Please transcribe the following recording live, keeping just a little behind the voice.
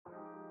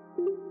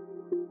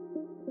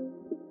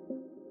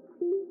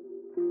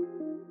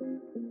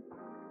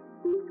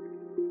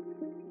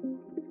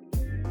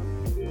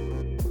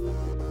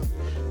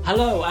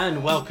Hello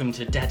and welcome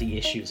to Daddy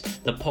Issues,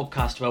 the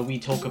podcast where we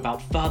talk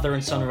about father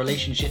and son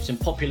relationships in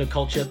popular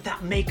culture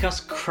that make us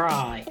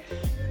cry.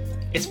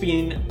 It's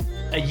been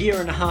a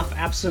year and a half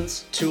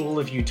absence to all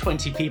of you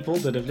 20 people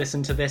that have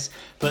listened to this,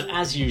 but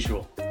as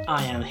usual,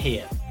 I am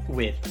here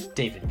with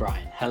David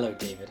Bryan. Hello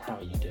David, how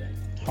are you doing?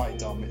 Hi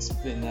Dom, it's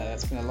been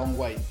a long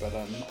wait, but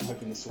I'm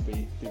hoping this will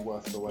be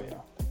worth the wait.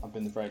 I've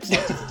been very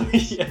excited to do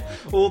this. Yeah,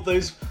 all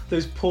those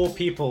poor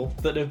people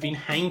that have been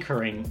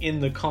hankering in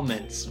the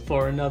comments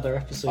for another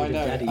episode of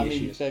Daddy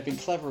Issues. Mean, they've been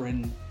clever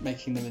in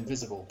making them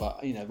invisible,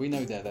 but we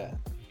know they're there.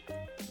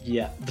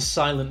 Yeah, the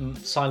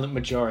silent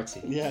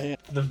majority. Yeah.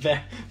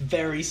 The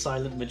very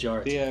silent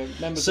majority. The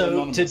members of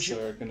Anonymous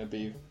are going to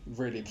be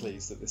really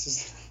pleased that this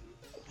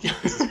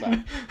is back.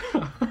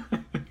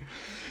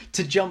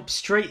 To jump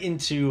straight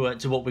into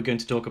to what we're going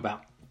to talk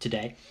about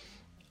today,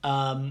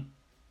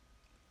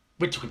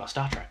 we're talking about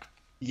Star Trek.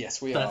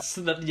 Yes, we are.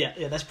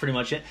 That's pretty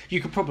much it.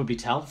 You could probably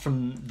tell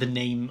from the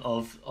name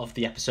of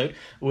the episode.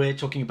 We're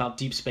talking about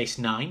Deep Space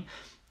Nine,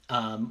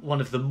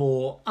 one of the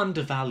more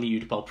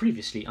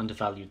previously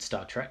undervalued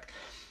Star Trek.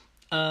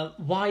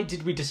 Why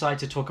did we decide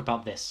to talk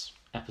about this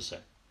episode?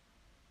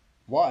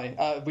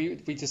 Why? We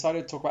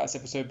decided to talk about this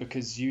episode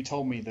because you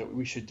told me that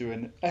we should do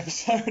an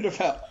episode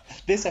about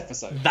this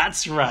episode.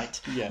 That's right.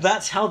 Yes.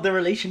 That's how the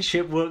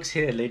relationship works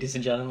here, ladies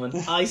and gentlemen.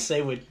 I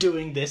say we're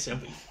doing this and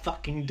we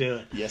fucking do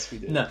it. Yes, we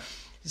do. No.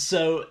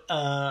 So,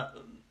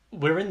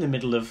 we're in the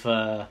middle of,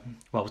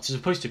 it's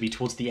supposed to be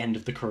towards the end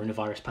of the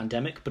coronavirus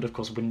pandemic, but of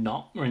course we're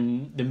not. We're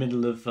in the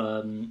middle of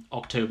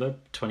October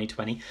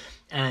 2020,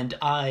 and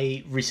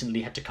I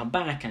recently had to come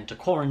back and to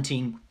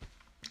quarantine.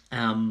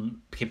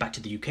 Came back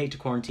to the UK to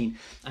quarantine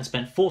and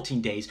spent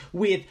 14 days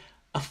with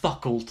a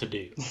fuck all to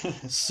do.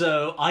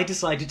 So I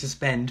decided to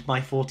spend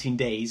my 14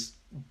 days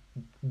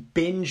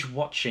binge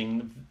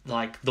watching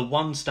like the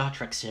one Star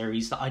Trek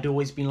series that I'd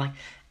always been like,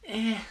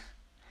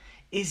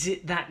 is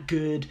it that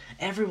good?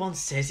 Everyone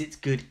says it's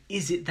good.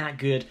 Is it that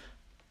good?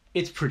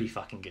 It's pretty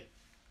fucking good,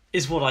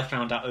 is what I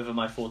found out over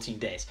my 14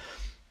 days.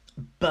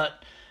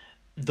 But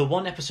the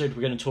one episode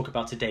we're going to talk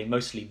about today,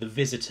 mostly The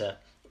Visitor,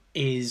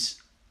 is...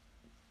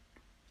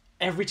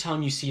 Every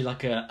time you see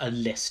like a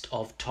list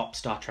of top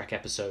Star Trek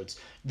episodes,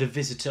 The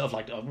Visitor of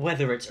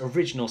whether it's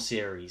original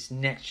series,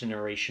 Next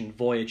Generation,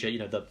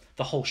 Voyager,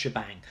 the whole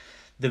shebang,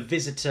 The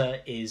Visitor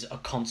is a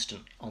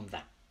constant on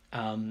that.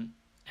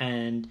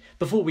 And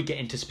before we get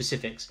into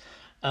specifics,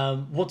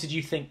 what did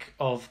you think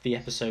of the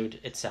episode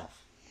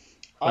itself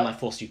when I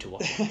forced you to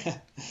watch it?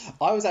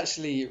 I was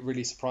actually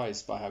really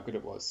surprised by how good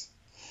it was.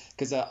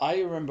 Because I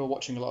remember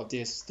watching a lot of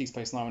Deep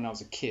Space Nine when I was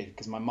a kid,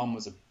 because my mum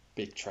was a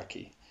big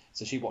Trekkie.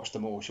 So she watched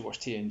them all. She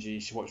watched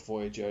TNG, she watched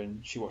Voyager,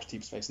 and she watched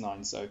Deep Space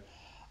Nine. So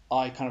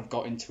I kind of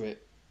got into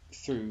it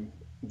through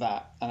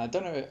that. And I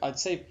don't know, I'd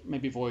say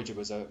maybe Voyager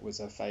was a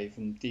fave,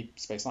 and Deep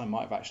Space Nine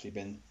might have actually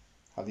been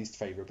her least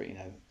favourite, but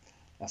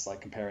that's like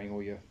comparing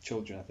all your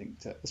children, I think,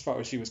 as far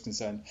as she was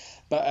concerned.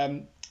 But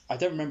I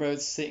don't remember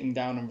sitting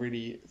down and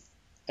really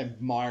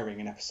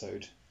admiring an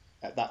episode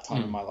at that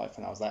time in my life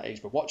when I was that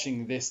age. But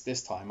watching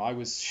this time, I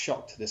was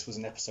shocked this was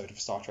an episode of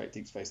Star Trek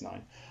Deep Space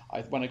Nine.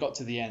 When I got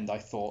to the end, I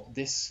thought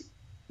this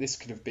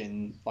could have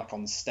been like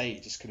on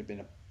stage. This could have been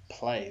a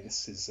play.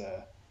 This is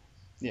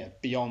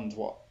beyond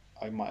what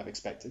I might have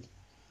expected.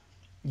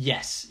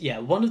 Yes, yeah.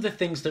 One of the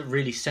things that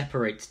really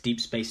separates Deep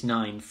Space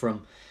Nine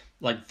from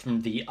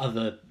the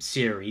other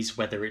series,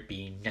 whether it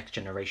be Next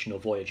Generation or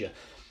Voyager,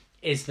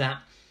 is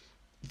that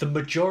the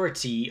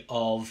majority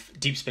of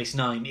Deep Space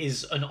Nine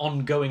is an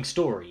ongoing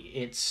story.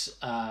 It's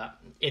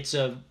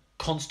a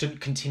constant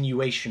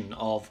continuation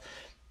of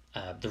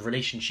the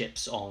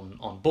relationships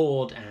on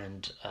board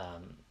and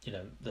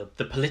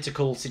the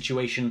political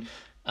situation.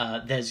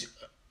 There's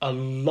a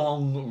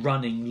long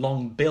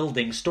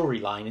building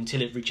storyline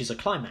until it reaches a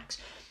climax.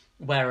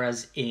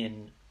 Whereas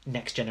in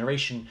Next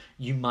Generation,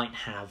 you might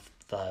have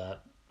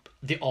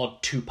the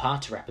odd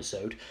two-parter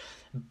episode,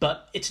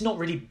 but it's not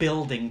really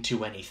building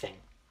to anything.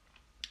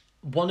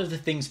 One of the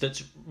things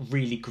that's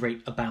really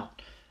great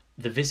about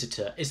The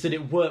Visitor is that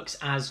it works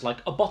as like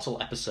a bottle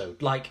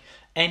episode, like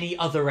any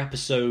other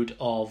episode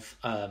of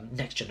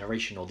Next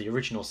Generation or the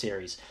original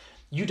series.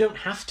 You don't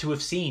have to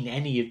have seen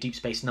any of Deep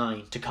Space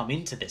Nine to come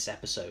into this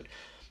episode.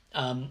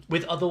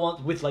 With other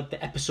ones, with like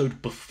the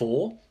episode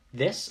before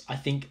this, I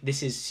think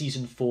this is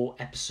season 4,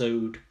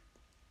 episode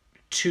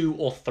 2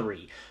 or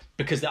 3,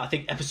 because I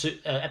think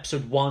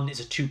episode 1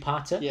 is a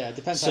two-parter. Yeah, it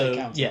depends how you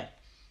count it.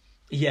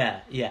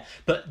 Yeah.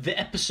 But the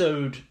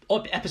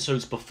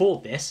episodes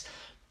before this,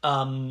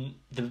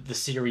 the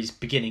series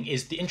beginning,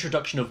 is the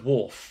introduction of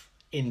Worf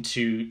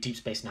into Deep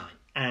Space Nine.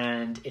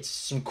 And it's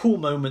some cool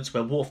moments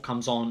where Worf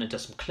comes on and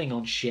does some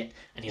Klingon shit,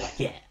 and you're like,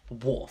 yeah,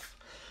 Worf.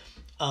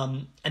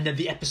 And then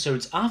the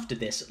episodes after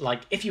this,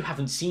 like, if you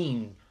haven't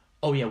seen,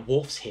 oh yeah,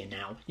 Worf's here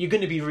now, you're going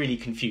to be really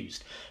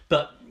confused.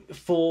 But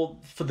for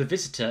The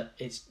Visitor,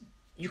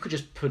 you could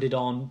just put it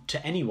on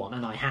to anyone,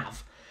 and I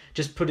have.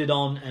 Just put it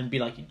on and be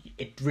like,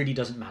 it really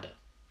doesn't matter.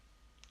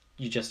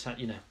 You just,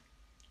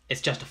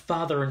 it's just a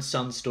father and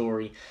son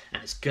story,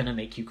 and it's gonna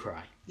make you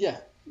cry. Yeah,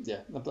 Yeah,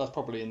 that's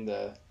probably in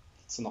the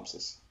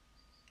synopsis.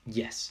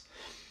 Yes.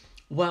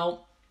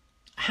 Well,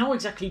 how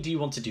exactly do you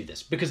want to do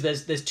this? Because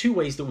there's two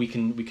ways that we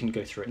can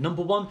go through it.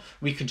 Number one,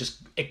 we can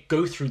just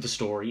go through the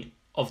story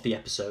of the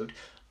episode,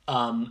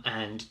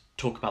 and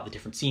talk about the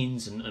different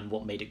scenes and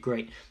what made it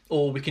great.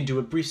 Or we can do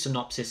a brief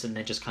synopsis and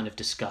then just kind of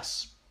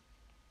discuss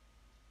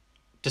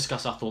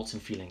our thoughts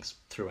and feelings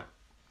through it.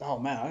 Oh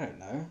man, I don't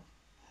know.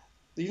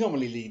 You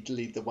normally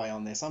lead the way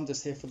on this. I'm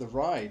just here for the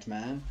ride,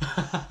 man.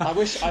 I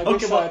wish I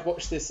had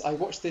watched this. I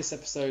watched this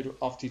episode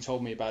after you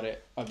told me about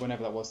it,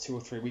 whenever that was, 2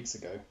 or 3 weeks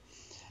ago,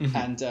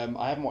 and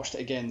I haven't watched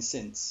it again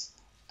since.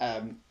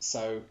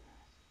 So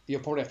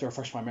you'll probably have to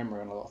refresh my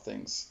memory on a lot of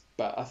things.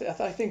 But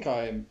I think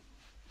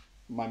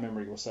my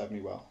memory will serve me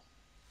well.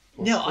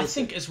 I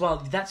think as well.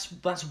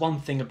 That's one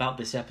thing about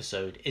this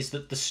episode, is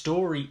that the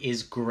story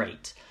is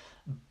great,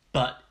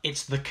 but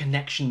it's the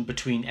connection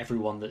between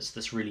everyone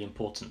that's really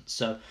important.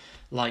 So,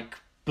 like,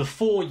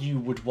 before you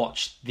would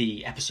watch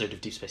the episode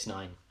of Deep Space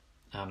Nine,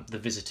 The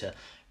Visitor,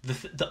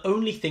 the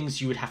only things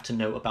you would have to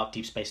know about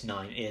Deep Space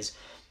Nine is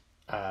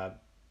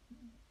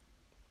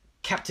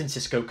Captain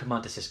Sisko,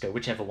 Commander Sisko,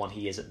 whichever one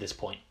he is at this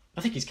point.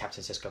 I think he's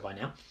Captain Sisko by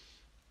now.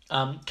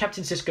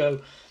 Captain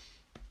Sisko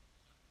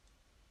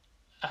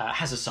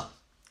has a son,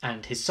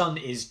 and his son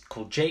is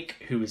called Jake,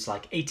 who is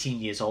like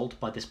 18 years old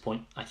by this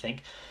point, I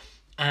think.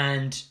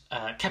 And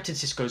Captain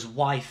Sisko's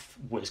wife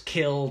was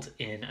killed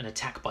in an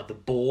attack by the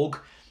Borg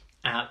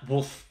at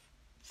Wolf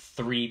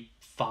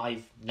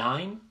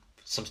 359.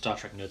 Some Star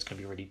Trek nerd's going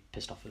to be really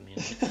pissed off with me.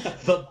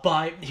 But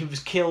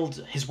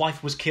his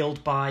wife was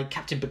killed by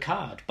Captain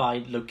Picard,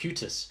 by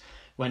Locutus,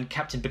 when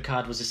Captain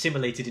Picard was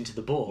assimilated into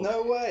the Borg.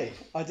 No way!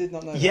 I did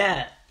not know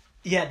that.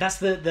 Yeah, that's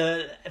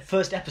the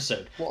first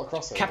episode. What a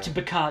crossover.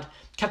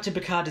 Captain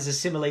Picard is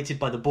assimilated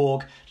by the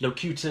Borg.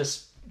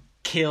 Locutus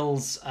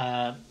kills...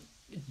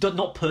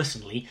 not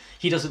personally.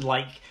 He doesn't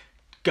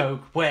go,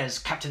 where's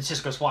Captain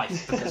Sisko's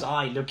wife? Because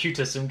I,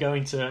 Locutus, am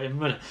going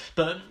to...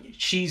 But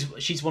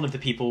she's one of the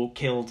people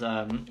killed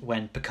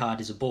when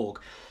Picard is a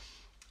Borg.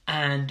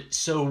 And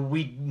so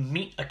we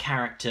meet a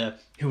character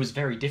who is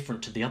very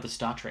different to the other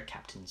Star Trek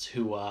captains,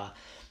 who are...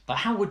 But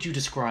how would you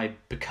describe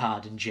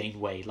Picard and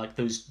Janeway, like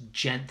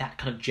that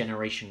kind of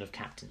generation of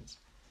captains?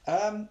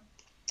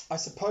 I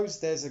suppose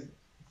there's a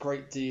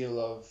great deal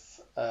of...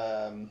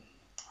 I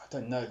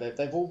don't know.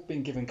 They've all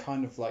been given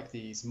kind of like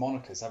these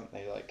monikers, haven't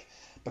they? Like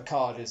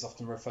Picard is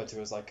often referred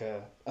to as like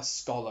a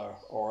scholar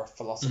or a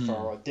philosopher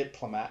or a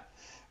diplomat,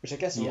 which I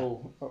guess are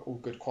all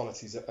good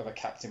qualities of a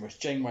captain. Which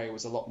Janeway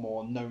was a lot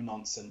more no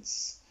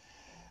nonsense,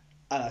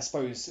 and I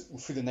suppose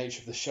through the nature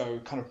of the show,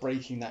 kind of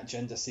breaking that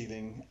gender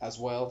ceiling as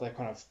well. They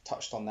kind of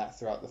touched on that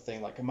throughout the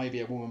thing. Like, I may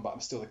be a woman, but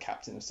I'm still the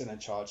captain. I'm still in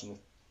charge, and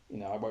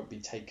I won't be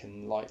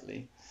taken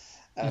lightly.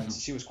 So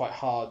she was quite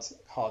hard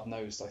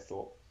nosed, I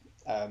thought.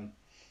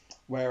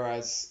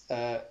 Whereas,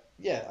 I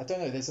don't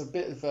know. There's a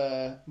bit of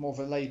more of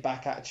a laid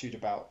back attitude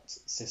about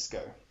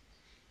Sisko.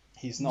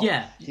 He's not.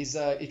 Yeah. He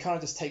kind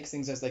of just takes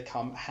things as they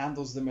come,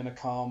 handles them in a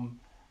calm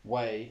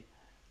way,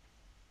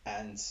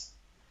 and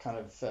kind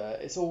of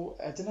it's all.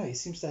 I don't know. He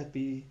seems to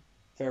be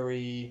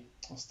very.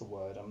 What's the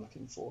word I'm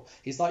looking for?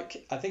 He's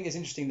like. I think it's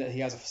interesting that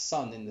he has a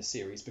son in the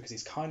series because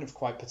he's kind of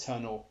quite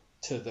paternal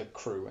to the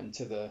crew and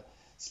to the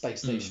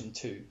space station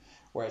too.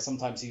 Whereas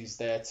sometimes he's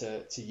there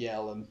to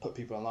yell and put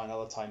people in line.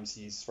 Other times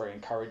he's very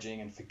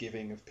encouraging and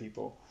forgiving of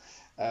people.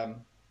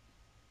 Don't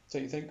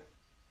you think?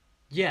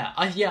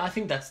 I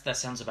think that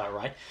sounds about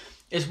right.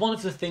 It's one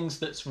of the things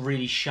that's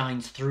really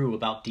shines through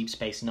about Deep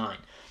Space Nine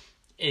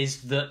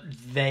is that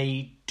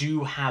they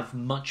do have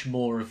much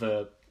more of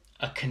a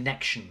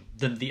connection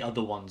than the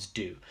other ones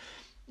do.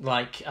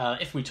 Like,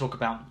 if we talk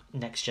about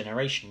Next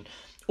Generation,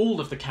 all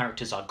of the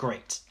characters are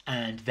great,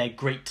 and they're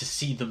great to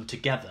see them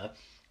together.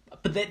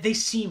 But they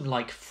seem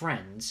like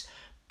friends,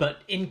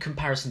 but in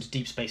comparison to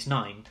Deep Space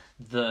Nine,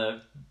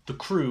 the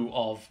crew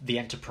of the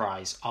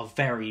Enterprise are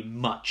very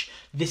much,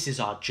 this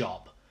is our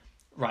job,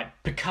 right?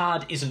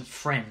 Picard isn't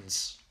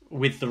friends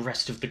with the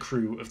rest of the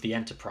crew of the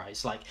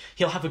Enterprise. Like,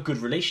 he'll have a good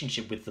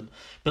relationship with them,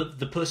 but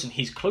the person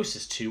he's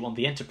closest to on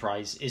the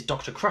Enterprise is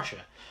Dr.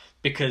 Crusher,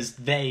 because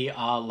they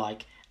are,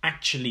 like,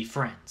 actually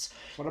friends.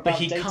 What about but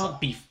he Data? can't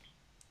be...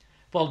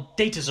 Well,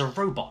 Data's a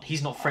robot.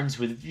 He's not friends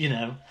with,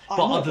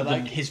 other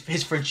than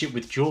his friendship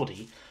with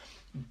Geordi.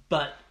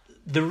 But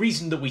the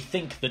reason that we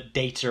think that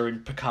Data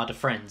and Picard are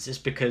friends is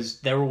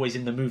because they're always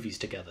in the movies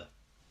together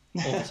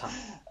all the time.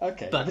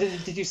 Okay. But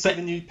did you see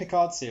the new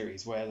Picard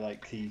series where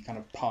like he kind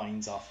of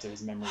pines after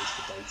his memories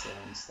for Data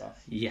and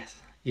stuff? Yes.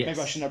 Maybe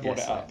I shouldn't have brought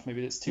it up.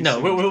 Maybe it's too. No,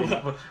 soon we're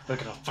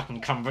gonna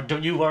fucking come.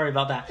 Don't you worry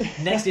about that.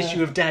 Next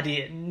issue of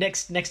Daddy.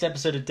 Next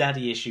episode of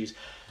Daddy Issues.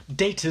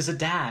 Data's a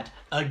dad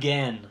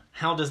again.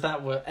 How does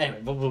that work?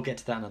 Anyway, we'll get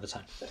to that another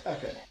time.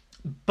 Okay.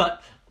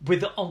 But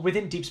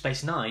within Deep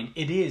Space Nine,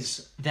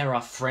 there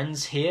are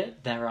friends here,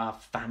 there are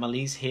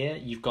families here.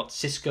 You've got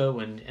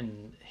Sisko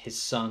and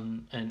his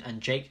son and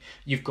Jake.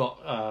 You've got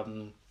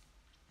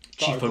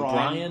Chief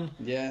O'Brien.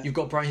 Yeah. You've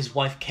got Brian, his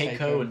wife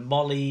Keiko and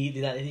Molly.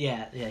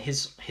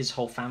 His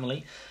whole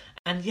family.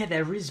 And yeah,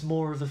 there is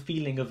more of a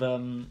feeling of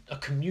a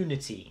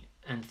community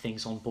and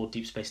things on board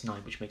Deep Space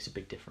Nine, which makes a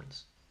big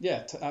difference.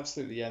 Yeah,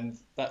 absolutely, and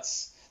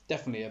that's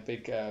definitely a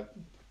big, I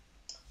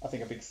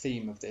think, a big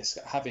theme of this.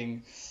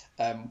 Having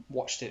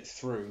watched it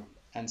through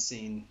and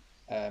seen,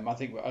 I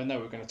know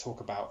we're going to talk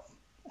about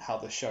how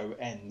the show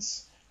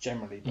ends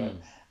generally, but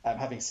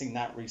having seen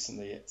that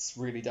recently, it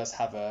really does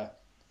have a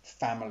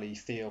family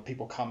feel.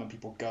 People come and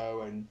people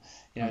go, and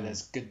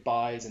there's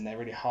goodbyes, and they're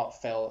really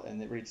heartfelt,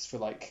 and it really just feel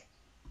like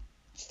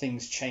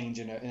things change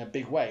in a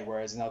big way.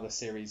 Whereas in other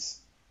series,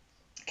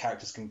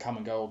 characters can come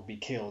and go or be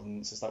killed, and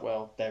it's just like,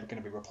 well, they're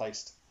going to be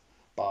replaced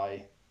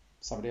by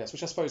somebody else,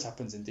 which I suppose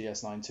happens in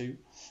DS9 too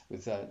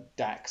with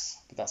Dax,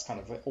 but that's kind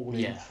of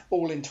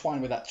all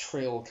entwined with that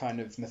Trill kind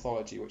of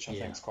mythology, which I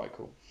think is quite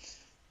cool.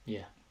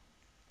 Yeah.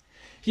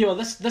 Yeah. Well,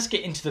 let's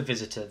get into the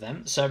Visitor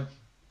then. So,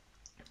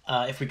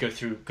 if we go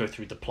through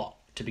the plot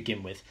to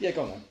begin with. Yeah,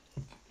 go on then.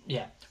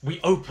 Yeah,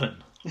 we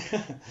open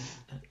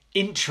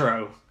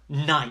intro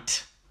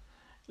night,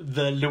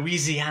 the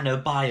Louisiana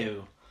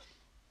Bayou,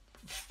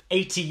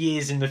 80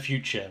 years in the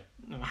future,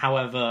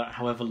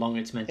 however long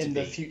it's meant to be. In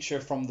the future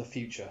from the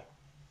future.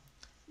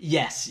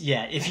 Yes,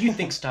 yeah. If you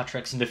think Star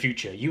Trek's in the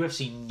future, you have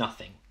seen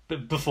nothing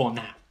before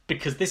now,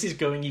 because this is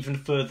going even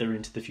further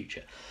into the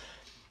future.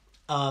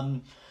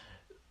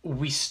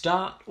 We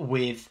start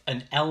with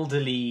an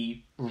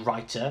elderly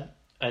writer,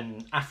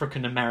 an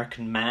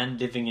African-American man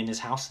living in his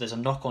house. There's a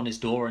knock on his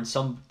door, and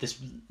this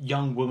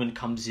young woman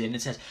comes in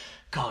and says,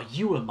 "God,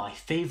 you are my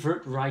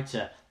favourite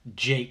writer,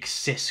 Jake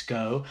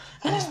Sisko."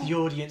 And as the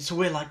audience,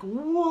 we're like,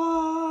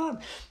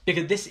 what?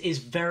 Because this is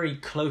very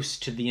close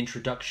to the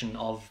introduction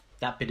of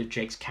that bit of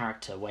Jake's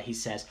character where he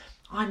says,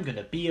 "I'm going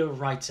to be a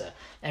writer."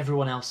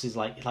 Everyone else is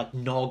like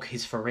Nog,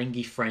 his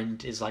Ferengi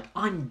friend, is like,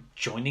 "I'm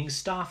joining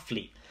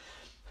Starfleet."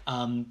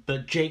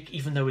 But Jake,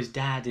 even though his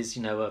dad is,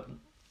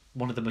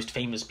 one of the most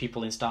famous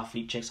people in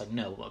Starfleet, Jake's like,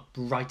 "No,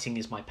 writing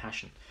is my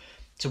passion."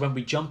 So when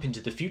we jump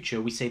into the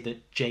future, we say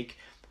that Jake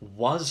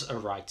was a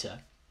writer,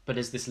 but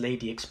as this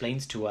lady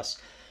explains to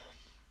us,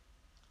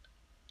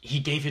 he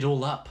gave it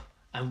all up.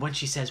 And when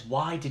she says,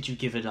 "Why did you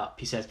give it up?"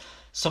 he says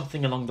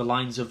something along the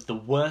lines of, "The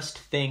worst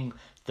thing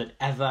that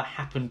ever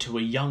happened to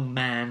a young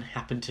man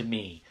happened to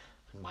me,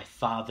 and my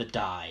father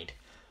died."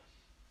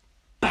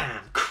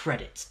 Bam!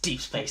 Credits.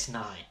 Deep Space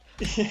Nine.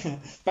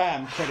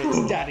 Bam!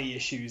 Credits. Daddy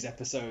Issues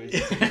episode.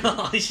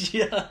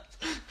 Yeah.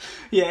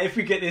 Yeah, if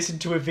we get this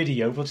into a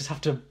video, we'll just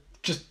have to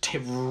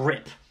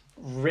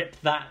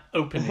rip that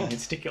opening and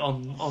stick it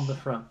on the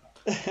front.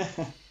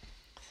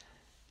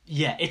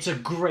 Yeah, it's a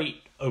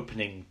great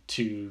opening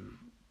to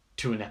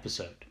an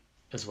episode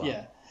as well.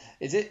 Yeah.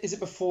 Is it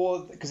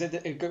before, because does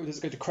it go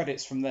to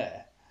credits from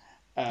there?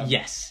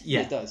 Yes,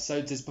 yeah. It does.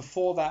 So does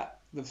before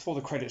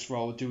the credits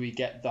roll, do we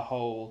get the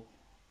whole,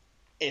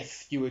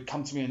 if you would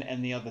come to me on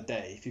any other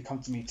day, if you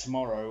come to me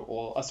tomorrow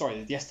or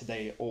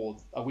yesterday or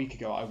a week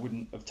ago, I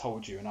wouldn't have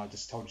told you, and I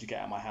just told you to get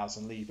out of my house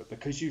and leave. But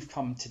because you've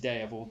come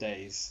today of all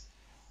days,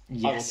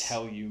 yes, I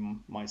will tell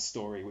you my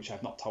story, which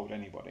I've not told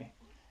anybody.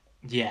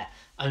 Yeah,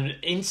 and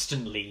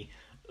instantly,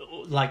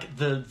 like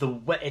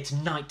it's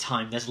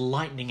nighttime. There's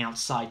lightning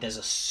outside. There's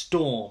a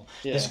storm.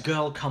 Yeah. This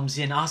girl comes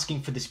in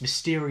asking for this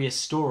mysterious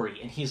story,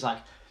 and he's like,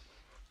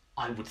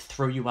 "I would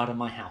throw you out of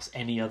my house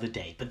any other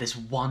day, but this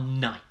one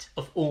night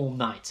of all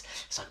nights."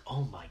 It's like,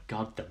 oh my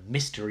god, the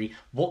mystery.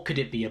 What could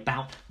it be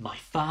about? My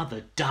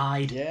father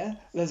died. Yeah,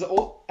 there's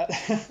all,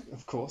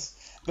 of course.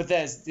 But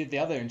there's the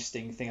other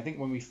interesting thing. I think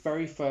when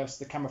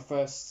the camera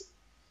first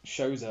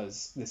shows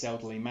us this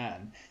elderly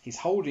man, he's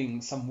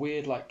holding some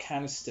weird like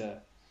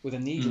canister with a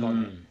needle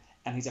on it,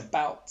 and he's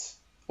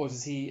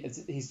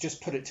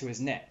just put it to his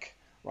neck,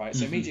 right?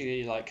 So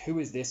immediately, like, who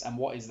is this and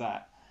what is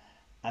that?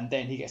 And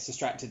then he gets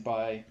distracted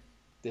by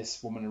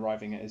this woman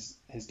arriving at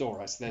his door,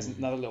 right? So there's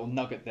another little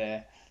nugget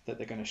there that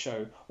they're going to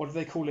show. What do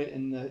they call it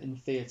in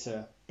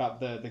theatre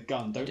about the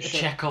gun?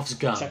 Chekhov's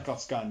gun.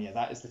 Chekhov's gun, yeah,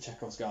 that is the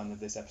Chekhov's gun of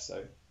this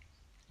episode.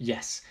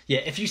 Yes. Yeah,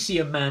 if you see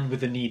a man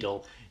with a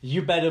needle,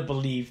 you better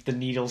believe the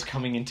needle's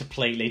coming into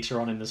play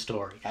later on in the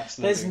story.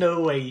 Absolutely.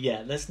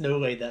 There's no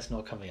way that's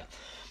not coming up.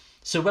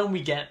 So when we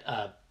get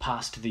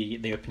past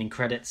the opening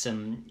credits,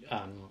 and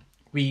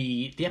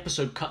the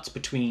episode cuts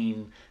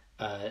between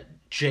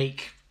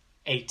Jake,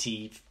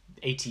 80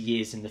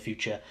 years in the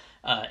future,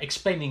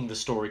 explaining the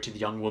story to the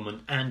young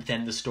woman, and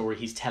then the story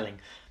he's telling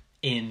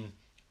in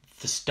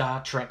the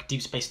Star Trek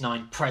Deep Space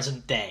Nine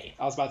present day.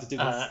 I was about to do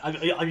this.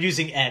 I'm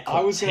using air quotes.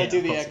 I was going to do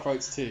the air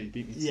quotes too.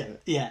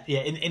 Yeah.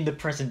 In the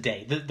present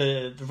day,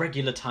 the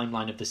regular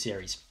timeline of the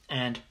series,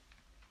 and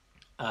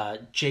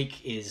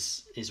Jake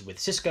is with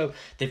Sisko.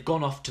 They've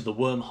gone off to the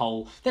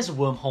wormhole. There's a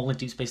wormhole in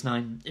Deep Space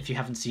Nine. If you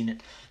haven't seen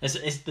it, there's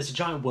a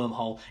giant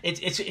wormhole.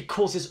 It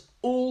causes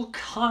all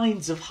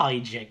kinds of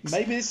hijinks.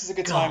 Maybe this is a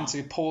good time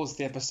to pause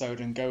the episode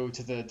and go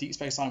to the Deep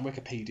Space Nine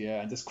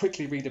Wikipedia and just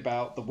quickly read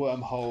about the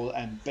wormhole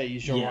and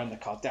Bajor and the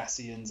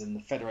Cardassians and the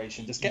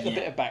Federation. Just get the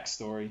bit of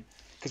backstory,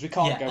 because we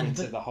can't go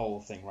into the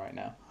whole thing right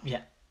now.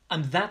 Yeah.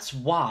 And that's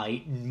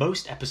why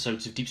most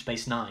episodes of Deep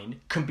Space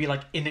Nine can be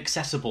like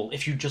inaccessible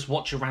if you just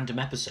watch a random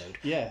episode.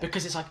 Yeah.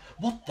 Because it's like,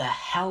 what the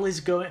hell is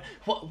going?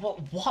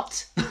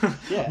 What?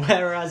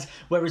 Yeah.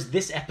 Whereas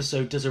this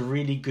episode does a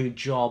really good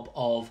job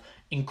of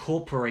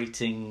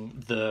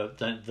incorporating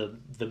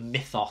the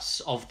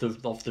mythos of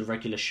the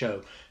regular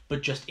show,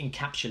 but just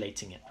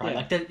encapsulating it, right? Yeah.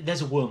 Like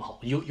there's a wormhole.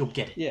 You'll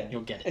get it. Yeah,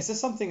 You'll get it. Is there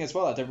something as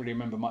well I don't really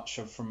remember much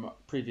of from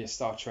previous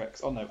Star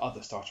Treks? Oh no,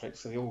 other Star Treks.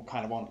 So they all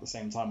kind of on at the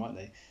same time, weren't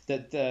they?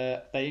 That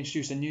they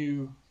introduced a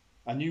new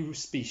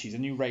species, a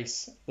new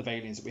race of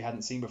aliens that we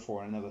hadn't seen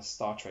before in another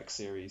Star Trek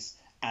series,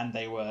 and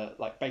they were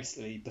like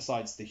basically,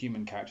 besides the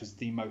human characters,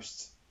 the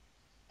most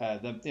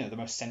the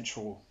most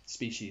central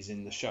species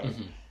in the show.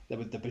 They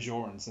were the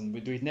Bajorans, and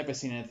we'd never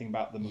seen anything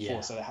about them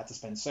before, so they had to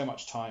spend so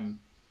much time.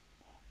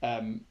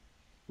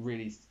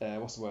 Really,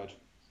 what's the word?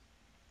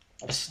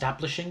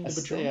 Establishing the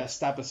Bajorans? Yeah,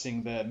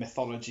 establishing the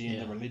mythology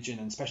and the religion,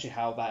 and especially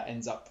how that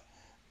ends up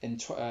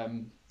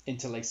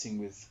interlacing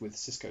with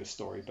Sisko's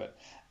story. But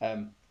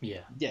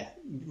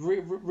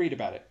read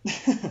about it.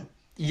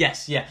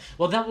 Yes, yeah.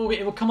 Well,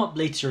 it will come up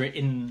later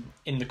in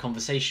the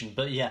conversation.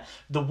 But yeah,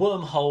 the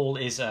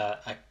wormhole is a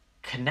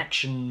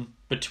connection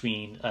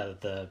between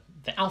the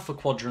Alpha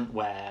Quadrant,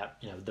 where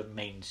the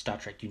main Star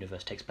Trek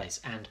universe takes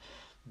place, and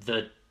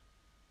the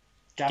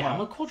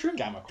Gamma Quadrant?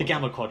 The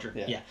Gamma Quadrant,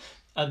 yeah.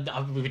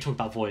 We talk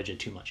about Voyager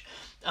too much.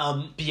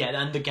 But yeah,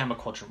 and the Gamma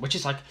Quadrant, which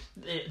is like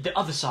the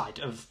other side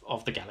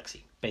of the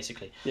galaxy,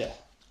 basically. Yeah.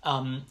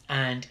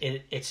 And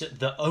it's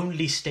the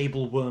only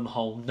stable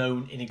wormhole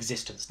known in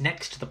existence,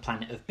 next to the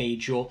planet of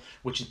Bajor,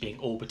 which is being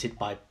orbited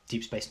by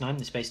Deep Space Nine,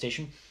 the space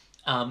station.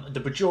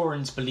 The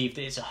Bajorans believe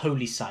that it's a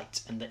holy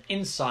site, and that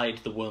inside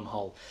the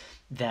wormhole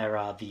there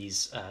are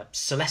these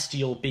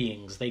celestial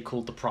beings they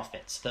call the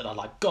Prophets that are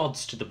like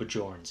gods to the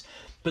Bajorans.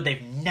 But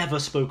they've never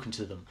spoken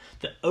to them.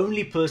 The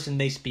only person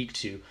they speak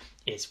to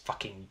is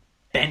fucking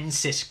Ben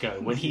Sisko.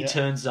 When he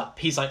turns up,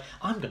 he's like,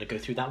 I'm going to go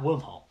through that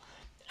wormhole.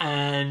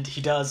 And he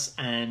does,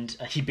 and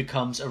he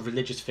becomes a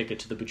religious figure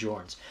to the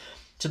Bajorans.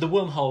 So the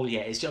wormhole,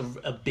 is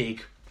a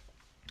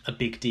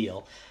big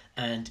deal.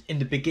 And in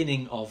the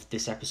beginning of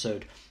this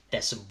episode,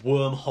 there's some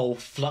wormhole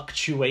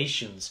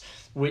fluctuations,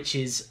 which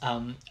is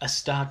a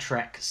Star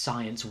Trek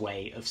science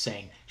way of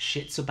saying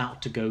shit's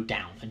about to go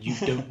down, and you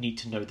don't need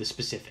to know the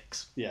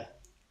specifics. Yeah.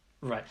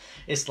 Right.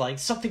 It's like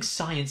something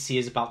sciencey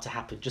is about to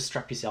happen. Just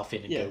strap yourself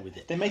in and go with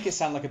it. They make it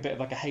sound like a bit of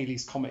like a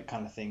Halley's Comet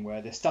kind of thing,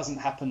 where this doesn't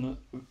happen.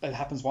 It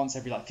happens once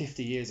every like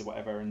 50 years or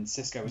whatever, and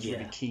Sisko is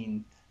really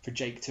keen for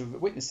Jake to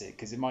witness it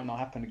because it might not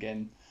happen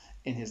again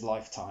in his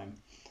lifetime.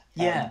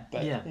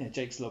 But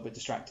Jake's a little bit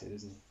distracted,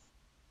 isn't he?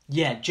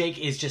 Yeah, Jake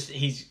is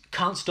he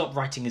can't stop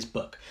writing his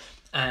book.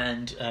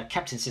 And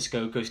Captain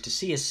Sisko goes to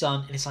see his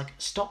son, and it's like,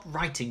 stop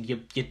writing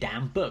your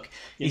damn book.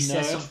 He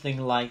says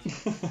something like,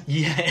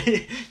 yeah,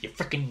 you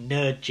freaking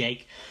nerd,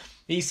 Jake.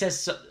 He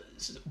says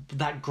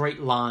that great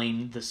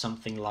line that's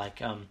something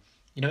like,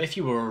 if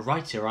you were a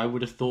writer, I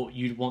would have thought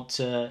you'd want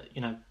to,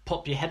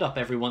 pop your head up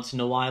every once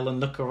in a while and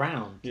look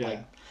around. Yeah.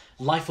 Like,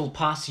 life will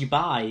pass you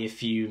by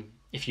if you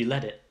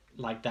let it,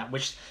 like that.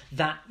 Which,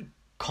 that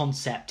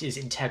concept is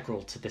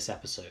integral to this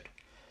episode.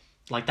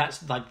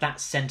 That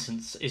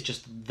sentence is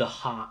just the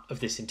heart of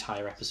this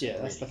entire episode.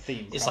 Yeah, that's the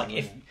theme. It's like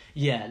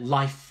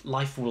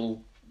life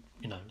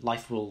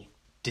will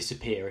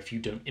disappear if you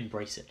don't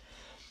embrace it.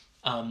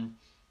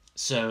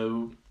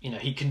 So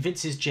he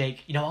convinces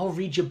Jake. I'll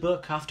read your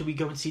book after we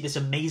go and see this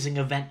amazing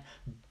event.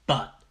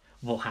 But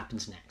what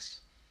happens next?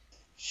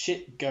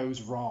 Shit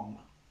goes wrong.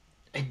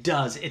 It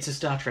does. It's a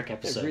Star Trek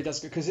episode. It really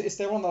does, because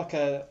they're on like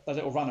a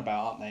little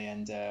runabout, aren't they?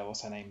 And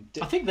what's her name?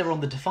 I think they're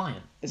on the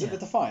Defiant. Is it the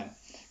Defiant?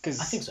 I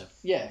think so.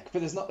 Yeah,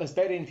 but there's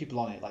barely any people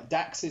on it. Like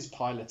Dax is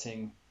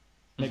piloting.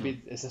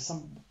 Maybe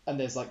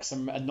there's like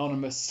some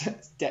anonymous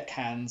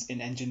deckhands in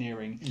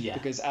engineering. Yeah.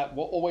 Because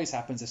what always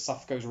happens if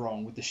stuff goes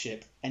wrong with the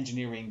ship,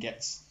 engineering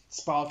gets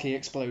sparky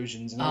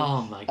explosions and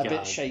a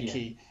bit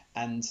shaky,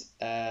 and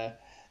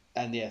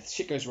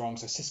shit goes wrong.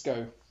 So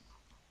Sisko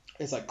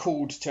is like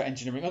called to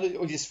engineering,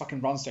 or he just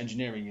fucking runs to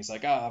engineering. He's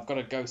like, I've got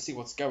to go see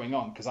what's going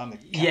on because I'm the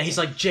captain. Yeah, he's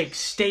like, Jake,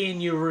 stay in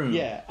your room.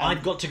 Yeah,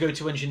 I've got to go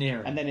to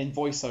engineering. And then in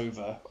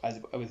voiceover,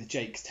 with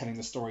Jake telling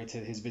the story to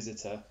his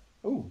visitor.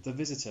 Oh, the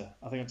visitor.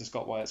 I think I just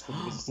got why it's called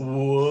the visitor.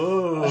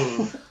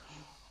 Whoa.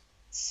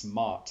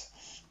 Smart.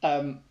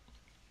 And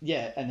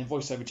then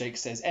voiceover Jake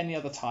says, any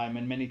other time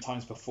and many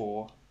times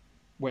before,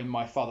 when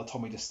my father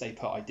told me to stay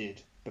put, I did.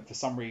 But for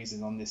some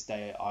reason on this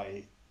day,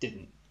 I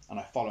didn't. And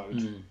I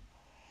followed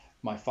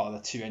my father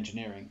to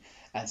engineering.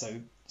 And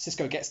so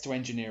Sisko gets to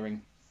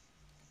engineering.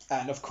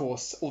 And of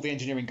course, all the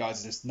engineering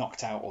guys are just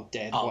knocked out or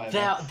dead. Oh,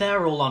 whatever.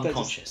 They're all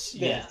unconscious.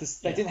 They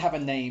didn't have a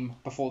name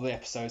before the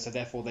episode, so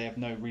therefore they have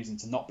no reason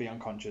to not be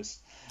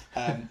unconscious.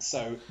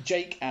 So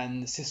Jake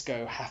and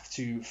Sisko have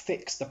to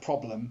fix the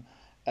problem,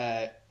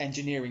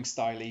 engineering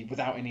styley,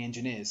 without any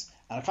engineers.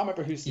 And I can't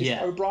remember who's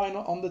O'Brien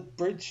on the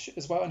bridge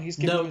as well, and he's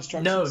giving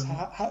instructions.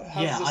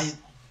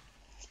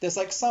 There's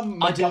like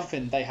some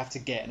MacGuffin they have to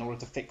get in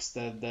order to fix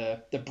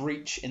the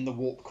breach in the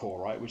warp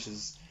core, right? Which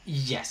is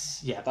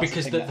Yes, yeah, That's the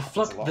because thing the that the,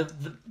 happens a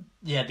fluc- lot.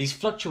 yeah, these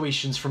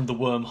fluctuations from the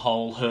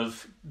wormhole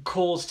have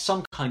caused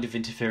some kind of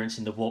interference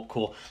in the warp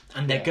core,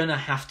 and they're Yeah. gonna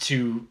have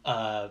to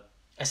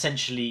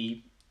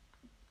essentially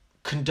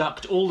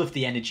conduct all of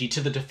the energy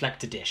to the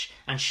deflector dish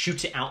and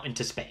shoot it out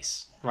into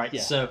space. Right,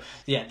 Yeah. so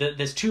yeah,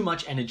 there's too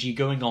much energy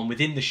going on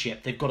within the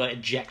ship. They've got to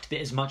eject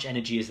as much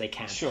energy as they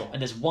can. Sure. And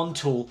there's one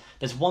tool.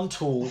 There's one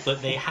tool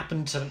that they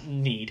happen to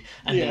need,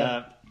 and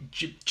Yeah.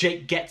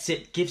 Jake gets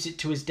it, gives it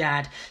to his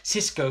dad.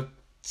 Cisco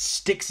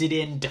sticks it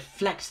in,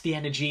 deflects the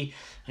energy,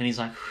 and he's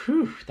like,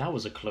 "Whew, that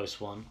was a close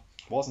one."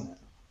 Wasn't it?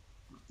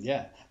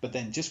 Yeah. But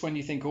then just when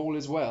you think all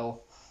is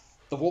well,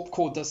 the warp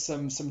core does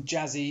some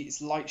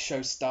jazzy light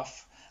show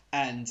stuff,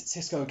 and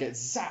Cisco gets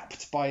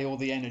zapped by all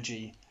the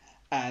energy,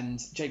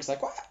 and Jake's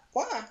like, what?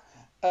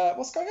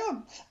 What's going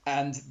on?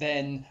 And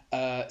then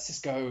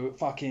Cisco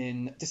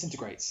fucking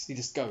disintegrates. He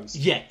just goes.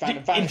 Yeah,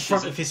 in vanishes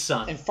front of his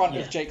son. in front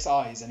Yeah. of Jake's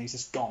eyes, and he's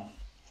just gone.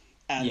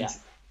 And Yeah.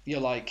 you're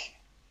like,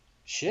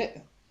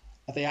 shit.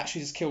 Have they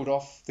actually just killed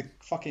off the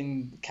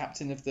fucking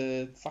captain of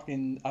the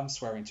fucking... I'm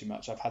swearing too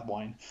much. I've had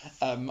wine.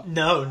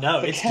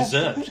 No, it's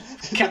deserved.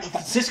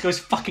 Cisco's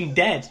fucking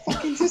dead.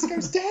 Fucking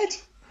Cisco's dead.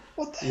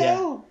 What the Yeah.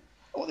 hell?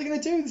 What are they going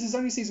to do? This is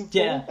only season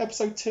 4, Yeah.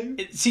 episode 2.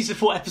 Season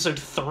 4, episode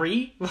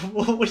 3?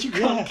 What, you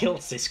can't Yeah. kill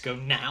Cisco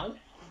now?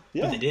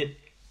 Yeah, But they did.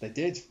 They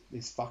did.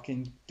 He's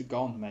fucking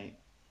gone, mate.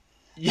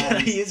 Yeah,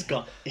 And- he is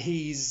gone.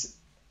 He's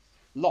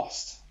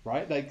lost,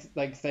 right?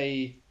 Like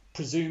they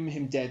presume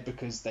him dead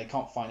because they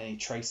can't find any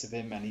trace of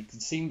him, and he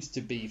seems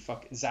to be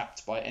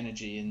zapped by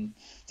energy and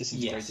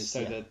disintegrated. Yes,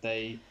 so yeah. that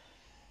they,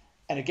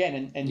 and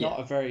again, and not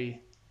Yeah. a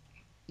very,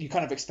 you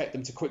kind of expect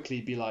them to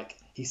quickly be like,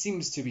 he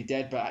seems to be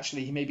dead, but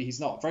actually maybe he's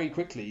not. Very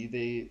quickly,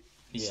 the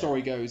Yeah.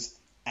 story goes,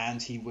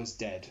 and he was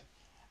dead.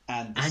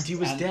 And he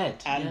was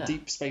dead, And yeah.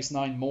 Deep Space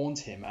Nine mourned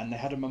him, and they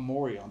had a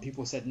memorial, and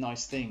people said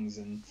nice things,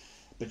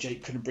 but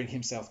Jake couldn't bring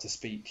himself to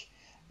speak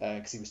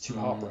because he was too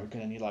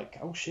heartbroken. And you're like,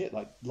 oh shit,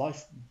 like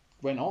life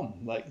went on,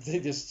 like they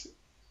just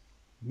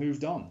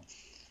moved on.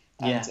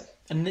 Yeah,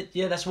 and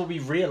that's what we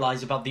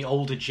realise about the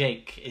older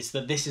Jake, is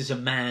that this is a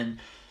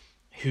man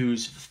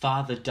whose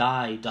father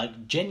died,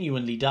 like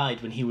genuinely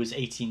died when he was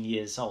 18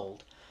 years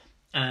old,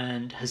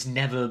 and has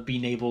never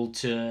been able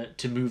to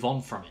move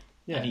on from it.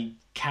 Yeah. And he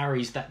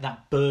carries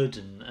that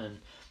burden and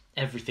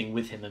everything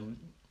with him, and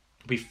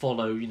we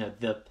follow,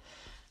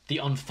 the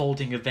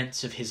unfolding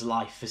events of his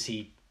life as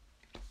he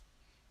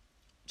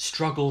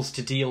struggles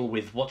to deal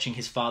with watching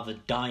his father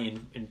die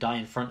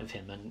in front of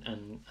him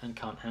and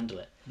can't handle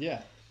it.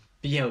 Yeah.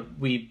 But yeah,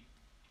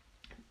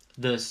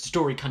 the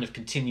story kind of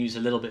continues a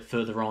little bit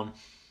further on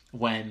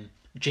when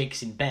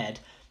Jake's in bed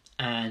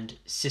and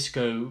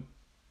Cisco,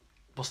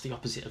 what's the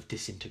opposite of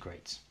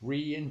disintegrates?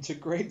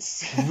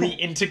 Reintegrates.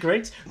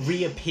 Reintegrates,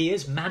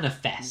 reappears,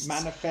 manifests.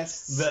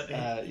 Manifests. But-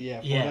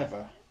 yeah, yeah.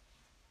 whatever.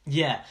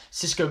 Yeah,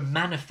 Cisco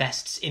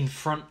manifests in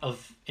front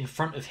of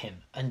him,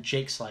 and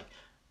Jake's like,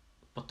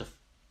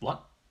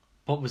 what?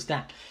 What was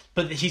that?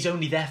 But he's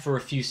only there for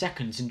a few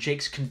seconds, and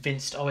Jake's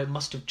convinced, it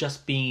must have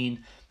just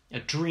been a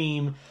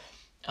dream.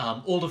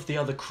 All of the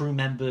other crew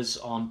members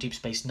on Deep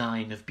Space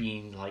Nine have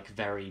been like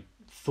very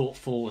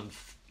thoughtful, and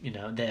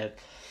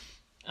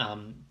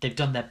they've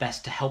done their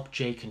best to help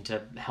Jake and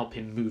to help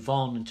him move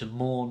on and to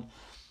mourn.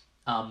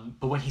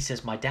 But when he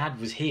says my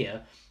dad was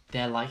here,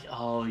 they're like,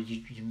 oh,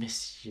 you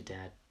miss your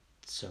dad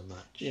so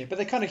much. Yeah, but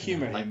they kind of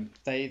humour like- him.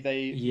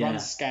 They Yeah. run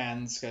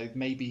scans, go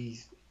maybe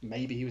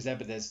he was there,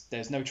 but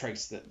there's no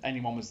trace that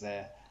anyone was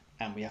there,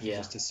 and we have to Yeah.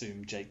 just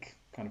assume Jake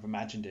kind of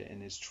imagined it in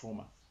his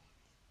trauma.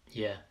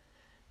 Yeah.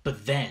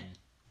 But then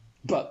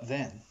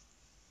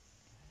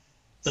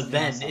Something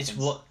else it's happens.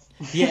 what.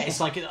 Yeah, it's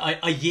like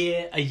a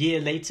year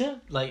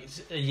later, like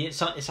a year.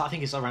 I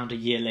think it's around a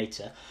year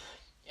later.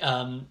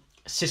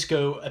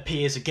 Cisco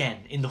appears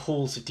again in the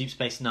halls of Deep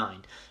Space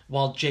Nine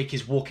while Jake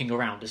is walking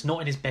around. It's not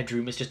in his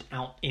bedroom. It's just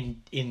out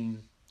in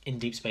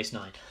Deep Space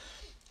Nine,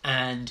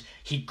 and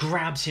he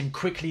grabs him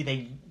quickly.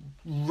 They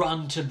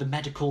run to the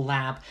medical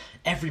lab.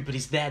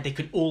 Everybody's there. They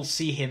could all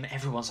see him.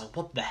 Everyone's like,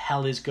 what the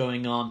hell is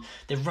going on?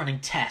 They're running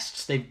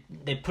tests. They're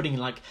putting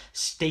like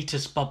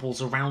status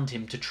bubbles around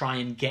him to try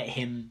and get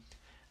him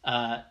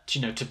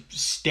to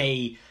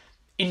stay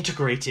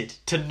integrated,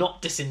 to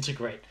not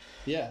disintegrate.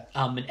 Yeah.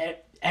 And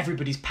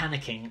everybody's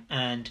panicking,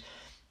 and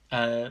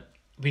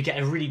we get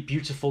a really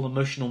beautiful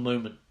emotional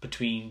moment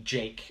between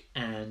Jake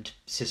and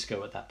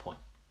Cisco at that point.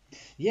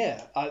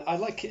 Yeah, I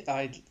like it.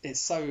 It's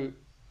so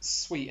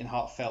sweet and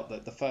heartfelt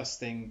that the first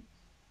thing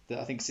that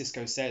I think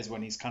Cisco says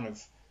when he's kind of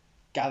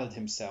gathered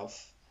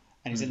himself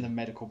and he's in the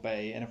medical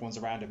bay and everyone's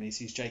around him and he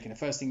sees Jake, and the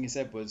first thing he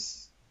said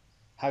was,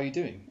 "How are you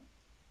doing?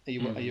 Are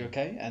you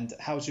okay? And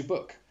how's your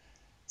book?"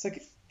 It's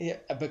like, yeah,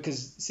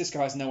 because Cisco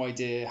has no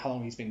idea how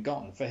long he's been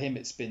gone. For him,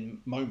 it's been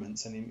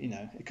moments, and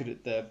it could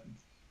the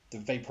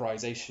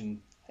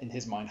vaporization in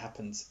his mind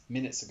happened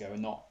minutes ago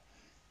and not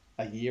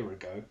a year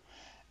ago,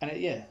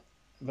 and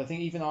But I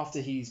think even after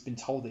he's been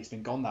told that he's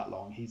been gone that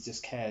long, he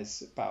just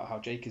cares about how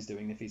Jake is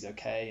doing, if he's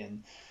okay.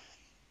 And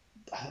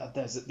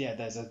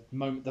there's a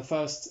moment. The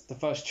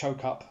first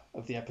choke up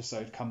of the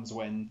episode comes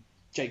when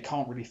Jake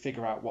can't really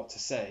figure out what to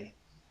say,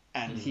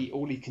 and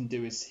all he can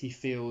do is he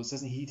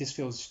just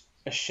feels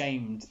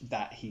ashamed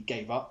that he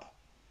gave up.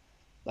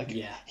 Like,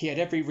 he had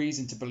every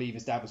reason to believe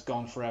his dad was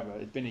gone forever.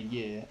 It'd been a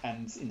year,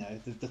 and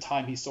the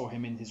time he saw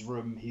him in his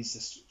room, he's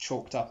just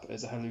chalked up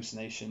as a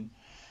hallucination.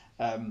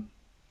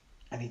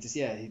 And he just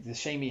the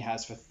shame he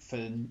has for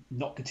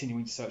not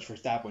continuing to search for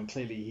his dad when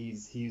clearly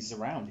he's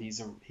around.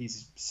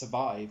 He's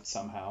survived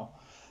somehow,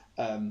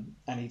 and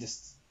he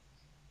just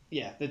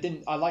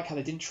I like how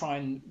they didn't try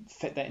and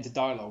fit that into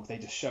dialogue. They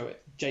just show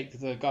it. Jake,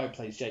 the guy who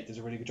plays Jake, does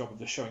a really good job of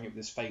just showing it with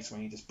his face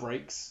when he just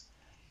breaks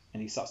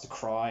and he starts to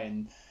cry,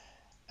 and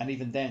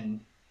even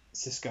then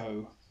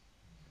Sisko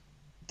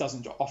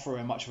doesn't offer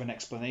him much of an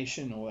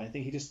explanation or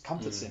anything. He just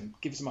comforts him,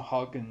 gives him a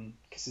hug and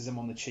kisses him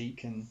on the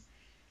cheek, and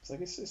it's like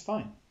it's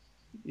fine.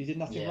 You did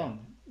nothing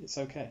wrong. It's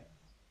okay.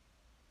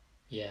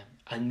 Yeah,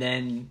 and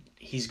then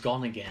he's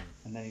gone again.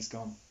 And then he's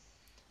gone.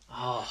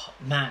 Oh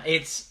man,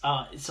 it's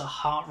a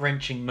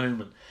heart-wrenching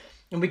moment,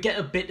 and we get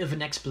a bit of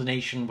an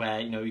explanation where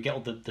we get all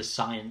the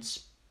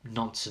science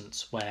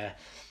nonsense where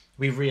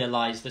we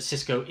realise that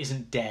Sisko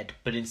isn't dead,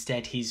 but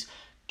instead he's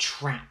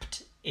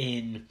trapped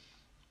in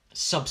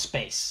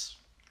subspace,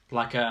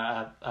 like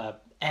a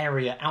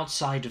area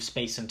outside of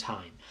space and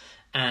time,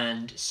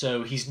 and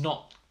so he's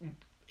not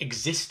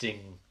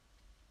existing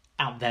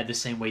out there the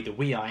same way that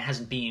we are. It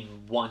hasn't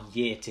been 1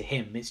 year to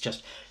him. It's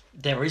just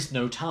there is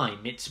no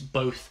time. It's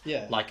both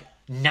like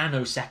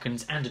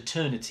nanoseconds and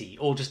eternity,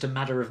 or just a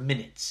matter of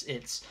minutes.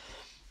 It's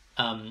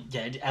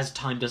as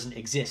time doesn't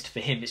exist for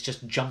him, it's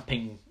just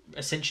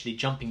essentially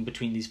jumping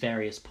between these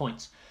various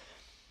points.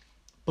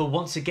 But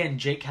once again,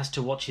 Jake has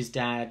to watch his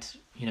dad,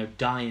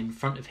 die in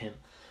front of him.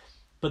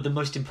 But the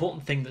most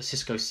important thing that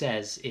Sisko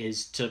says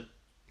is to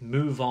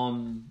move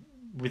on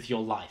with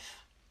your life.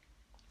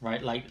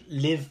 Right, like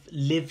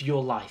live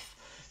your life.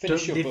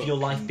 Finish don't your live book your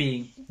life and...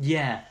 being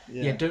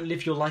don't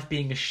live your life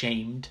being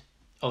ashamed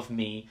of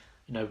me.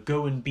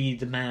 Go and be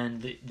the man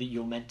that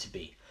you're meant to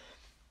be.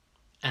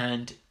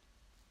 And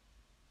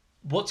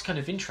what's kind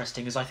of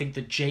interesting is I think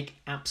that Jake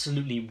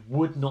absolutely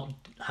would not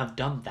have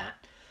done that.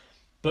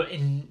 But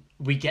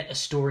we get a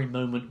story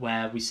moment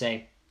where we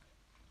say,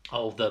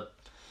 oh, the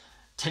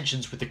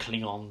tensions with the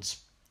Klingons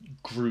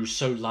grew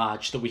so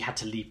large that we had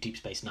to leave Deep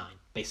Space Nine,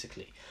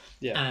 basically.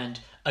 Yeah. And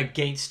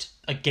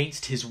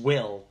against his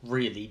will,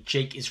 really,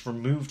 Jake is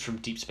removed from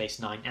Deep Space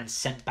Nine and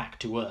sent back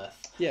to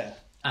Earth. Yeah.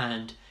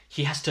 And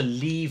he has to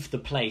leave the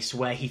place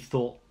where he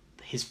thought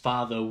his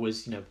father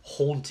was,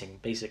 haunting,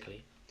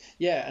 basically.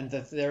 Yeah, and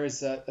there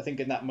is, I think,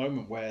 in that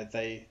moment where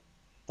the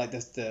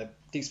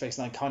Deep Space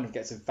Nine kind of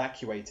gets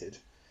evacuated,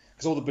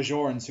 because all the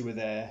Bajorans who were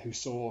there, who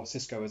saw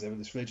Sisko as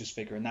this religious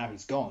figure, and now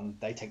he's gone,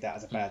 they take that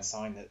as a bad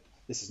sign that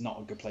this is not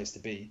a good place to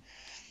be.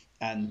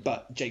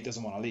 But Jake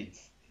doesn't want to leave.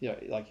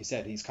 Like you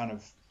said, he's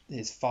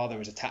his father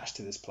is attached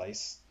to this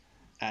place,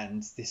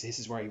 and this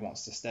is where he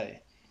wants to stay.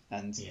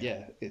 And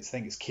I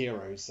think it's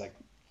Kiro's like,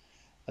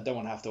 I don't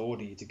want to have to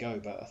order you to go,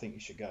 but I think you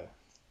should go.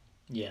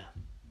 Yeah,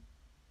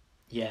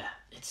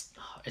 it's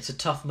a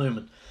tough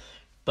moment.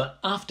 But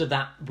after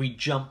that, we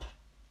jump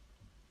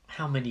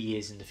how many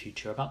years in the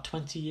future? About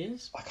 20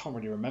 years? I can't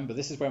really remember.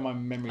 This is where my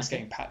memory's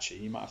getting patchy.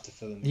 You might have to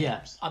fill in the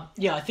gaps.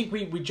 I think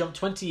we jump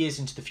 20 years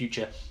into the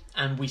future,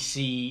 and we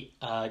see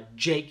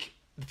Jake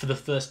for the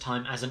first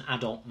time as an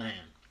adult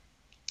man.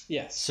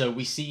 Yes. So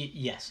we see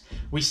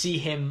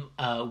him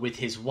with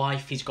his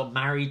wife. He's got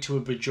married to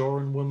a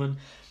Bajoran woman,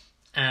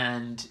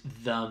 and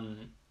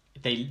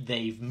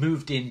they've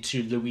moved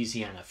into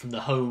Louisiana from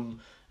the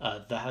home,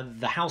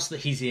 the house that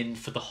he's in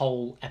for the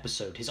whole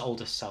episode. His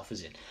oldest self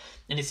is in,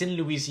 and it's in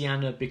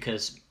Louisiana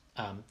because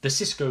the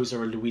Siskos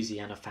are a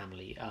Louisiana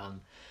family.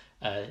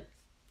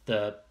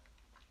 The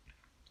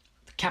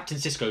Captain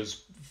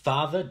Sisko's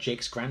father,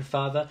 Jake's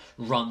grandfather,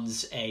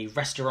 runs a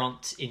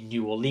restaurant in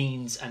New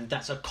Orleans, and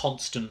that's a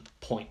constant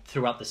point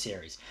throughout the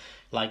series.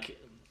 Like,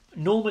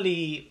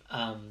 normally,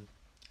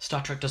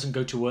 Star Trek doesn't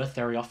go to Earth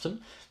very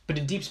often, but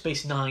in Deep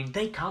Space Nine,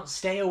 they can't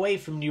stay away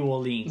from New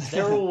Orleans.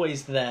 They're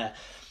always there.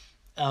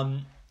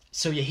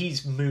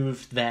 He's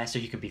moved there so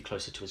he can be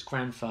closer to his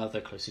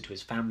grandfather, closer to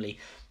his family.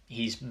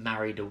 He's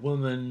married a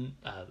woman,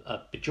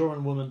 a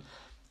Bajoran woman,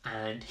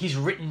 and he's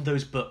written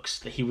those books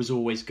that he was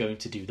always going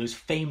to do. Those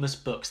famous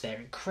books, they're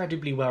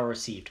incredibly well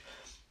received.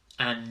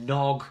 And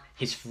Nog,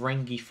 his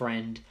Ferengi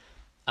friend,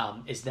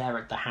 is there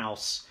at the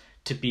house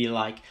to be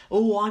like,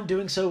 oh, I'm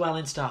doing so well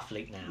in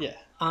Starfleet now. Yeah.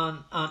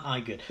 Aren't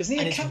I good? Isn't he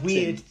and a it's captain?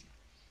 Weird.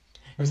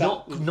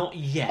 Not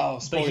yet. Oh,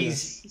 spoilers. But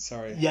he's,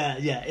 sorry.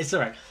 Yeah, it's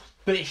alright.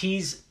 But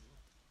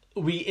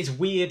it's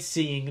weird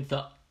seeing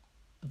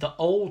the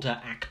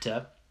older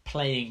actor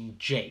playing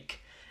Jake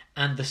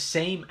and the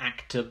same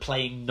actor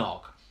playing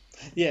Nog.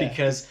 Yeah.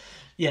 Because,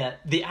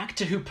 the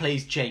actor who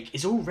plays Jake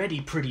is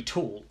already pretty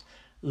tall.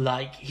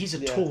 Like, he's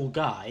a tall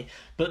guy,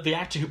 but the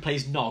actor who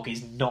plays Nog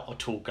is not a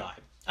tall guy.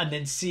 and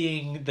then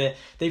seeing that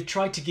they've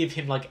tried to give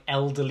him like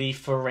elderly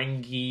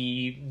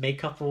Ferengi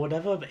makeup or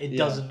whatever, but it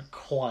doesn't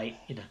quite,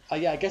 Yeah,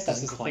 I guess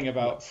that's doesn't the thing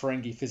about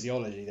Ferengi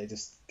physiology. They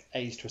just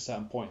age to a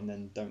certain point and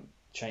then don't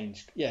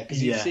change. Yeah,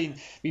 because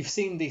we've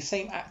seen the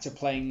same actor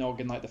playing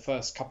Nog in like the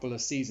first couple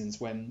of seasons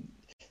when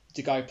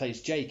the guy who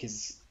plays Jake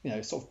is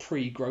sort of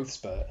pre-growth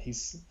spurt.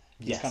 He's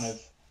kind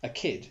of a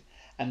kid.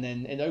 And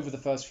then over the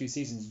first few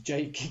seasons,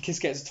 Jake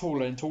just gets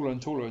taller and taller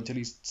and taller until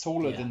he's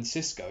taller than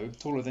Sisko,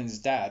 taller than his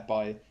dad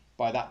by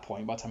that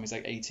point, by the time he's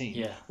like 18.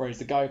 Yeah. Whereas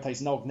the guy who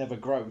plays Nog never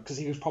grows because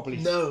he was probably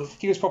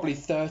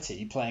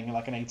 30 playing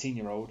like an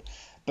 18-year-old.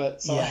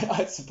 But so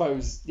I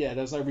suppose,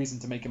 there's no reason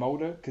to make him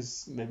older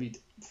because maybe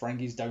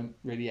Ferengis don't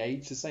really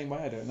age the same way.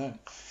 I don't know.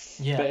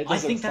 Yeah, but it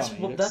does I think look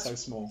funny. that's so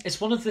small.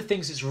 It's one of the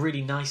things that's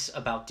really nice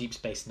about Deep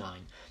Space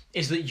Nine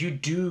is that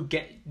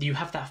you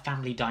have that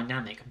family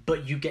dynamic,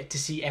 but you get to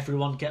see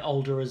everyone get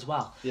older as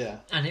well. Yeah.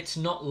 And it's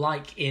not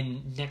like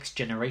in Next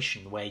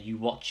Generation where you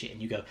watch it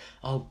and you go,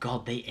 "Oh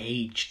God, they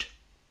aged."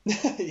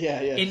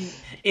 Yeah.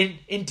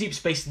 In Deep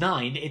Space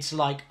Nine, it's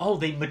like, "Oh,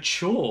 they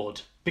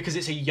matured." Because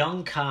it's a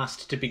young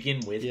cast to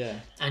begin with,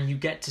 and you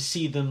get to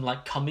see them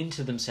like come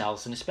into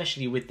themselves, and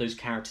especially with those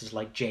characters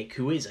like Jake,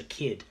 who is a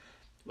kid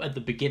at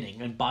the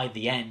beginning, and by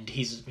the end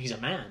he's a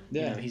man.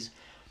 Yeah,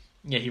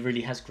 he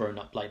really has grown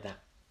up like that,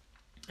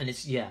 and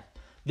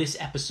this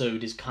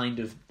episode is kind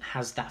of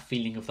has that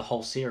feeling of the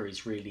whole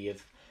series, really,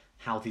 of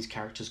how these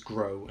characters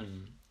grow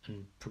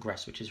and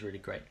progress, which is really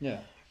great. Yeah.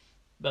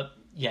 But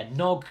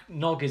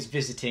Nog is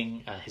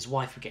visiting his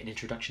wife. We get an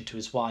introduction to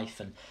his wife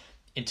and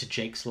into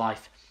Jake's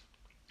life.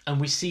 And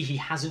we see he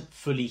hasn't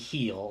fully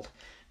healed,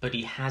 but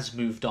he has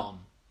moved on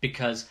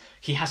because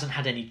he hasn't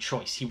had any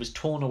choice. He was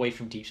torn away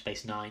from Deep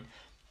Space Nine,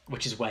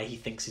 which is where he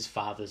thinks his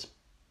father's,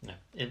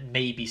 it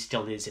maybe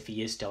still is if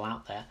he is still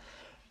out there.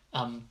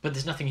 But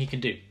there's nothing he can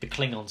do. The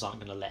Klingons aren't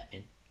going to let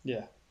him in.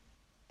 Yeah.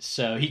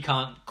 So he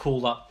can't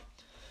call up,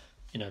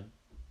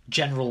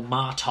 General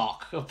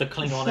Martok of the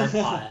Klingon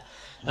Empire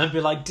and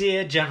be like,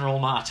 "Dear General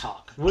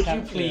Martok, would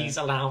you please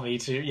allow me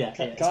to..."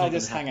 Can I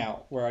just hang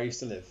out where I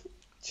used to live?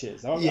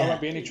 Cheers. I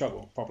won't be any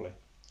trouble, probably.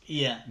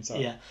 Yeah.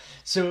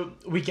 So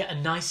we get a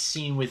nice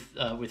scene with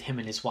him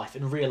and his wife,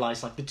 and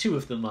realise like the two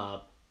of them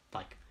are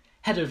like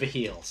head over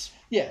heels.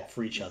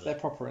 For each other. They're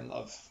proper in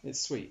love. It's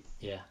sweet.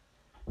 Yeah.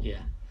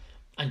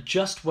 And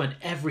just when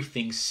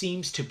everything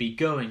seems to be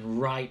going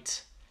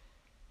right,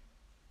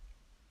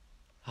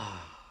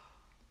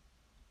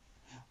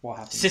 what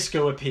happens?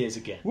 Sisko appears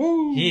again.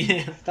 Woo!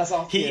 That's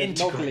after he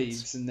Nog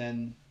leaves, and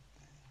then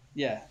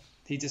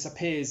he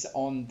disappears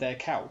on their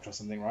couch or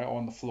something, right? Or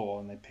on the floor,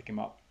 and they pick him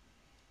up.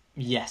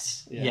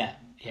 Yes. Yeah.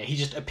 He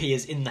just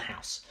appears in the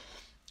house.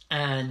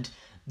 And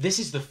this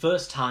is the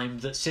first time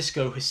that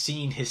Sisko has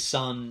seen his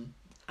son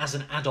as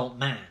an adult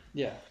man.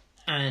 Yeah.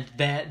 And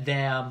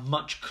they're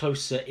much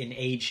closer in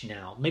age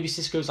now. Maybe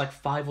Sisko's like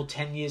 5 or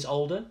 10 years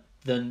older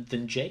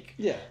than Jake.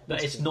 Yeah.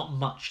 But it's not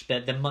much.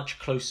 They're much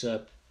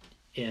closer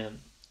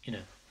in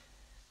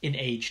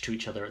age to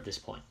each other at this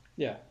point.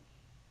 Yeah.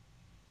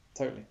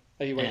 Totally.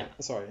 Are you waiting?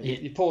 Sorry,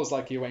 you paused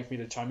like you're waiting for me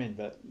to chime in,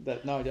 but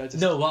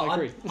I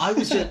agree.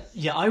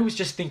 I was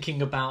just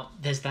thinking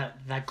about there's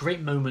that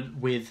great moment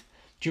with.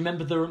 Do you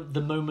remember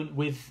the moment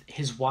with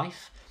his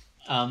wife,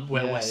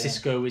 where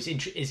Sisko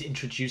is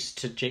introduced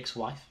to Jake's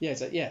wife?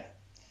 Yeah,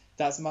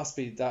 that must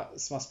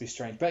be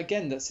strange. But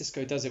again, that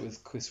Sisko does it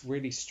with this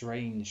really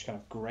strange kind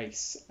of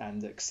grace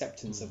and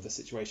acceptance of the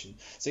situation.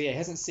 So he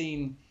hasn't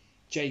seen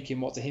Jake in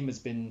what to him has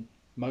been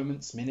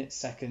moments, minutes,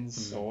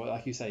 seconds, or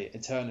like you say,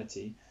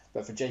 eternity.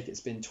 But for Jake,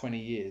 it's been 20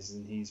 years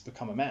and he's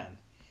become a man.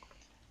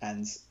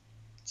 And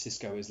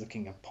Sisko is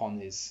looking upon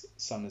his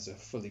son as a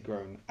fully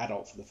grown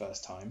adult for the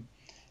first time,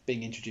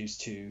 being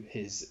introduced to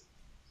his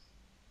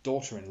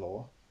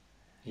daughter-in-law.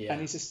 Yeah.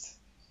 And he's just,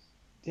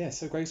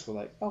 so graceful,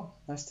 like, "Oh,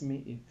 nice to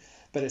meet you."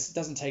 But it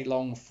doesn't take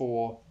long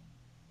for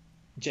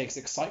Jake's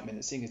excitement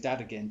at seeing his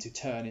dad again to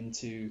turn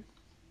into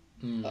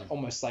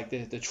almost like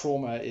the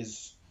trauma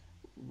is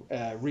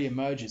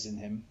re-emerges in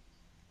him.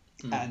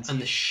 And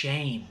the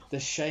shame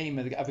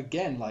of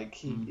again, like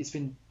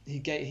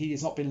he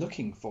has not been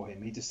looking for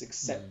him. He just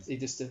he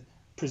just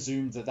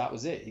presumed that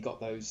was it. He got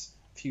those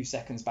few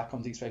seconds back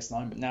on Deep Space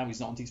Nine, but now he's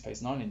not on Deep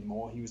Space Nine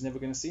anymore. He was never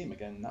going to see him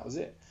again, and that was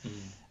it.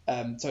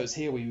 So it's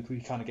here we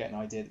kind of get an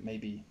idea that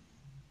maybe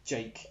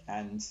Jake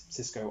and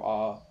Sisko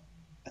are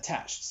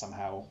attached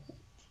somehow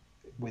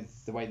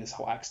with the way this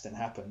whole accident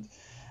happened.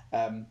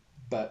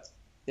 But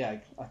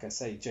like I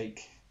say,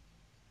 Jake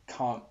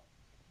can't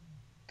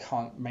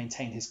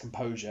maintain his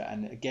composure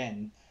and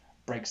again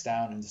breaks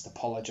down and just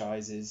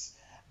apologizes,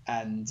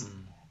 and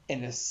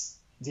in this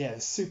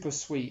super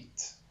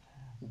sweet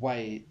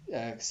way,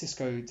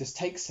 Sisko just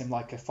takes him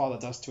like a father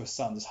does to a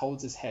son, just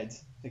holds his head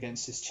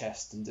against his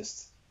chest and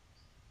just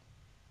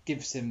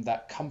gives him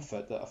that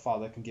comfort that a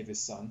father can give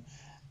his son.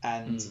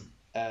 And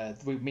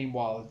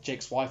meanwhile,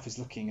 Jake's wife is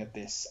looking at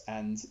this,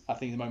 and I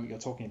think the moment you're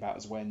talking about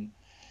is when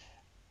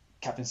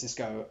Captain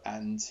Sisko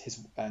and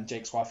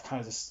Jake's wife kind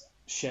of just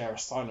share a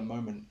silent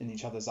moment in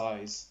each other's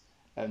eyes,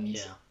 and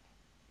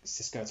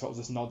Sisko sort of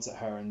just nods at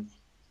her and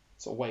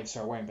sort of waves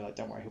her away and be like,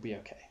 "Don't worry, he'll be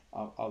okay.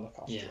 I'll look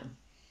after him."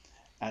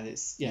 And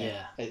it's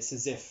it's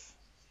as if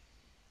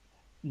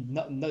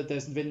no,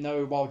 there's been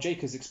no, while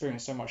Jake has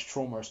experienced so much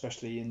trauma,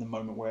 especially in the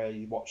moment where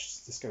he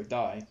watched Sisko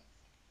die,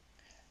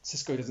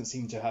 Sisko doesn't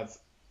seem to have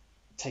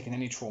taken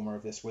any trauma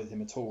of this with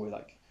him at all.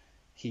 Like,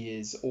 he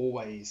is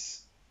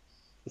always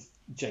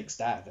Jake's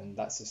dad, and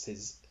that's just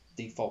his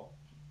default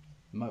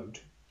mode.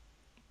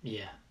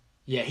 Yeah,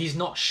 he's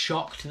not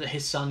shocked that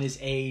his son is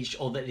aged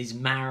or that he's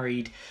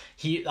married.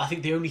 I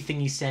think the only thing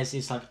he says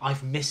is like,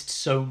 "I've missed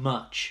so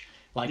much.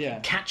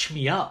 Like, catch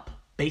me up."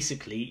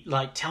 Basically,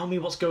 like, tell me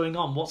what's going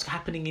on, what's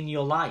happening in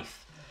your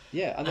life.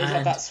 Yeah, and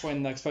that's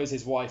when I suppose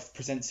his wife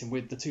presents him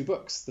with the two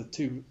books, the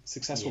two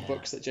successful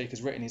books that Jake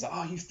has written. He's like,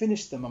 "Oh, you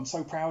finished them. I'm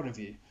so proud of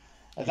you."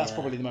 That's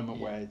probably the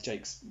moment where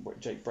Jake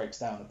breaks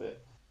down a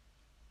bit.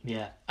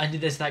 Yeah, and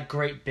there's that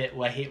great bit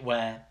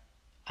where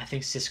I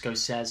think Sisko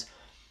says,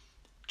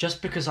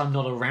 "Just because I'm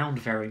not around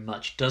very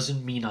much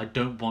doesn't mean I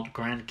don't want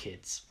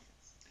grandkids."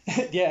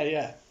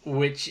 Yeah.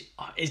 Which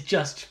is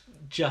just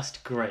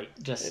great.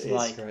 It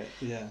is great.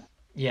 Yeah.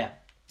 Yeah,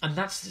 and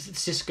that's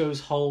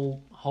Sisko's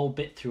whole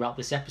bit throughout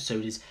this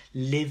episode is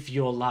live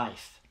your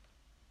life.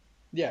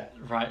 Yeah.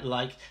 Right.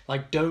 Like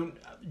don't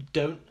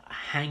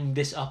hang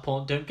this up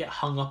on. Don't get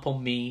hung up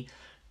on me.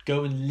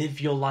 Go and live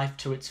your life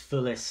to its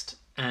fullest,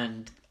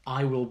 and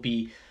I will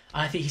be.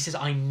 I think he says,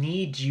 "I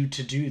need you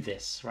to do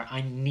this." Right. I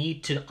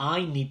need to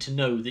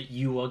know that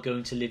you are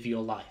going to live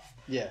your life.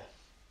 Yeah.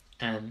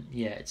 And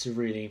it's a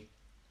really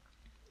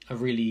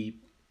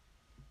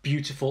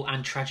beautiful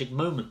and tragic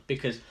moment,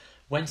 because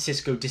when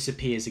Sisko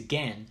disappears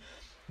again,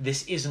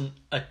 this isn't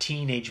a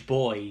teenage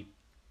boy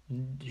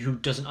who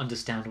doesn't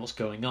understand what's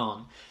going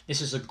on. This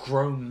is a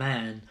grown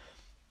man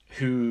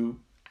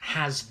who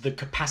has the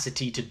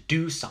capacity to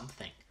do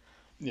something.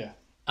 Yeah.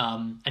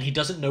 And he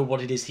doesn't know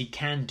what it is he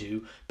can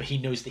do, but he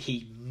knows that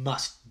he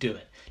must do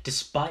it.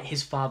 Despite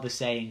his father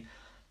saying,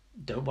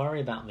 "Don't worry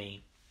about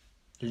me,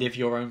 live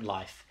your own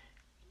life,"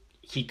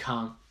 he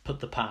can't put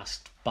the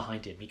past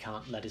behind him. He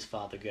can't let his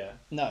father go.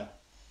 No.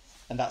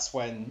 And that's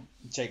when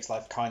Jake's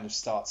life kind of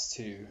starts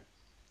to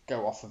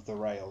go off of the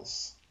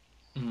rails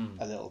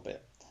a little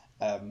bit.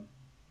 That's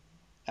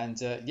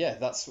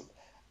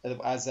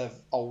as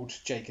old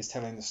Jake is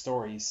telling the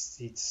stories.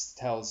 He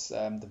tells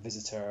the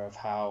visitor of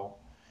how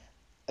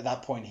at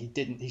that point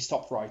he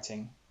stopped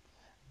writing,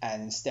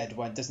 and instead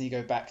doesn't he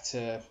go back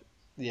to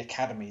the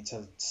academy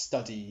to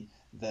study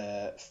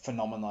the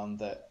phenomenon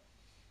that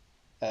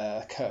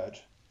occurred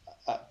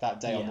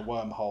that day on the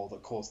wormhole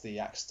that caused the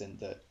accident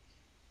that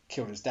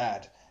killed his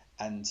dad,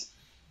 and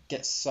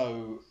gets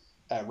so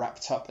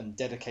wrapped up and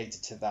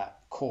dedicated to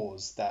that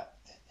cause that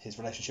his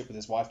relationship with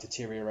his wife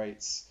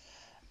deteriorates,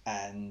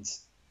 and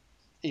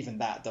even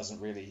that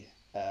doesn't really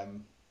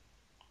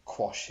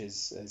quash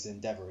his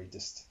endeavor. He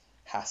just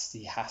has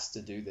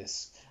to do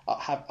this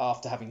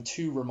after having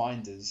two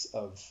reminders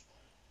of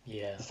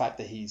the fact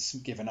that he's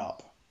given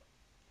up.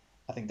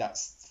 I think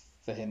that's,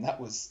 for him, that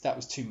was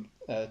two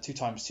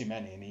times too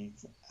many, and he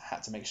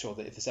had to make sure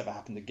that if this ever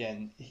happened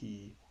again,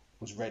 he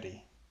was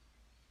ready.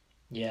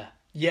 Yeah,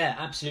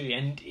 absolutely.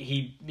 And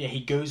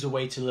he goes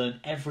away to learn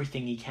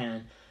everything he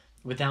can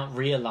without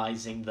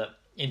realizing that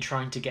in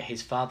trying to get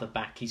his father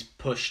back, he's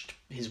pushed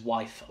his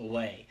wife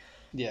away.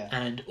 Yeah.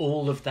 And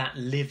all of that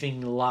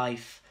living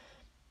life,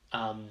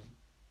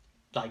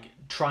 like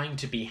trying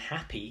to be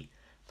happy,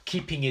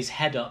 keeping his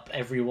head up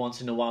every once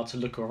in a while to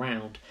look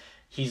around,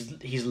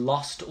 he's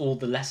lost all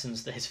the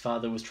lessons that his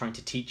father was trying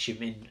to teach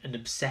him in an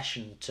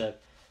obsession to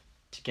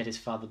get his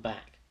father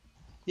back.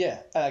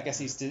 Yeah, I guess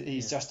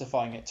he's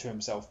justifying it to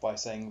himself by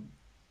saying,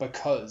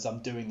 because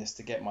I'm doing this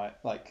to get my,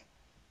 like,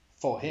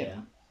 for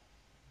him.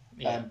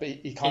 Yeah. But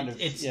he kind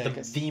of... It's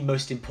the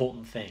most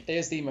important thing. It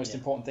is the most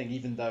important thing,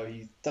 even though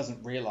he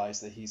doesn't realise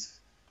that he's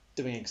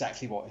doing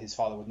exactly what his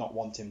father would not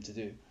want him to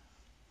do.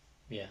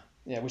 Yeah.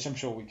 Yeah, which I'm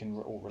sure we can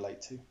all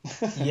relate to.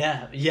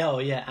 Yeah,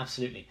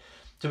 absolutely.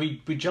 So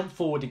we jump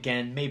forward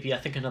again, maybe I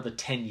think another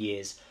 10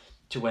 years,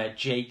 to where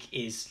Jake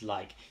is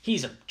like,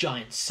 he's a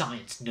giant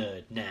science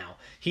nerd now.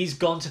 He's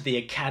gone to the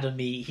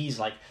academy. He's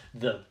like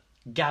the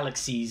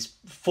galaxy's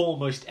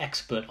foremost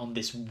expert on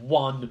this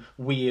one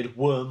weird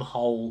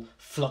wormhole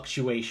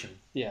fluctuation.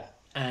 Yeah.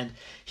 And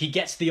he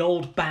gets the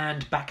old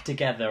band back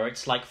together.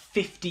 It's like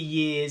 50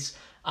 years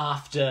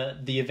after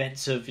the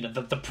events of,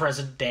 the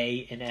present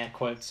day, in air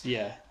quotes.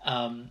 Yeah.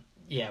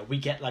 We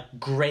get like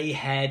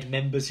grey-haired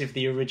members of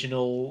the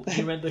original. Do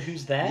you remember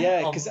who's there?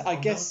 Yeah, because I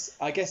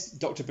guess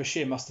Dr.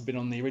 Bashir must have been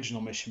on the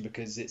original mission,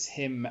 because it's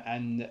him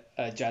and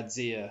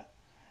Jadzia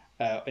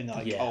in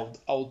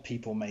old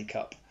people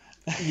makeup.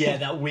 Yeah,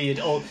 that weird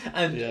old...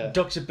 And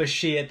Dr.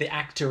 Bashir, the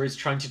actor, is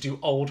trying to do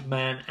old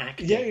man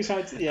acting. Yeah, he's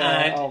trying to... Yeah,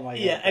 and, oh my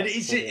God. Yeah, and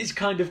it's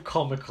kind of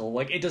comical.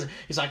 Like, it does...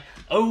 It's like,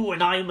 oh,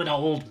 and I'm an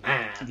old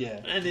man.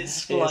 Yeah. And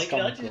it's like,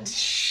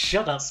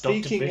 shut up,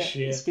 Dr.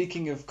 Bashir.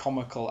 Speaking of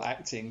comical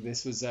acting,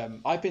 this was...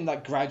 I've been,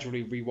 like,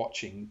 gradually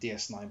rewatching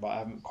DS9, but I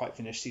haven't quite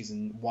finished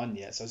season 1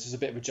 yet, so it's just a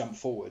bit of a jump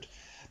forward.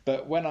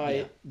 But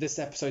when this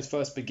episode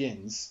first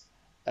begins...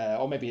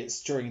 or maybe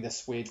it's during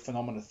this weird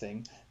phenomena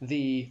thing,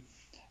 the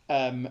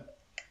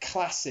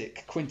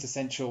classic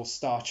quintessential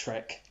Star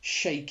Trek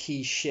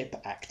shaky ship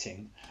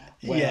acting,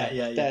 where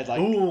they're like,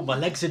 "Ooh, my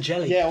legs are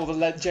jelly." Yeah, all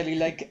the jelly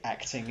leg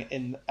acting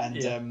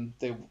Yeah.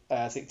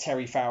 I think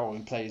Terry Farrell,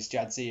 who plays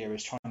Jadzia,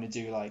 is trying to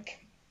do like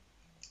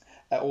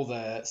all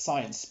the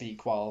science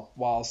speak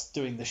whilst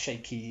doing the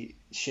shaky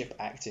ship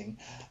acting.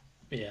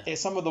 Yeah.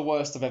 It's some of the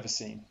worst I've ever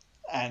seen.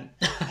 And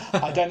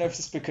I don't know if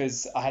it's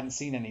because I hadn't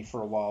seen any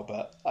for a while,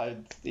 but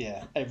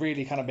it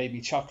really kind of made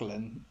me chuckle.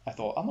 And I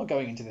thought, I'm not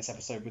going into this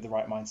episode with the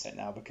right mindset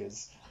now,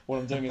 because what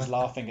I'm doing is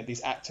laughing at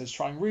these actors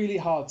trying really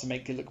hard to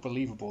make it look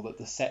believable that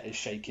the set is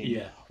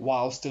shaking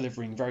whilst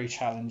delivering very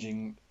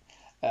challenging,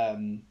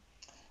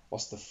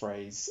 what's the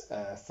phrase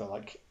for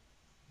like,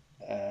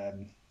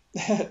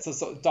 it's a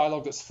sort of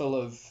dialogue that's full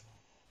of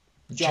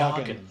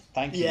jargon.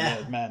 Thank you.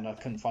 Yeah. Man, I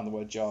couldn't find the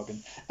word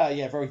jargon.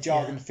 Very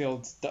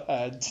jargon-filled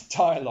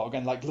dialogue,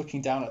 and like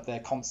looking down at their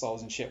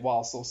consoles and shit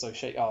whilst also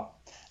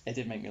it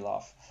did make me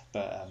laugh.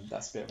 But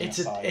that's a bit of an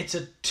aside.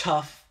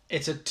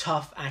 It's a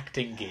tough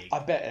acting gig. I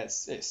bet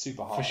it's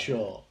super hard. For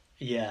sure.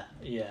 Yeah.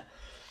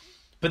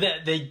 But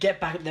they get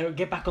back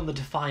on the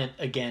Defiant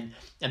again,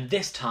 and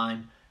this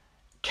time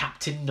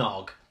Captain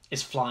Nog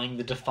is flying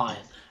the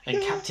Defiant. And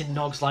Captain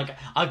Nog's like,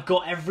 I've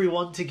got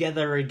everyone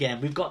together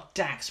again. We've got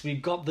Dax,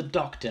 we've got the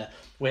Doctor,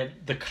 where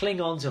the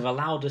Klingons have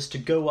allowed us to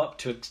go up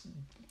to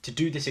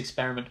do this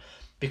experiment,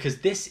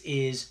 because this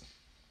is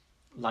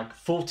like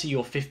 40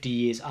 or 50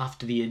 years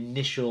after the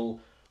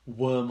initial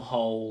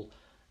wormhole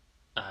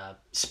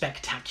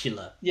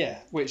spectacular. Yeah,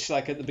 which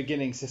like at the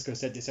beginning Sisko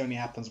said this only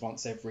happens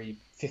once every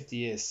 50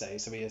 years, say,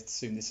 so we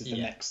assume this is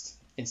the next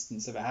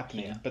instance of it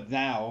happening. Yeah. But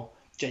now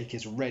Jake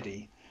is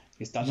ready.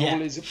 He's done all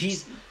his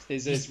he's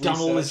done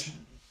all his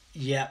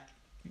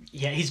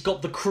he's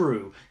got the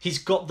crew, he's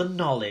got the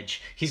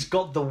knowledge, he's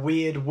got the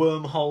weird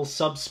wormhole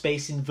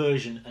subspace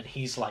inversion, and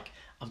he's like,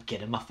 I'm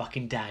getting my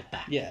fucking dad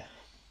back. Yeah.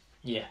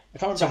 I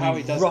can't remember how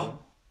he does it.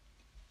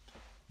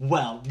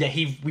 Well,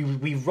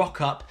 we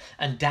rock up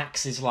and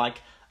Dax is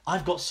like,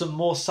 I've got some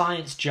more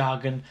science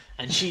jargon,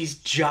 and she's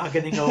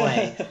jargoning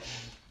away.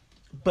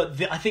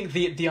 But I think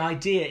the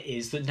idea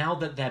is that now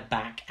that they're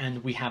back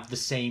and we have the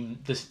same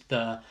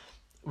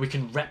we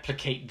can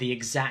replicate the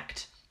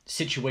exact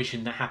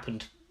situation that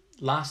happened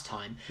last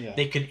time.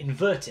 They can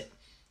invert it,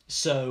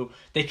 so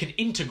they can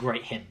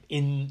integrate him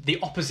in the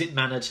opposite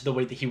manner to the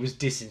way that he was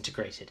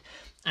disintegrated,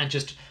 and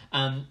just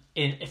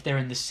if they're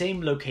in the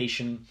same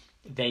location,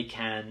 they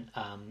can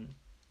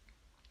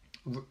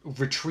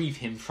retrieve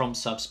him from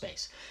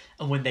subspace.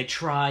 And when they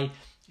try,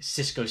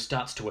 Sisko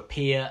starts to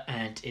appear,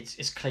 and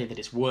it's clear that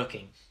it's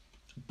working.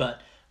 But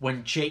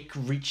when Jake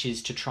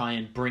reaches to try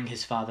and bring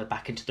his father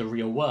back into the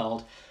real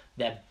world,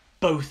 they're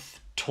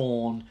both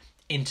torn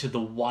into the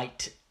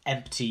white,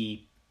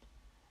 empty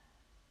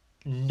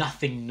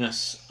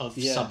nothingness of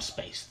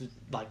subspace,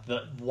 like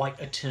the white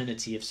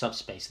eternity of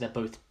subspace. They're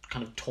both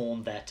kind of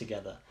torn there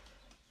together.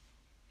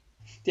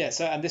 Yeah,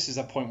 so and this is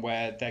a point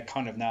where they're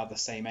kind of now the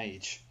same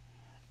age,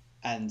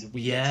 and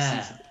we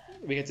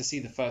get to see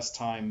the first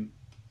time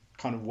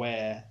kind of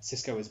where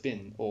Sisko has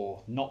been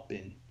or not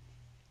been,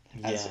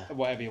 as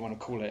whatever you want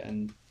to call it.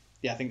 And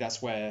I think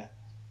that's where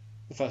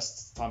the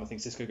first time I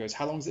think Sisko goes,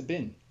 how long has it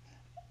been?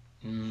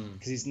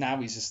 Because he's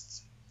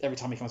just, every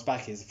time he comes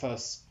back, his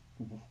first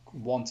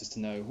want is to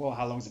know, well,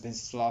 how long has it been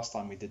since the last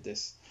time we did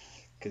this?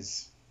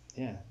 Because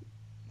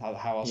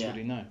how else would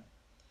he know?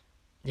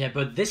 Yeah,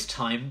 but this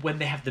time, when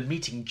they have the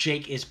meeting,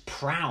 Jake is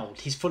proud.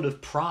 He's full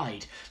of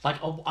pride. Like,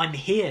 oh, I'm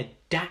here.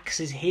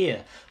 Dax is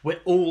here. We're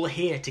all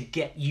here to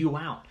get you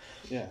out.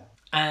 Yeah.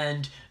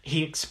 And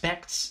he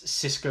expects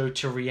Sisko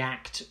to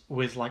react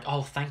with like,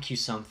 oh, thank you,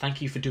 son.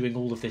 Thank you for doing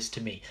all of this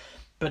to me.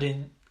 But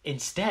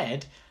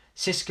instead,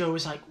 Sisko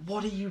is like,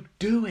 what are you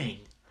doing?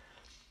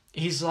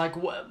 He's like,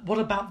 what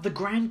about the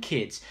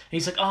grandkids? And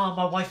he's like, oh,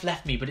 my wife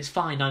left me, but it's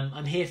fine.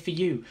 I'm here for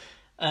you.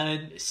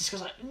 And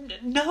Sisko's like,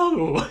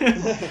 no!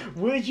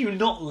 Were you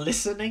not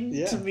listening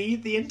to me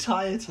the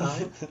entire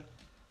time?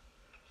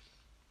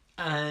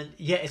 And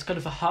it's kind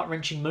of a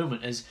heart-wrenching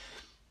moment, as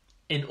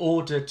in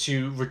order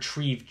to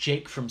retrieve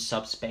Jake from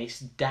subspace,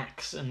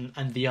 Dax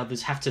and the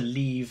others have to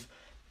leave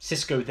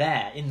Sisko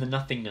there in the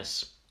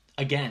nothingness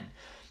again.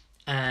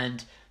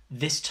 And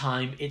this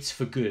time it's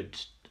for good,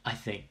 I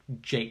think,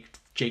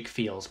 Jake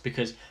feels,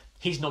 because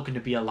he's not going to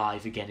be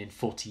alive again in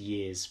 40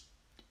 years.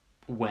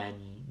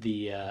 When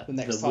the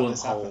next time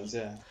this happens,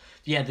 the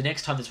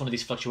next time there's one of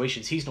these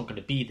fluctuations, he's not going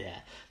to be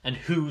there, and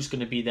who's going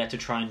to be there to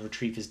try and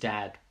retrieve his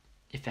dad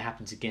if it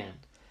happens again?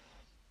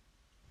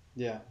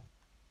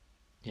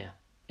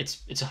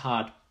 It's a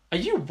hard. Are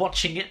you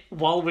watching it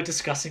while we're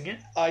discussing it?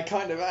 I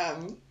kind of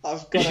am.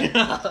 I've got it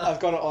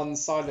on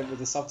silent with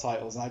the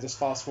subtitles, and I just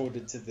fast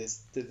forwarded to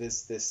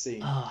this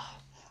scene.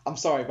 I'm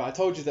sorry, but I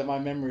told you that my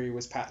memory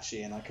was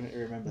patchy and I couldn't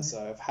remember,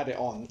 so I've had it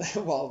on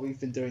while we've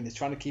been doing this,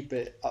 trying to keep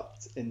it up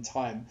in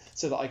time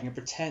so that I can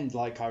pretend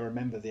like I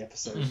remember the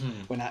episode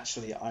when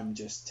actually I'm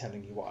just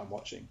telling you what I'm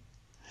watching.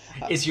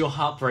 Is your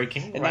heart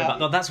breaking? And Right now- about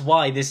no, that's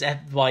why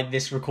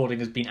this recording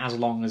has been as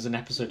long as an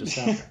episode of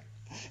Star Trek.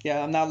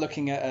 Yeah, I'm now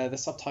looking at the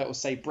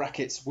subtitles say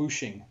brackets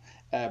whooshing,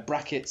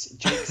 brackets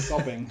Jake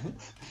sobbing,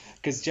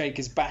 because Jake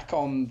is back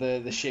on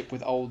the ship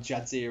with old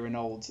Jadzia and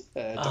old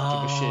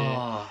Dr.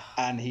 Bashir,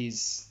 and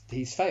he's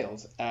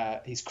failed.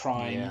 He's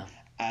crying, Yeah.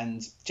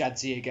 and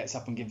Jadzia gets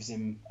up and gives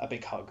him a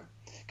big hug.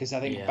 Because I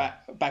think Yeah.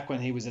 back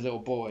when he was a little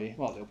boy,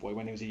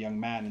 when he was a young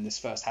man, and this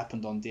first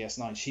happened on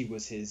DS9, she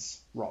was his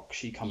rock.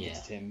 She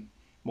comforted him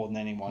more than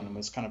anyone, and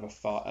was kind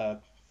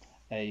of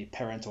a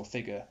parental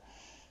figure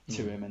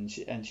to him, and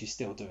she's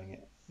still doing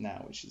it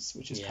now, which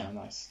is kind of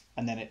nice.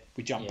 And then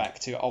we jump back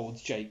to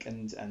old Jake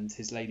and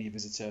his lady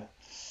visitor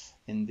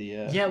in the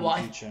in the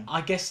future.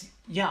 I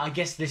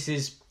guess this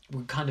is,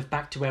 we're kind of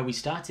back to where we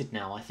started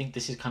now. I think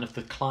this is kind of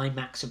the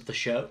climax of the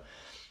show.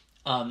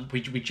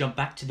 We jump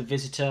back to the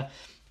visitor,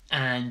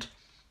 and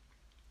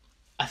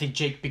I think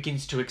Jake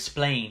begins to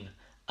explain,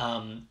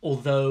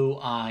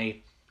 although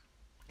I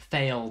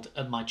failed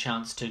at my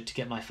chance to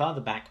get my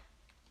father back,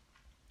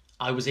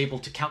 I was able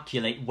to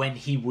calculate when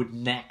he would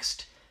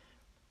next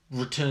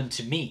return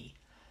to me.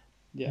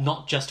 Yeah.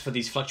 Not just for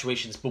these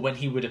fluctuations, but when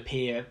he would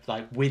appear,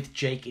 like with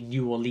Jake in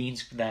New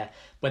Orleans,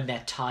 when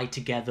they're tied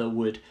together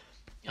would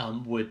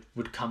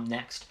come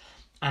next.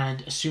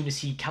 And as soon as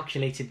he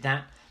calculated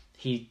that,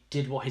 he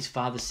did what his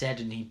father said,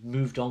 and he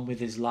moved on with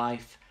his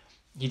life.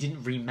 He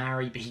didn't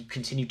remarry, but he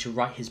continued to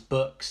write his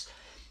books.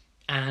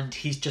 And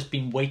he's just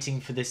been waiting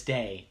for this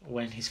day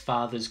when his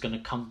father's going to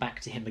come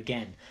back to him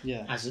again,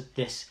 as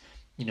this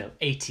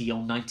 80 or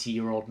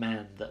 90-year-old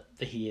man that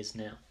he is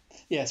now.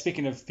 Yeah,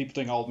 speaking of people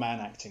doing old man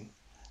acting,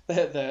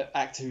 the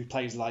actor who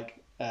plays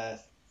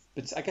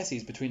but I guess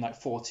he's between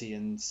like 40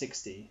 and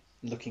 60,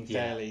 looking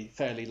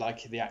fairly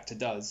like the actor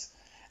does.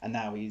 And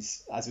now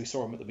he's, as we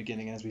saw him at the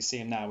beginning and as we see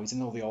him now, he's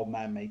in all the old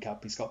man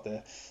makeup. He's got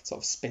the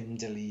sort of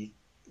spindly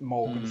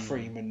Morgan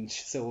Freeman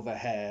silver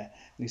hair,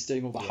 and he's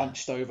doing all the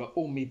hunched over,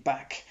 all me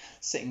back,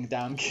 sitting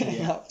down,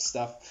 getting up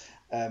stuff.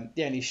 And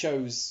he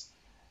shows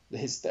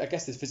I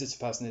guess this visitor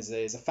person is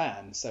a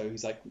fan, so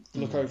he's like,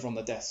 look over on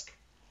the desk,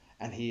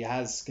 and he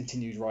has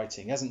continued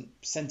writing. He hasn't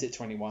sent it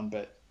to anyone,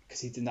 but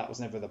because that was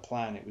never the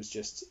plan. It was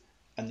just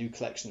a new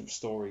collection of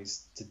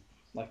stories to,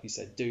 like you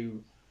said,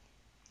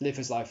 live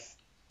his life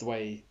the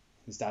way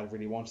his dad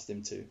really wanted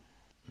him to.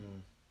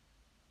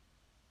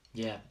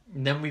 Yeah,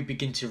 and then we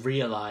begin to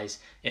realise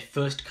it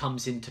first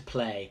comes into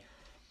play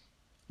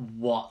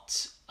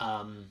what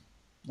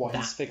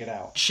he's figured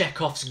out.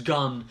 Chekhov's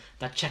gun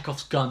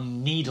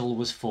needle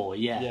was for.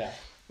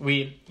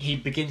 He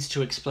begins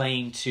to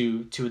explain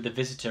to the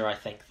visitor, I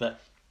think, that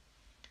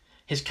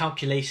his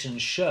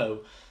calculations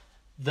show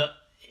that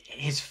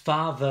his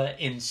father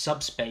in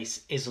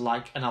subspace is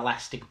like an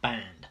elastic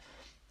band,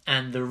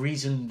 and the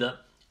reason that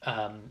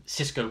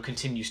Sisko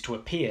continues to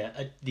appear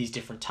at these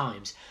different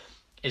times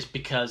is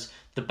because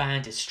the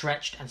band is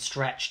stretched,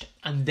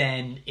 and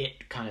then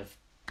it kind of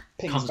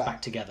comes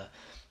back together.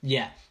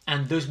 Yeah,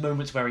 and those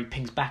moments where he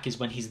pings back is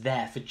when he's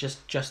there for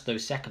just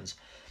those seconds.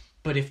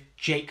 But if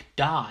Jake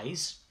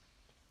dies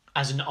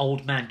as an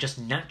old man just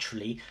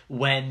naturally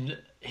when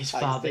his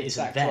father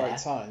isn't there, right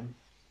time.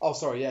 Oh,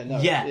 sorry, yeah, no,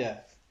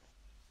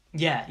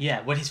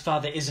 yeah. When his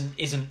father isn't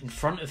in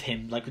front of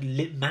him, like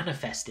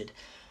manifested,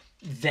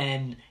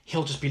 then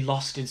he'll just be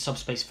lost in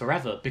subspace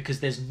forever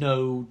because there's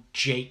no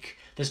Jake.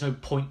 There's no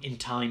point in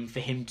time for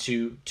him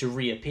to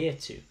reappear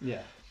to.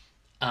 Yeah.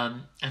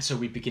 And so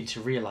we begin to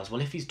realise,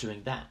 well, if he's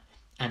doing that,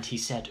 and he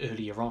said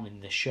earlier on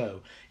in this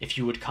show, if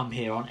you would come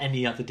here on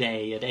any other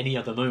day, at any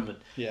other moment,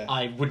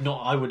 I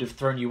would have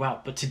thrown you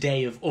out. But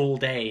today of all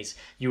days,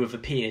 you have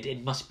appeared.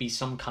 It must be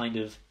some kind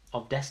of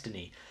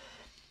destiny.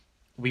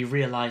 We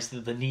realise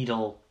that the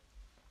needle,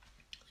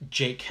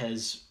 Jake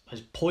has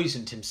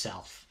poisoned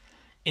himself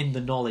in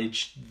the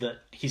knowledge that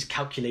he's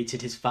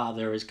calculated his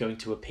father is going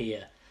to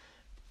appear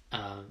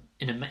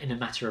in a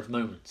matter of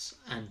moments.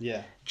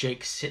 And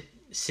Jake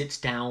sits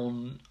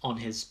down on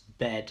his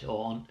bed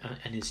or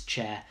in his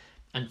chair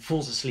and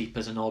falls asleep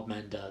as an old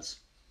man does,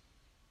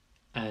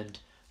 and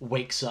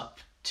wakes up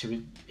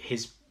to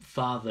his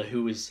father,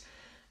 who is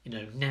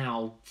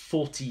now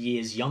 40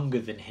 years younger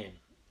than him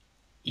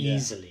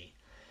easily,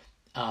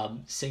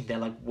 sitting there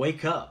like,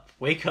 wake up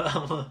wake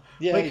up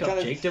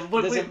Jake,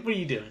 what are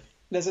you doing?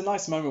 There's a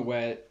nice moment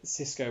where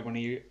Sisko,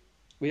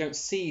 we don't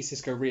see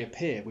Sisko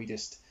reappear, we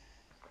just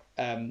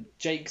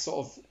Jake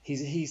sort of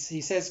he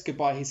says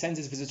goodbye. He sends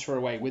his visitor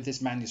away with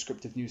this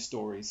manuscript of new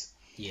stories.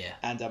 Yeah.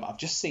 And I've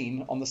just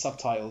seen on the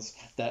subtitles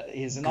that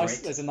there's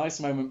a nice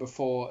moment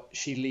before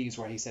she leaves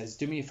where he says,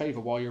 "Do me a favor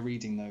while you're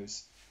reading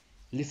those,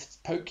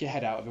 poke your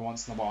head out every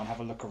once in a while and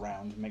have a look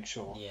around and make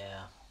sure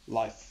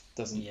life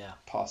doesn't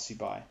pass you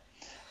by."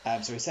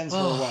 So he sends her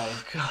away.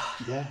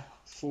 God. Yeah,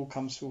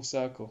 comes full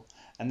circle.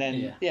 And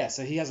then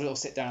so he has a little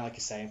sit down, like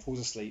you say, and falls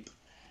asleep.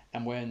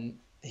 And when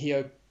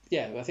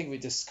I think we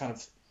just kind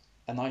of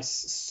a nice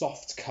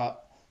soft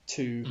cut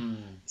to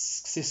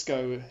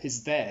Sisko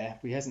is there.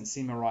 He hasn't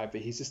seen him arrive,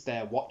 but he's just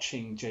there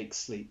watching Jake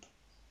sleep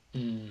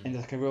in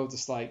like a real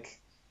just like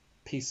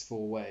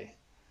peaceful way.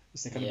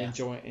 Just kind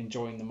of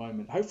enjoying the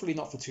moment. Hopefully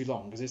not for too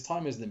long, because his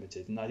time is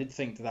limited, and I did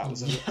think that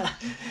was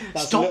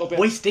Stop a little bit...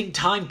 wasting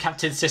time,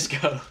 Captain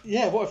Sisko.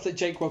 Yeah, what if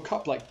Jake woke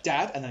up like,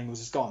 Dad, and then he was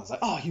just gone? It's like,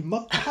 oh, you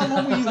mother... How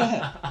long were you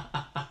there?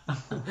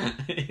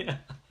 Yeah.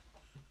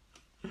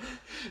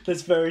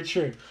 That's very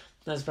true.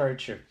 That's very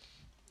true.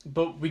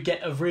 But we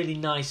get a really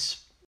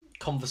nice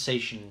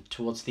conversation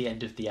towards the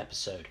end of the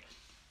episode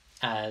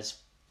as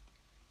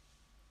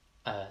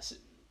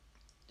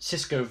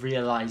Sisko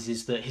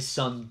realizes that his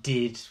son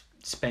did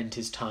spend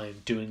his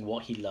time doing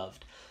what he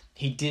loved.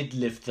 He did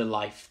live the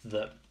life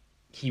that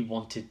he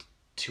wanted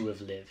to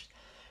have lived,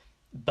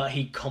 but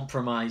he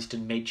compromised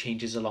and made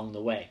changes along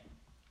the way.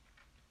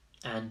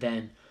 And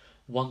then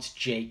once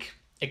Jake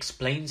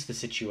explains the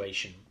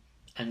situation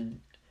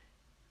and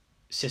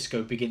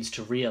Sisko begins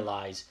to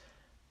realize,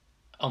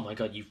 oh my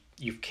god,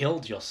 you've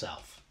killed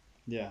yourself.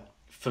 Yeah.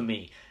 For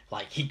me,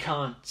 like, he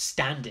can't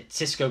stand it.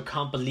 Sisko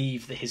can't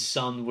believe that his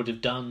son would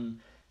have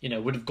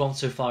gone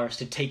so far as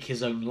to take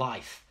his own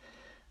life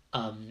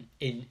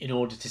in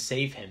order to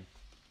save him.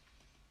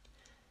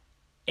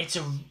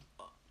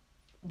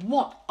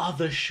 What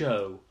other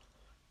show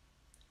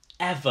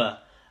ever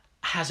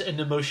has an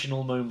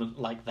emotional moment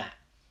like that,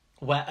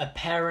 where a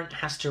parent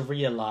has to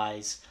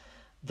realize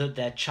that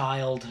their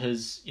child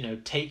is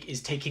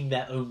taking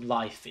their own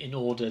life in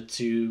order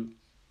to,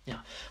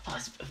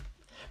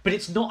 but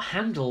it's not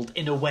handled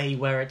in a way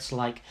where it's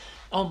like,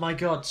 oh my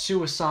god,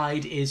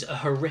 suicide is a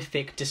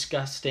horrific,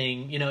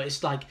 disgusting,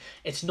 it's like,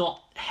 it's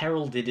not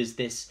heralded as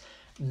this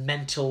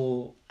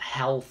mental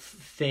health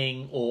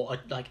thing, or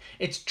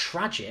it's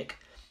tragic,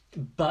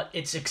 but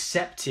it's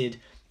accepted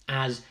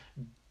as,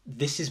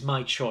 this is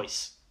my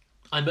choice.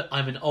 I'm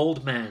an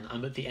old man,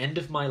 I'm at the end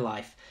of my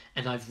life,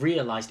 and I've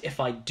realized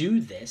if I do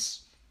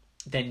this,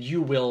 then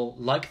you will,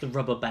 like the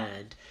rubber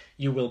band,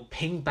 you will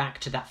ping back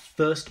to that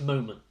first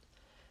moment,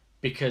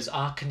 because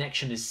our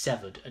connection is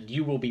severed, and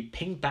you will be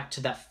pinged back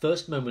to that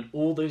first moment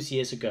all those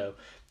years ago,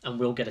 and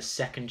we'll get a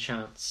second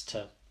chance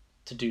to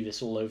do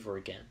this all over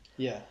again.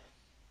 Yeah.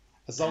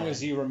 As long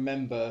as you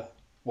remember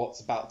what's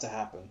about to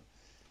happen.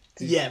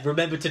 Yeah,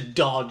 remember to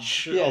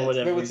dodge or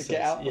whatever. Remember to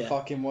get out the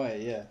fucking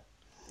way, yeah.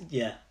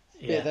 Yeah.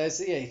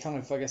 He kind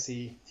of, I guess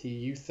he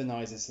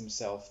euthanizes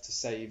himself to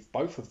save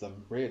both of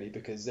them, really,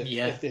 because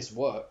if this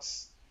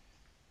works,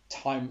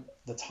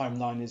 the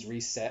timeline is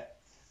reset,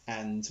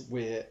 and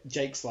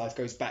Jake's life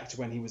goes back to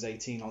when he was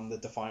 18 on the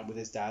Defiant with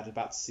his dad,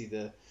 about to see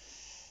the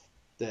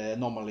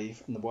anomaly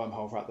from the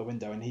wormhole out the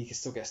window, and he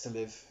still gets to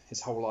live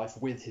his whole life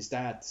with his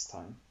dad this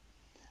time.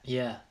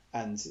 Yeah.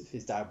 And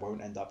his dad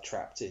won't end up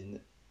trapped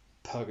in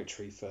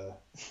purgatory for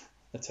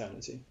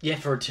eternity. Yeah,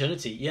 for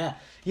eternity. Yeah.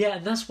 Yeah,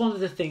 and that's one of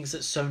the things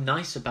that's so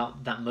nice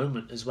about that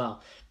moment as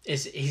well.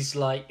 Is he's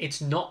like, it's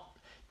not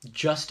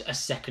just a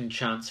second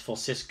chance for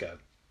Sisko.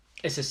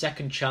 It's a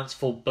second chance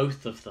for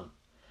both of them.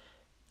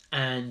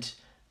 And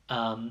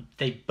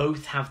they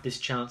both have this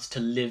chance to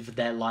live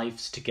their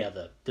lives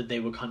together that they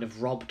were kind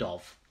of robbed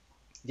of.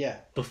 Yeah.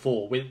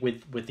 Before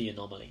with the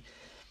anomaly.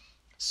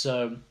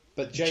 So,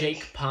 but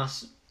Jake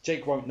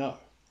won't know.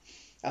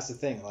 That's the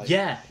thing. Like,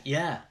 yeah.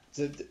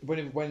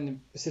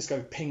 When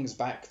Sisko pings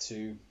back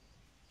to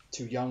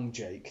young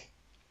Jake,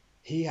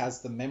 he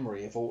has the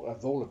memory of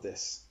all of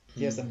this.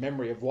 He has the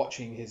memory of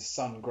watching his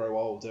son grow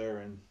older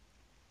and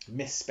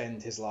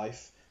misspend his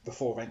life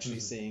before eventually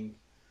seeing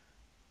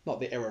not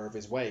the error of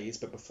his ways,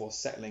 but before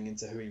settling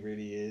into who he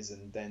really is,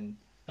 and then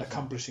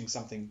accomplishing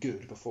something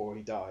good before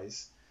he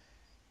dies.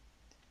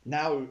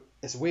 Now,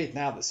 it's weird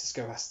now that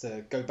Sisko has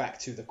to go back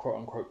to the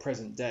quote-unquote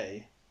present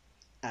day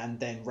and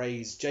then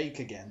raise Jake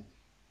again.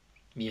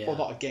 Yeah. Well,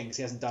 not again, because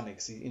he hasn't done it,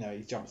 because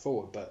he jumped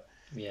forward, but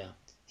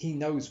he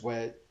knows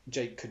where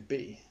Jake could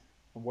be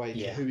and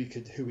who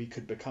he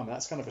could become.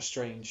 That's kind of a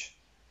strange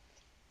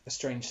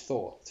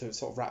thought to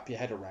sort of wrap your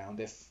head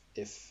around.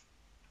 If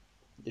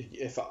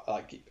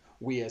like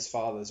we as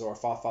fathers or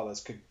our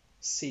fathers could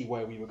see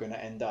where we were going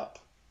to end up,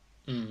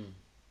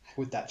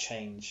 would that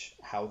change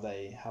how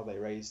they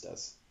raised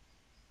us?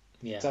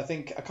 Yeah. So I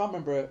can't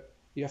remember.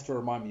 You have to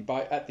remind me.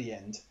 But at the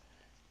end,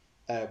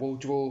 it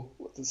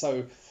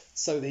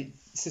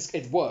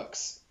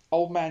works.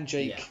 Old man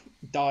Jake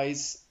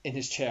dies in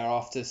his chair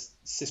after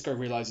Sisko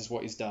realizes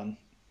what he's done.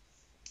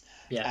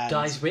 Yeah,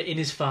 dies in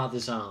his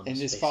father's arms. In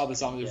his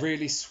father's arms,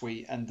 really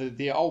sweet. And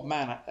the old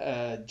man,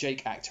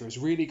 Jake actor, is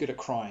really good at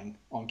crying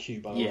on cue,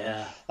 by the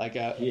way. Like,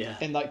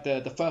 in like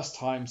the first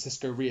time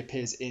Sisko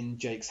reappears in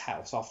Jake's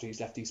house after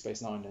he's left Deep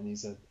Space Nine and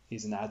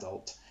he's an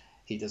adult,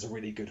 he does a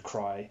really good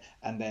cry.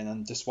 And then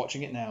I'm just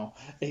watching it now,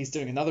 he's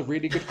doing another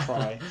really good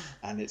cry,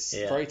 and it's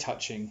very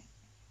touching.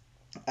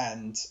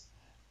 And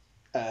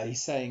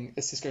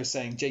Sisko's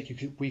saying, Jake,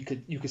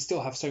 you could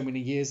still have so many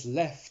years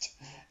left.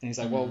 And he's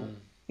like, well,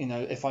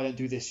 if I don't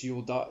do this,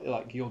 you'll die,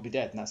 like you'll be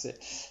dead, and that's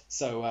it.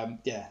 So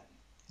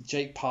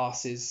Jake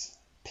passes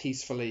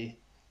peacefully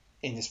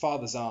in his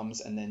father's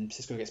arms, and then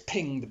Sisko gets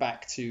pinged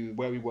back to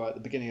where we were at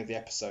the beginning of the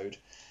episode,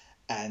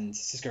 and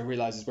Sisko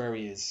realizes where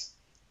he is,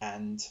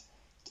 and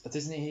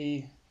doesn't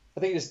he? I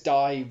think he just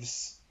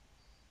dives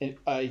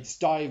he just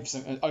dives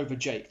over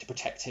Jake to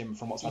protect him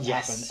from what's about to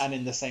happen, and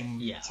in the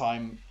same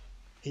time,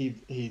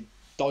 he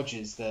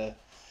dodges the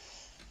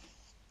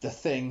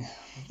thing,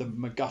 the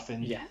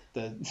MacGuffin,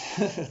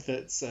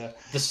 that's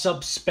the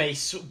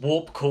subspace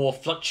warp core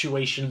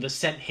fluctuation that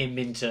sent him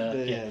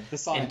into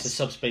into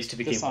subspace to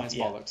begin with. The science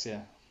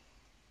bollocks,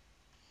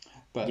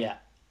 But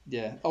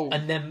oh,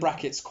 and then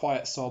brackets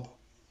quiet sob.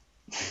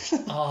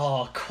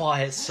 Oh,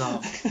 quiet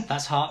sob.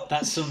 That's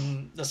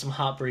some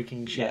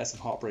heartbreaking shit. Yeah, some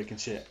heartbreaking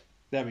shit.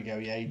 There we go.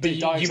 Yeah, he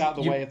dives out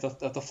the way of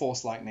the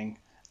force lightning.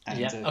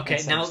 And, okay.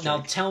 And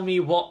now tell me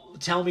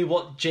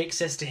what Jake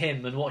says to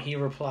him and what he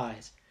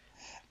replies.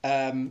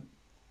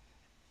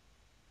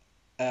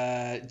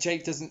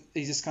 Jake doesn't.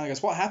 He just kind of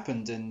goes, "What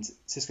happened?" And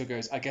Sisko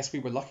goes, "I guess we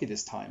were lucky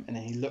this time." And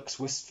then he looks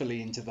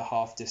wistfully into the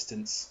half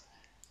distance.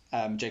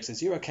 Jake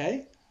says, "You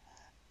okay?"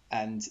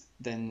 And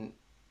then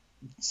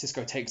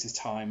Sisko takes his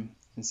time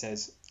and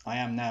says, "I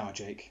am now,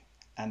 Jake."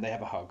 And they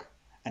have a hug,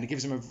 and he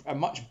gives him a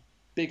much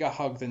bigger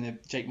hug than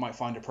Jake might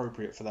find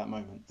appropriate for that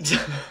moment.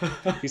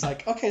 He's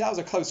like, "Okay, that was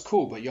a close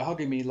call, but you're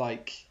hugging me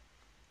like,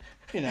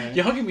 you know,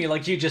 you're hugging me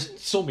like you just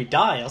saw me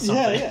die or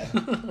something."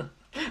 Yeah.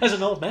 As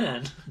an old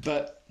man.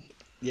 But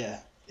yeah,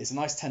 it's a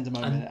nice tender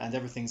moment, and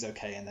everything's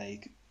okay, and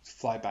they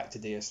fly back to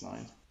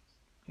DS9.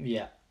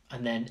 Yeah.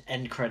 And then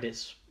end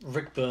credits,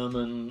 Rick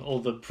Berman, all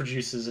the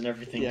producers and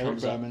everything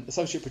comes Rick Berman,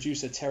 associate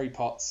producer Terry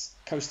Potts,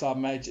 co-star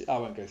Major... I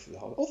won't go through the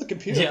whole... All the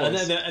computer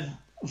and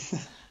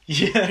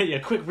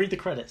quick, read the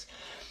credits.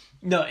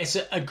 No, it's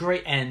a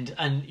great end,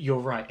 and you're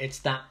right. It's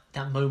that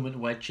moment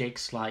where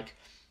Jake's like,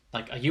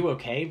 are you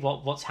okay?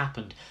 What's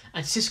happened?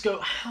 And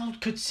Sisko, how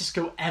could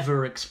Sisko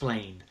ever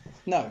explain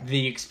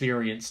the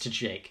experience to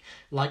Jake?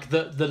 Like,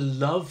 the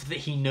love that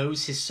he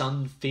knows his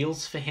son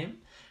feels for him,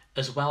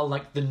 as well,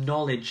 like the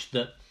knowledge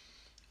that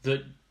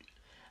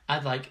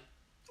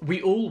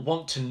we all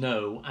want to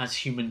know as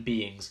human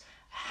beings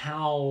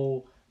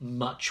how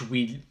much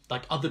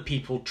other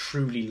people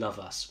truly love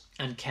us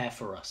and care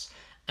for us,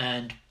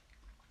 and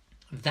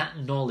that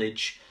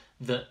knowledge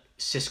that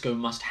Sisko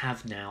must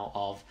have now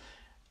of,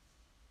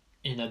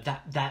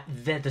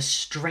 that the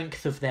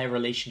strength of their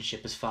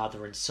relationship as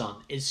father and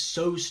son is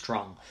so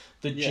strong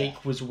that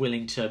Jake was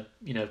willing to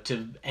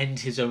end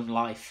his own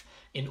life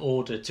in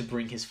order to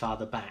bring his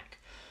father back.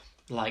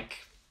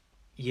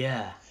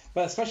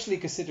 But especially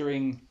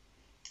considering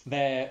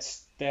their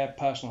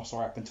personal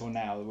story up until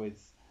now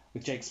with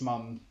Jake's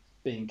mum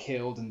being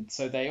killed, and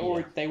so they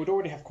would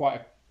already have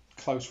quite a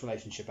close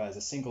relationship as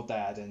a single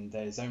dad and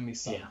their only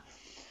son.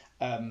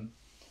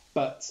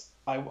 But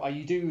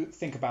you do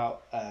think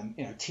about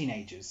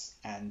teenagers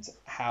and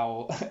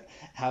how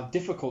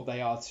difficult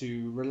they are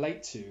to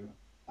relate to,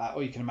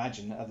 or you can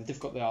imagine how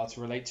difficult they are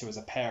to relate to as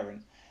a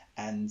parent.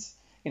 And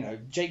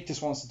Jake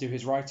just wants to do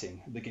his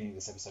writing at the beginning of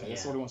this episode.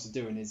 That's all he wants to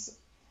do, and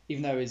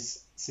even though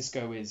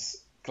Sisko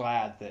is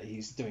glad that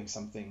he's doing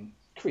something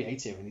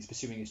creative and he's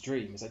pursuing his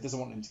dreams, he doesn't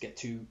want him to get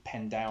too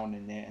penned down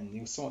in it, and he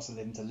also wants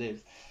him to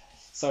live.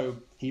 So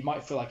he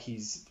might feel like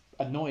he's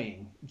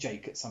annoying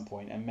Jake at some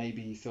point, and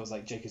maybe he feels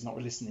like Jake is not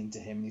listening to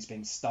him and he's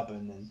being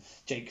stubborn, and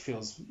Jake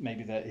feels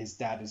maybe that his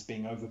dad is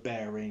being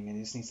overbearing and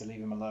he just needs to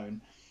leave him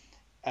alone.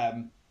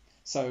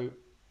 So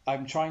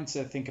I'm trying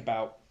to think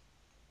about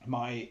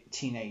my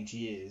teenage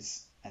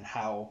years and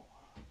how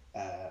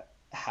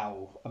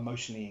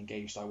emotionally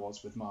engaged I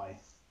was with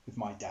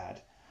my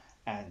dad,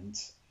 and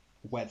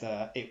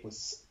whether it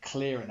was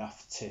clear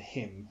enough to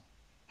him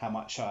how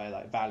much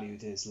I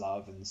valued his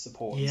love and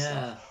support and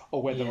stuff,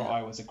 or whether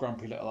I was a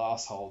grumpy little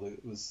asshole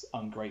that was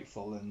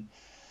ungrateful and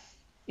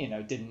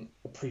didn't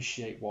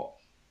appreciate what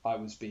I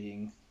was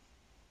being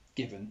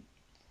given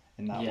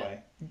in that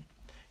way.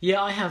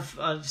 Yeah, I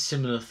have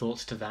similar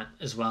thoughts to that,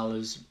 as well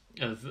as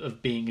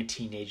of being a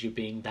teenager,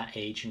 being that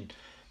age, and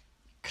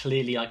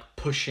clearly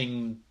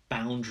pushing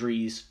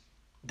boundaries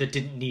that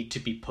didn't need to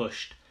be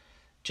pushed,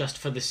 just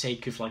for the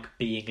sake of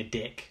being a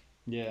dick.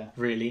 Yeah,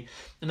 really.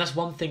 And that's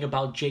one thing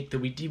about Jake that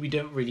we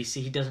don't really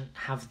see. He doesn't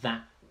have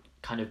that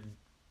kind of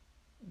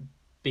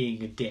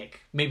being a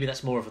dick. Maybe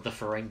that's more of the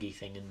Ferengi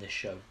thing in this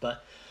show,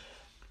 but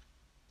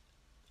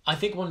I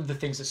think one of the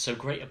things that's so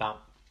great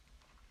about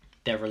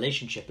their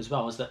relationship as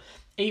well is that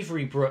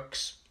Avery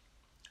Brooks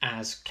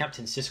as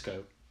Captain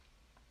Sisko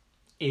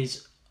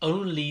is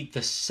only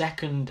the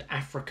second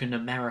African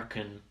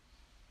American,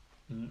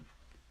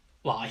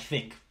 I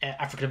think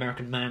African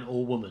American man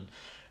or woman,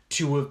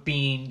 to have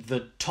been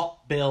the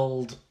top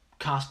billed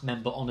cast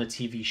member on a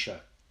TV show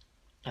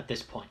at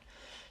this point.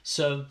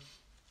 So,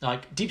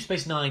 Deep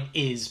Space Nine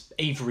is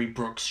Avery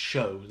Brooks'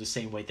 show, the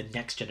same way The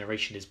Next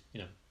Generation is,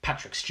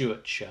 Patrick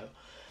Stewart's show.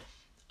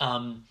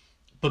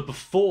 But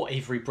before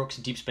Avery Brooks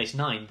and Deep Space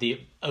Nine,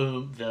 the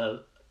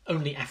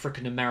only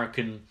African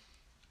American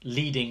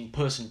leading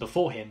person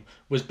before him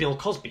was Bill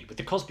Cosby with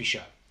The Cosby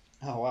Show.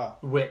 Oh wow!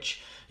 Which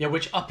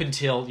up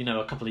until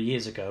a couple of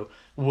years ago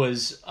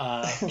was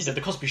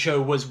The Cosby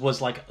Show was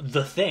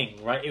the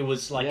thing, right? It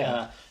was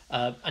a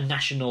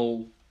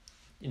national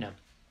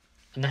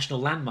a national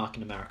landmark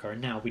in America,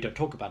 and now we don't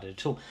talk about it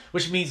at all.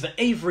 Which means that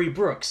Avery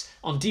Brooks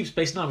on Deep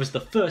Space Nine was the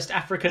first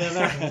African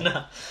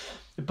American.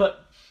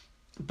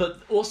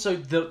 But also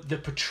the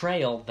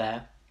portrayal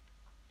there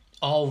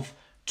of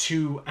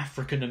two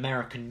African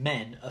American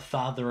men, a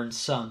father and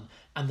son,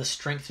 and the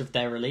strength of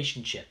their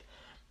relationship.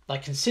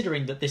 Like,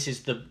 considering that this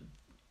is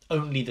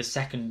only the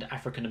second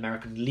African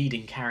American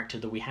leading character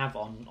that we have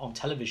on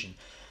television,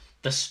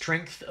 the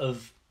strength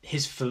of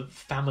his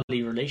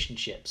family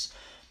relationships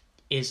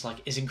is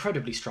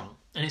incredibly strong,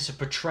 and it's a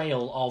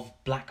portrayal of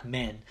black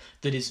men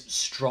that is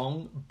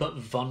strong but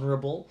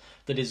vulnerable,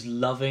 that is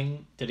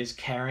loving, that is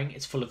caring.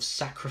 It's full of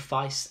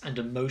sacrifice and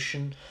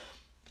emotion,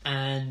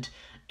 and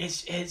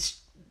it's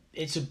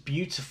a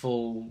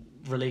beautiful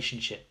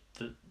relationship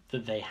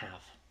that they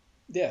have.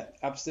 Yeah,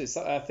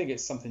 absolutely. I think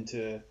it's something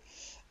to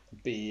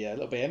be a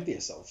little bit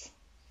envious of,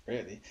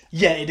 really.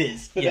 Yeah, it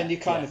is. But then you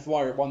kind of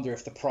wonder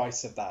if the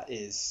price of that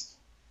is,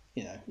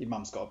 your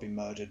mum's got to be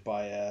murdered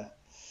by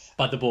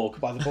the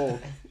Borg. By the Borg.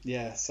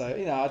 Yeah. So,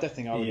 I don't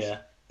think I would. Yeah.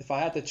 If I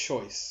had the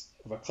choice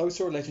of a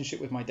closer relationship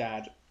with my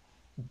dad,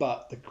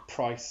 but the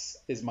price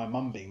is my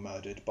mum being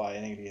murdered by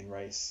an alien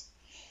race.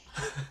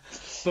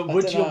 But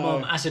would your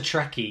mum, as a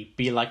Trekkie,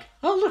 be like,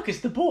 "Oh look, it's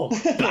the Borg"?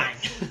 Bang.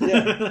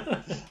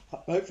 Yeah.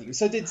 Hopefully.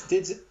 So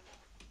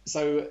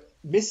so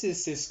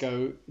Mrs.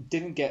 Sisko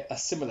didn't get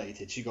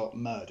assimilated; she got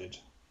murdered.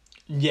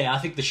 Yeah, I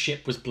think the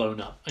ship was blown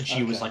up, and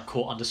she was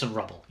caught under some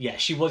rubble. Yeah,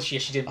 she was. Yeah,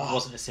 she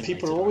wasn't assimilated.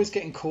 People are always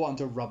getting caught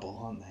under rubble,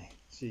 aren't they?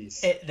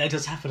 Jeez. That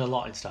does happen a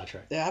lot in Star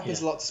Trek. It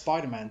happens a lot to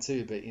Spider-Man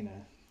too, but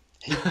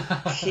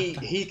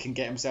he can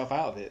get himself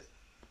out of it.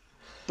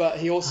 But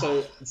he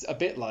also, it's a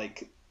bit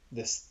like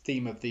this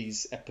theme of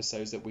these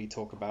episodes that we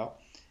talk about.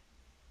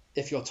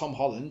 If you're Tom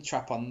Holland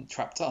trapped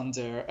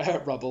under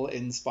rubble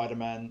in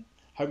Spider-Man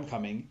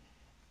Homecoming,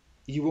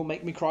 you will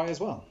make me cry as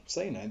well.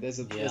 So there's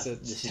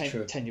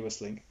a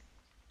tenuous link.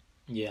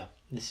 Yeah,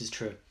 this is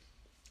true.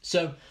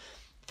 So,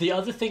 the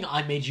other thing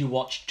I made you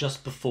watch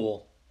just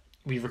before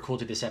we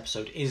recorded this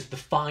episode is the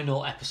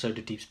final episode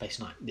of Deep Space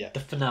Nine. Yeah. The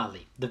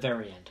finale, the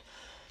very end.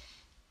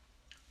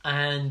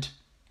 And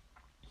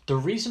the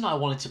reason I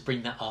wanted to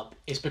bring that up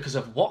is because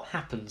of what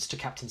happens to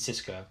Captain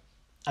Sisko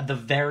at the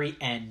very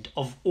end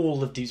of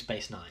all of Deep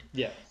Space Nine.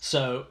 Yeah.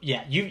 So,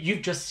 yeah,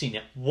 you've just seen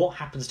it. What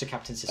happens to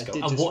Captain Sisko?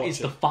 And what is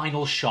the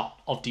final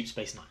shot of Deep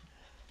Space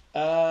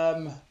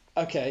Nine?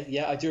 Okay,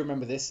 yeah, I do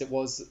remember this. It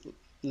was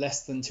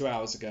less than 2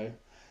 hours ago.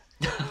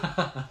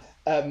 I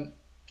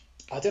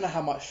don't know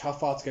how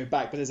far to go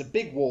back, but there's a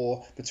big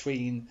war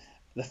between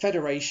the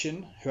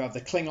Federation, who have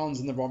the Klingons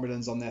and the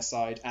Romulans on their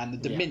side, and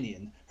the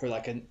Dominion, who are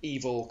like an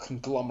evil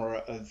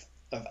conglomerate of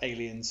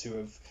aliens who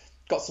have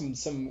got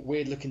some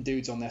weird looking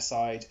dudes on their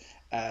side,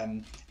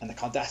 and the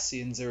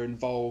Cardassians are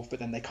involved, but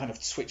then they kind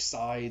of switch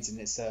sides, and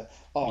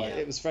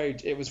it was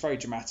very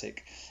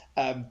dramatic.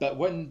 But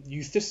when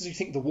just as you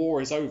think the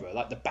war is over,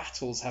 like the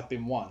battles have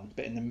been won,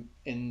 but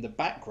in the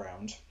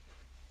background,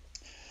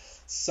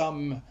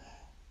 some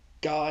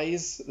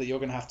guys that you're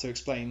going to have to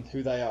explain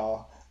who they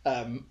are.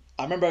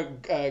 I remember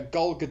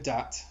Gul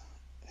Gadot,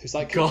 who's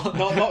like not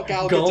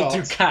Gal Gadot. Gul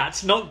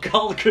Dukat, not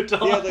Gul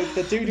Gadot. Yeah,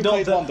 the dude who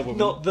played Wonder Woman.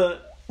 Not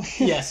the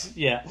yes,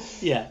 yeah,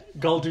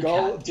 Gul Dukat.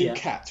 Gul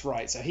Dukat,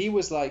 right? So he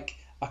was like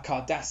a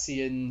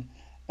Cardassian.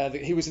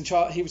 He was in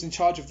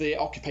charge of the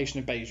occupation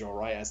of Bajor,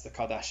 right, as the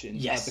Kardashians.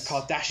 Yes. The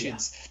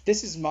Kardashians. Yeah.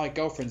 This is my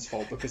girlfriend's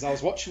fault because I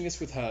was watching this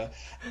with her,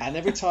 and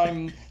every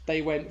time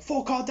they went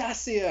for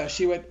Cardassia,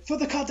 she went for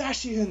the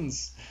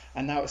Kardashians,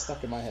 and now it's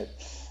stuck in my head.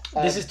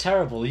 This is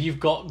terrible. You've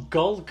got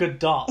Gul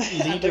Gadot,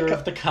 leader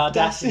of the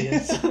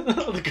Cardassians.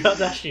 The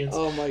Kardashians.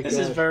 Oh my god. This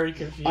is very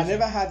confusing. I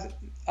never had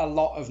a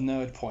lot of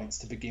nerd points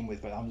to begin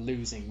with, but I'm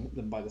losing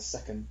them by the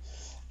second.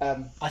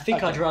 I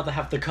think I'd rather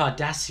have the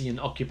Cardassian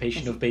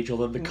occupation of Bajor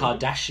than the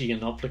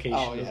Kardashian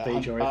occupation of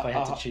Bajor if I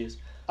had to choose.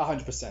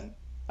 100%.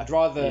 I'd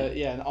rather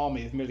an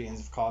army of millions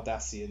of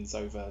Cardassians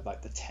over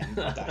like the 10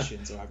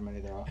 Kardashians or however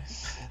many there are.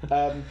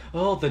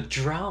 The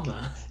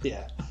drama.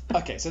 Yeah.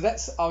 Okay, so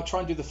I'll try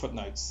and do the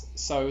footnotes.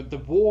 So the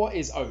war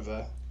is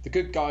over. The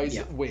good guys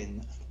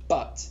win,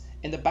 but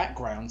in the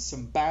background,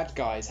 some bad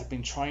guys have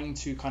been trying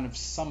to kind of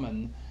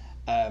summon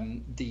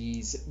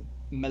these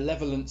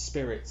malevolent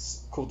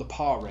spirits called the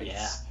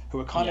Par-Wraiths, who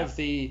are kind of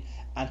the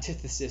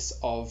antithesis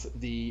of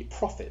the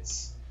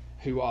prophets,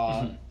 who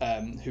are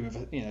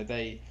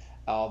they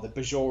are the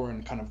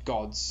Bajoran kind of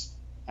gods,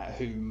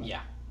 whom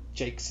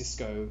Benjamin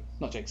Sisko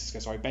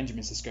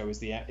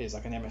is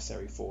like an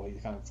emissary for. He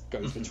kind of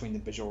goes between the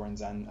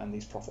Bajorans and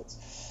these prophets.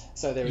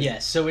 So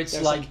so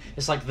it's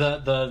like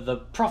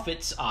the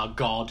prophets are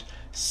God.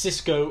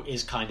 Sisko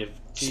is kind of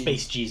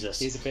space Jesus.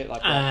 He's a bit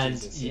like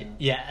Jesus.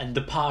 And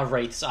the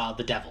Par-Wraiths are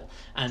the devil.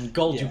 And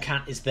Gul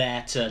Dukat is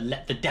there to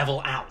let the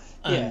devil out.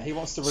 He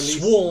wants to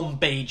release swarm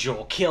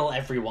Bajor, kill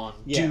everyone,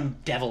 do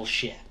devil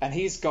shit. And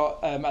he's got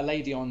a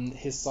lady on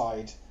his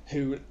side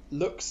who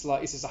looks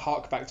like, this is a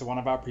hark back to one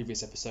of our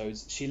previous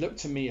episodes, she looked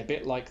to me a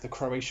bit like the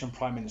Croatian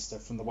Prime Minister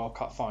from the World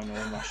Cup final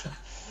in Russia.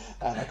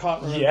 And I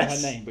can't remember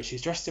her name, but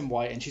she's dressed in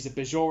white and she's a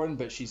Bajoran,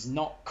 but she's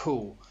not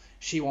cool.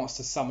 she wants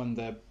to summon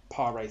the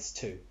Par-Wraiths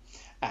too.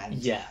 And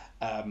Yeah.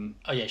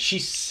 Oh yeah, she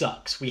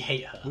sucks. We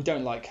hate her. we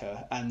don't like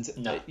her. And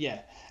No.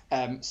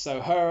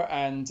 so her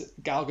and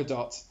Gal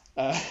Gadot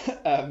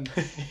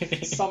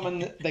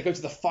summon. They go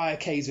to the fire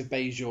caves of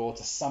Bajor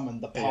to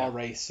summon the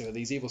Par-Wraiths, who are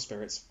these evil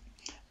spirits.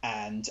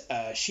 And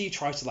she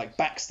tries to like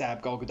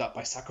backstab Gal Gadot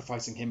by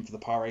sacrificing him for the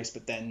Par-Wraiths,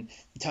 but then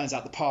it turns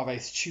out the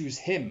Par-Wraiths choose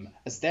him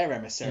as their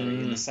emissary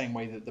in the same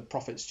way that the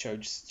prophets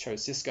chose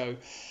Sisko.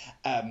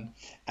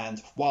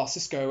 And while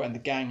Sisko and the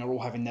gang are all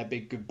having their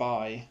big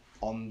goodbye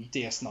on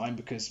DS9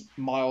 because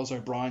Miles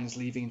O'Brien is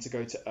leaving to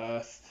go to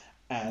Earth,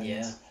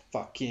 and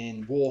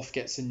fucking Worf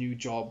gets a new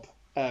job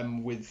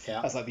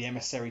as like the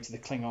emissary to the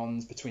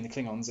Klingons, between the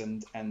Klingons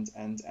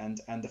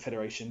and the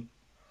Federation.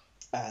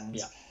 And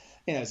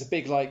you know, it's a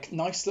big, like,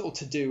 nice little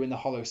to-do in the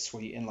Hollow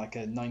Suite in, like,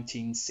 a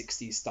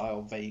 1960s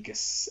style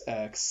Vegas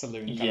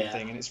saloon kind of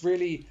thing. And it's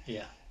really...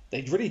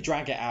 They really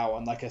drag it out,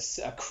 and, like, a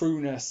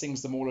crooner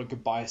sings them all a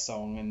goodbye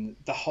song, and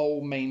the whole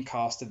main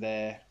cast are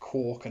there,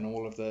 Quark and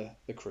all of the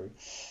crew.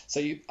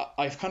 So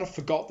I've kind of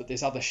forgot that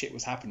this other shit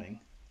was happening.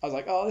 I was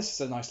like, oh, this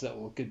is a nice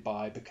little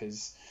goodbye,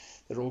 because...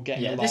 they're all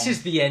getting along. This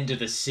is the end of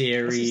the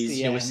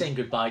series. We're saying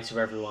goodbye to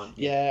everyone.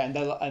 And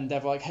they're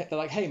like,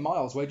 hey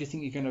Miles, where do you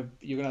think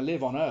you're gonna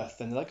live on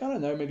Earth? And they're like, I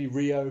don't know, maybe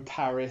Rio,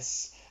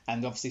 Paris,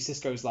 and obviously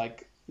Sisko's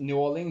like, New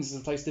Orleans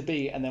is a place to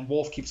be, and then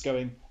Worf keeps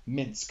going,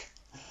 Minsk.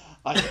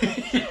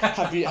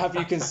 Have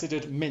you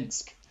considered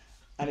Minsk?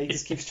 And he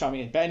just keeps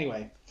chiming in. But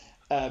anyway,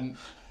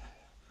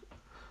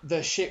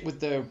 the shit with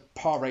the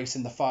Par-Wraiths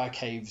in the fire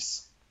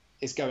caves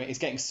is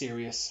getting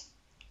serious.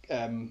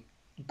 Gul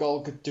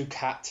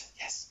Dukat,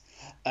 yes.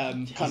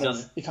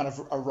 He kind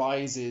of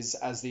arises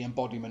as the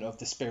embodiment of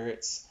the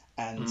spirits,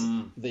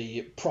 and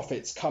the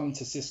prophets come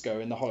to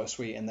Sisko in the Hollow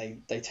Suite, and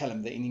they tell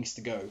him that he needs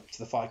to go to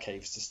the fire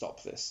caves to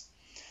stop this.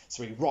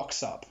 So he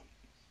rocks up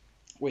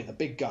with a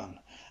big gun,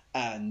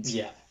 and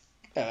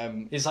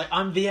he's like,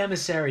 I'm the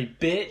emissary,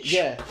 bitch.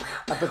 Yeah,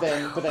 but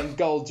then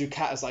Gul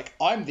Dukat is like,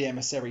 I'm the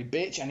emissary,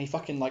 bitch, and he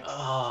fucking like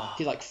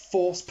he like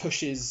force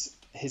pushes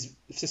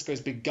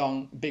Sisko's big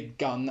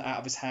gun out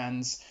of his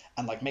hands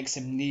and like makes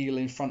him kneel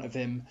in front of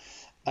him.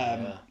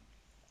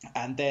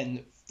 And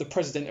then the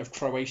president of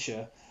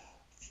Croatia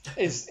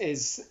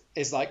is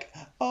like,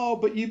 oh,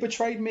 but you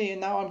betrayed me, and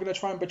now I'm going to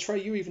try and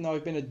betray you, even though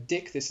I've been a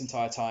dick this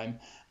entire time.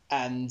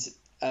 And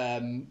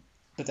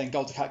but then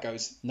Gul Dukat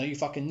goes, no, you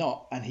fucking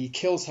not, and he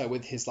kills her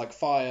with his like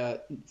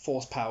fire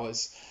force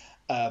powers.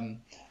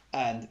 And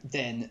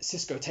then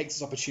Sisko takes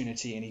this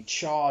opportunity and he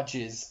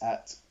charges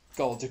at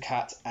Gul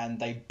Dukat,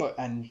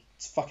 and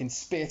fucking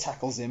spear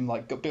tackles him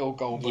like Bill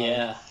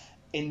Goldberg.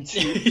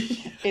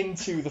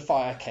 Into the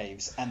fire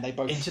caves, and they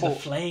both into the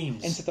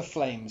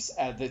flames.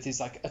 That is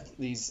like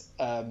these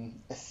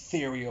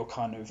ethereal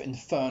kind of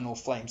infernal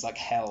flames, like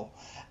hell,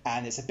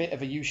 and it's a bit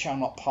of a "you shall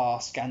not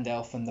pass"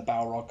 Gandalf and the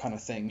Balrog kind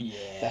of thing.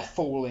 They're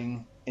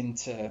falling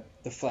into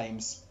the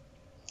flames,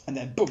 and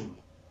then boom,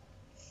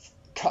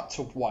 cut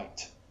to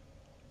white,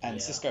 and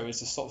Sisko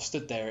is just sort of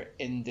stood there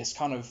in this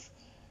kind of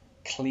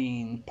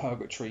clean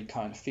purgatory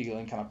kind of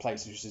feeling kind of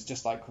place, which is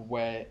just like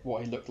what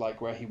he looked like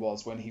where he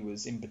was when he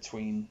was in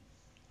between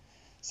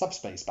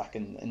subspace back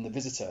in the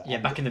Visitor.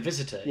 Back in the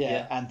Visitor.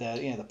 And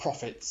the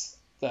prophets.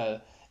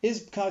 Can I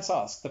just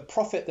ask, the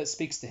prophet that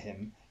speaks to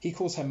him, he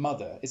calls her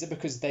mother. Is it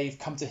because they've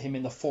come to him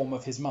in the form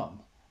of his mum,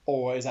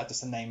 or is that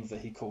just a name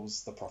that he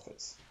calls the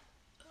prophets?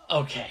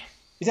 Okay.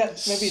 Is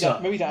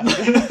that maybe that?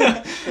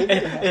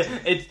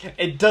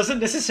 It doesn't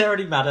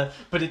necessarily matter,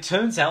 but it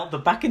turns out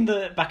that back in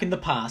the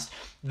past,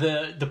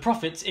 the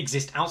prophets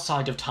exist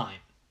outside of time,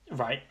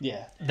 right?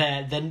 Yeah.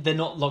 They're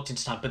not locked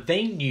into time, but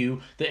they knew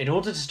that in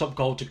order to stop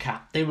Gul Dukat,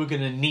 they were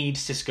going to need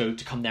Sisko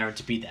to come there and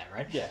to be there,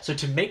 right? Yeah. So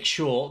to make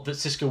sure that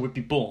Sisko would be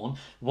born,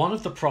 one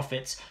of the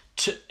prophets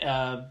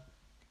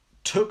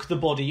took the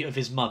body of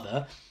his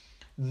mother,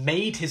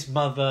 made his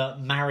mother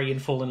marry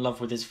and fall in love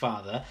with his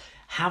father,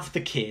 have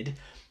the kid.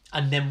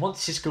 And then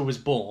once Sisko was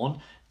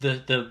born,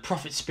 the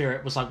prophet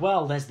spirit was like,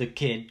 well, there's the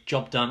kid,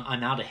 job done,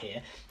 I'm out of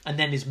here. And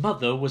then his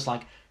mother was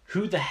like,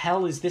 who the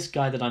hell is this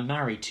guy that I'm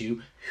married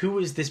to? Who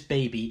is this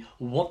baby?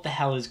 What the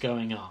hell is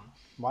going on?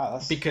 Wow,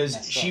 that's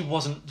because she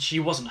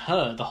wasn't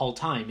her the whole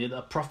time.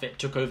 A prophet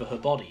took over her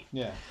body.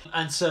 Yeah.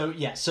 And so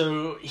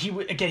he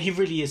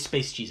really is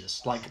Space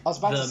Jesus. Like I was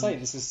about to say,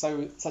 this is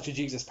such a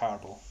Jesus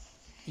parable.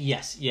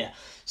 Yes, yeah.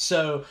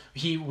 So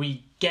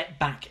we get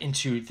back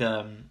into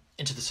the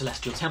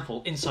Celestial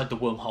Temple, inside the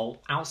wormhole,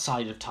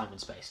 outside of time and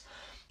space.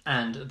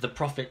 And the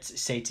prophets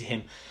say to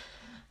him,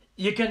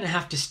 you're going to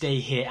have to stay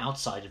here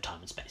outside of time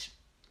and space.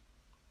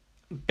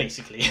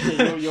 Basically.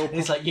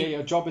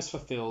 Your job is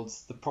fulfilled.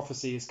 The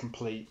prophecy is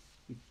complete.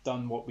 You've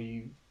done what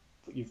we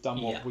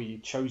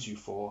chose you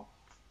for.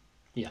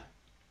 Yeah.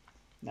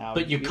 Now,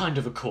 but you're kind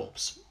of a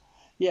corpse.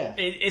 Yeah.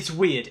 It's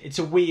weird. It's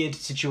a weird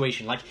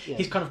situation. Like,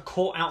 he's kind of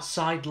caught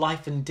outside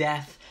life and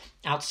death,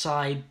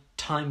 outside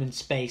time and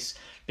space,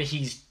 but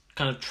he's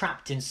kind of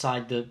trapped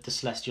inside the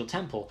Celestial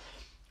Temple,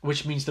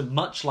 which means that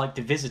much like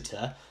the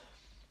Visitor,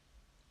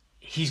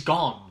 he's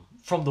gone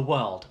from the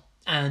world.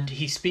 and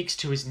he speaks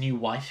to his new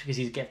wife because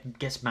he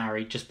gets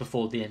married just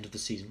before the end of the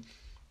season.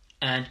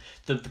 And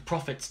the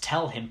prophets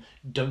tell him,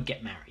 don't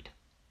get married.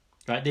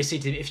 Right? They say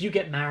to him, if you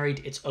get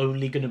married, it's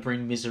only going to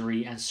bring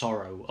misery and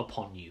sorrow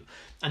upon you.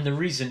 And the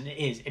reason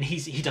is, and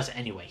he does it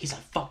anyway. He's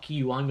like, fuck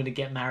you, I'm going to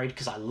get married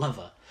because I love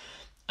her.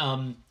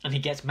 And he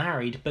gets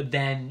married, but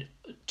then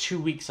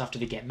 2 weeks after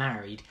they get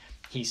married,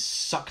 he's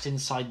sucked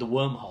inside the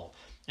wormhole.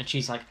 And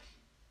she's like,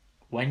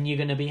 when you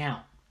going to be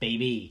out,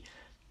 baby?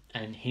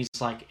 And he's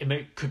like,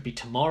 it could be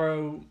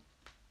tomorrow,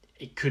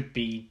 it could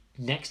be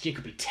next year, it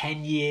could be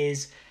 10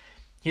 years.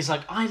 He's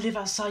like, I live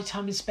outside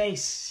time and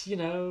space, you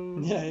know.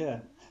 Yeah.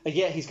 And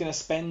yet he's going to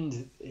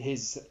spend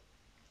his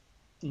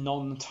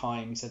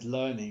non-time, he said,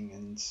 learning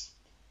and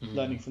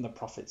learning from the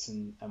prophets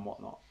and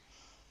whatnot.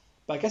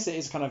 But I guess it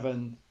is kind of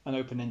an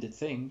open-ended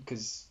thing,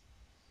 because...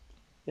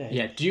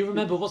 Yeah, do you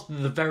remember what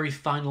the very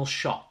final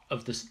shot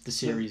of the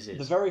series is?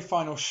 The very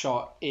final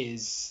shot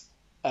is...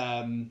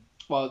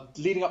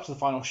 leading up to the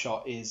final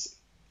shot is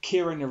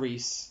Kira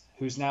Nerys,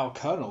 who's now a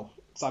colonel.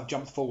 So I've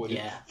jumped forward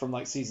from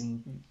like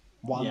season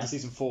 1 to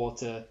season 4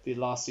 to the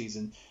last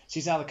season.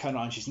 She's now the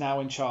colonel, and she's now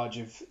in charge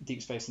of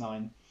Deep Space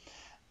Nine.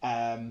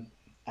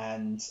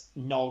 And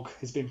Nog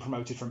has been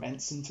promoted from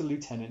ensign to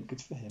lieutenant.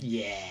 Good for him.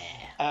 Yeah.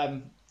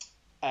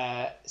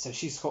 So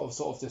she's sort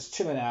of just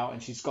chilling out,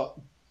 and she's got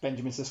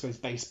Benjamin Sisko's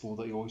baseball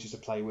that he always used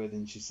to play with,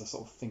 and she's just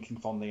sort of thinking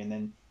fondly. And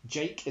then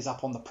Jake is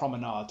up on the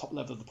promenade, top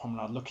level of the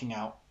promenade, looking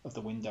out of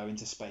the window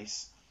into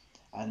space.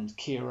 And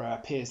Kira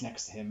appears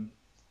next to him,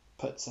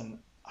 puts a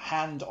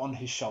hand on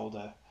his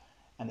shoulder,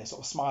 and they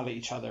sort of smile at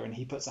each other, and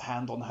he puts a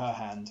hand on her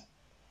hand.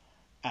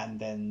 And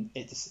then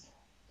it's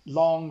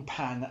long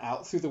pan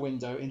out through the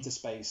window into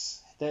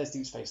space. There's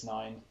Deep Space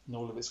Nine in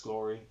all of its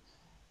glory.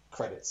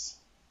 Credits.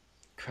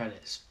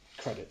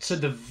 So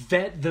the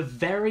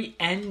very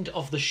end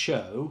of the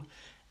show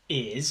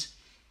is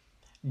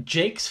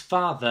Jake's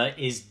father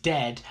is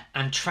dead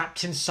and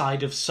trapped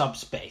inside of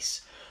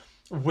subspace,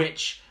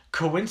 which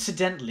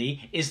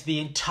coincidentally is the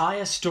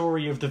entire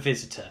story of The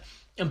Visitor.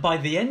 And by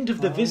the end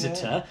of The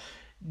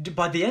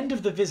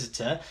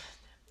Visitor,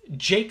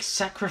 Jake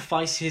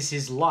sacrifices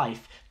his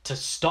life to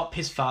stop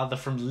his father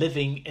from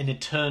living an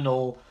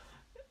eternal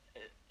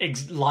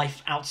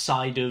life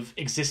outside of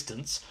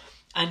existence.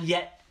 And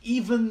yet,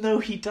 even though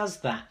he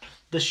does that,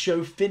 the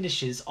show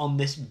finishes on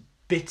this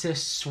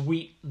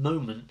bittersweet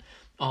moment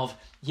of,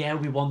 yeah,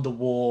 we won the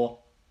war.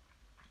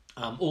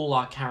 All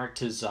our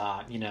characters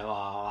are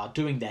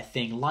doing their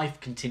thing. Life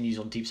continues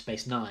on Deep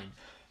Space Nine,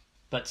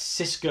 but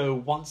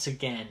Sisko once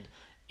again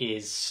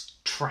is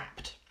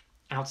trapped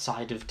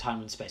outside of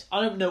time and space. I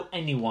don't know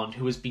anyone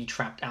who has been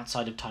trapped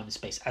outside of time and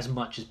space as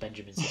much as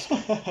Benjamin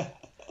Sisko.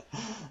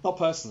 Not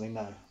personally,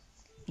 no.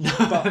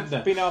 But,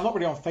 no. But I'm not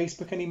really on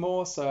Facebook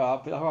anymore, so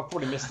I've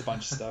probably missed a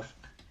bunch of stuff.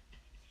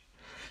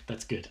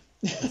 That's good.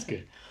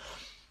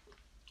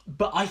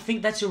 But I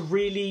think that's a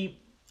really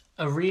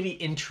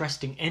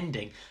interesting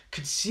ending,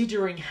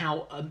 considering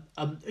how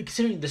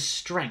considering the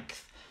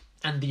strength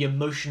and the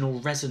emotional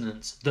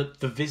resonance that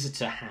The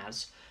Visitor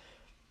has.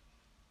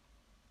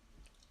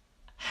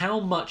 How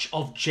much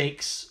of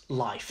Jake's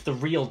life, the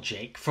real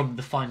Jake from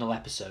the final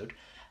episode,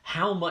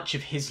 how much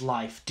of his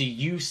life do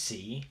you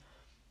see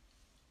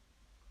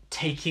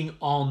taking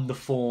on the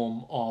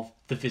form of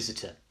The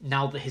Visitor,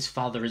 now that his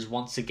father is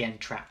once again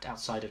trapped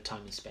outside of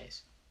time and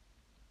space?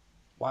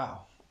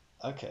 Wow.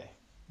 Okay.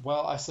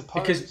 Well, I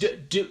suppose... Because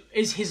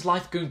is his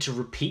life going to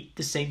repeat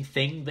the same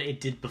thing that it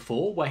did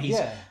before, where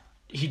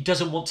he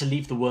doesn't want to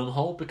leave the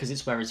wormhole because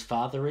it's where his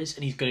father is,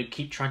 and he's going to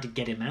keep trying to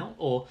get him out?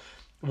 Or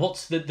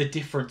what's the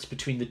difference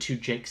between the two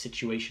Jake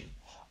situation?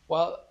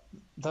 Well,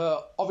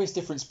 the obvious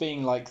difference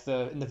being, like,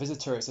 in The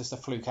Visitor, it's just a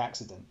fluke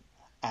accident.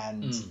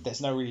 And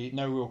there's no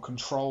real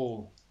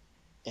control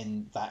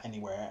in that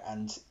anywhere,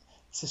 and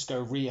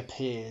Sisko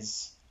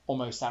reappears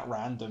almost at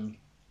random,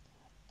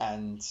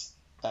 and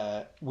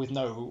with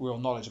no real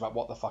knowledge about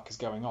what the fuck is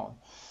going on.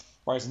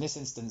 Whereas in this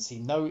instance,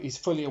 he's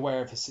fully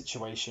aware of his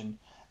situation.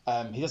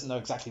 He doesn't know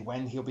exactly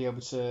when he'll be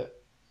able to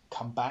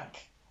come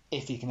back,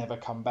 if he can ever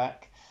come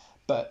back.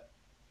 But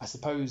I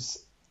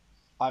suppose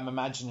I'm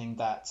imagining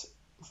that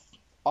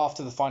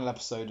after the final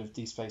episode of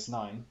Deep Space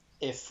Nine,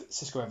 if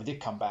Sisko ever did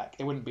come back,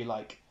 it wouldn't be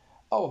like,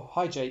 oh,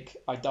 hi Jake,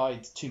 I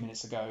died 2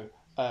 minutes ago.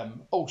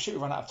 Oh shit,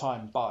 we ran out of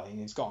time, bye, and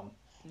he's gone.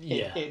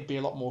 Yeah. It'd be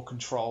a lot more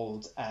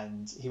controlled,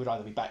 and he would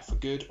either be back for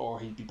good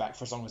or he'd be back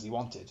for as long as he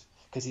wanted,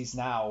 because he's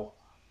now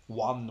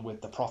one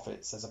with the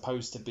prophets as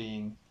opposed to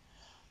being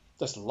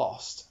just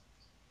lost.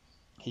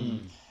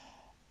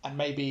 And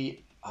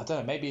maybe, I don't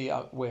know, maybe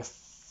we're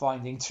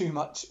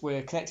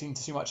connecting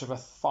to too much of a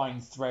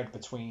fine thread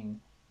between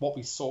what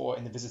we saw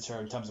in The Visitor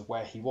in terms of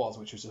where he was,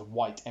 which was a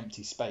white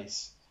empty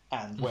space,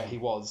 and where he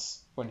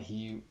was when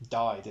he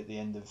died at the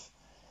end of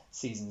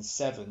season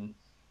 7,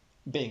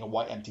 being a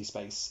white empty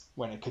space,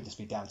 when it could just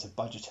be down to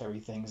budgetary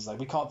things. Like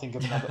we can't think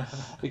of another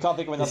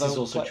This is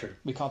also true.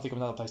 We can't think of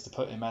another place to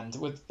put him. And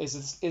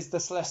is the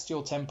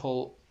Celestial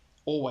Temple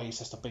always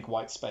just a big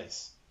white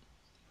space?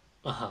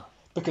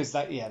 Because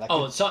that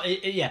Oh, so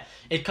yeah,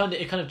 it kind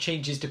of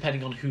changes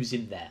depending on who's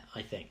in there,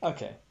 I think.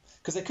 okay,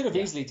 because they could have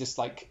easily just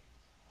like,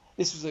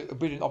 this was a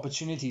brilliant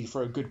opportunity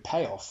for a good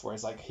payoff,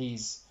 whereas like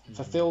he's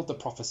fulfilled the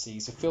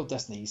prophecies, fulfilled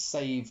destiny, he's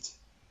saved,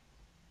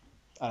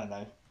 I don't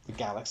know, the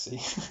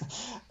galaxy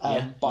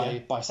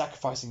by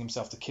sacrificing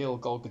himself to kill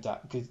Gal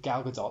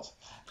Gadot,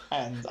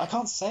 and I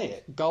can't say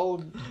it, Gul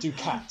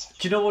Dukat.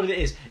 Do you know what it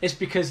is? It's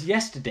because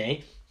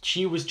yesterday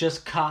she was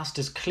just cast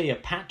as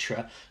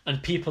Cleopatra,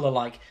 and people are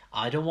like,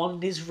 I don't want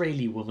an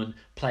Israeli woman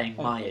playing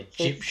my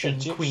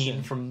Egyptian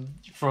queen from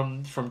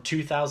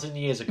 2,000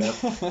 years ago.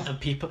 and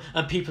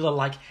people are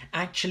like,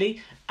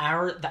 actually,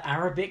 the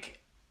Arabic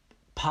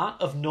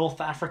part of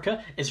North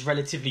Africa is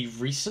relatively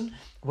recent,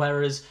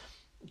 whereas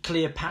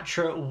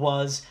Cleopatra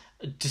was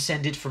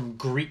descended from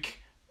Greek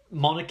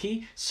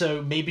monarchy,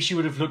 so maybe she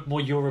would have looked more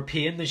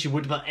European than she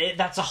would, but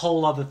that's a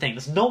whole other thing.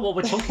 That's not what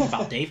we're talking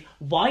about, Dave.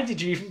 Why did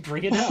you even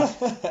bring it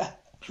up?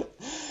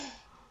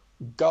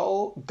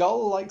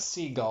 Gull like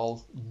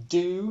seagull,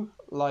 do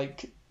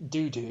like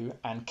doo-doo,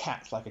 and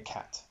cat like a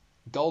cat.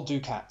 Gul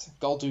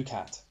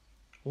Dukat.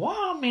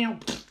 Wow, meow.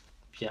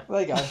 Yeah.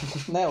 There you go.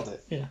 Nailed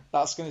it. Yeah.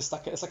 That's gonna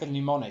stuck. It's like a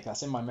mnemonic.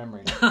 That's in my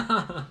memory.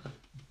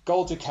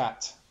 Gul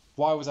Dukat.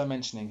 Why was I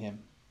mentioning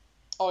him?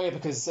 Oh yeah,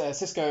 because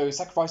Cisco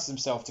sacrifices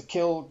himself to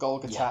kill Gul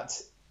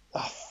Dukat.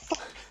 Yeah.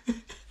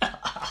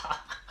 Oh,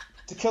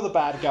 to kill the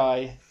bad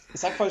guy. He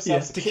sacrifices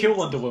himself to kill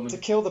Wonder Woman. To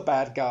kill the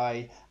bad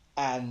guy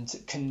and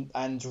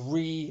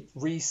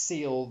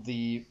reseal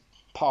the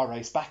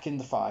Pares back in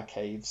the fire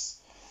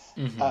caves.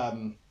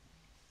 Mm-hmm.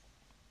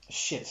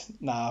 Shit.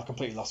 Nah, I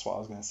completely lost what I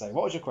was going to say.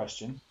 What was your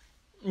question?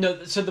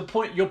 No, so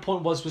your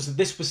point was that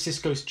this was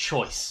Cisco's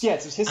choice. Yeah,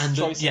 it was his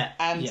choice.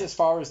 And as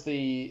far as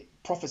the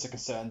prophets are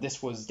concerned,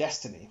 this was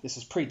destiny. This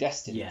was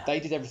predestined. Yeah. They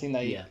did everything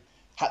they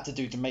had to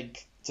do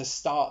to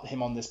start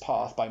him on this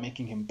path by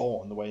making him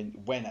born the way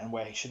when and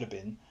where he should have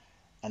been,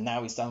 and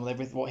now he's done with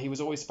everything what he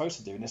was always supposed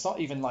to do. And it's not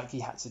even like he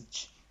had to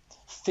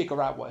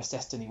figure out what his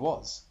destiny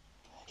was.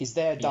 He's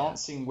there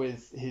dancing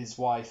with his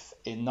wife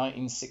in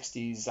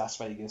 1960s Las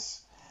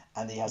Vegas,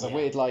 and he has a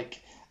weird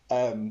like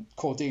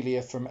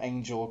Cordelia from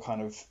Angel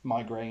kind of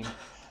migraine.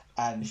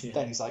 And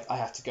then he's like, I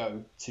have to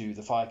go to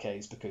the fire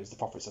caves because the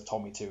prophets have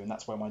told me to, and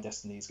that's where my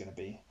destiny is going to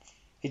be.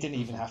 He didn't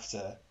even have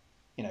to,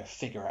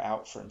 figure it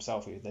out for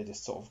himself. They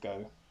just sort of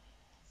go,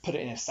 put it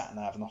in his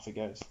sat-nav, and off he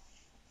goes.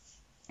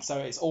 So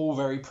it's all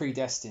very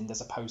predestined, as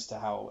opposed to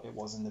how it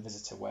was in The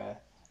Visitor, where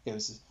it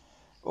was,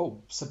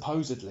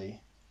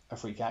 supposedly a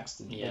freak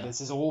accident. Yeah. But this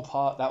is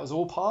that was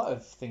all part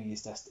of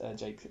Thingy's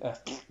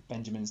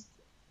Benjamin's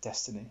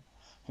destiny.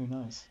 Who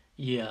knows?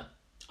 Yeah.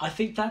 I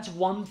think that's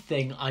one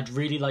thing I'd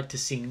really like to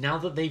see now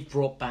that they've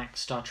brought back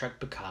Star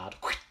Trek Picard.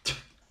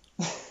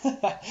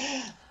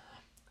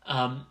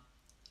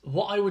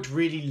 What I would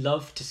really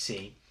love to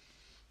see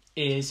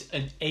is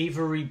an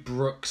Avery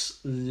Brooks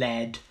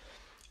led,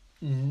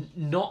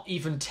 not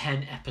even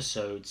 10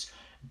 episodes,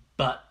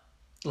 but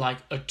like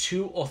a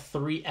 2 or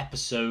 3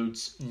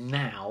 episodes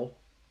now,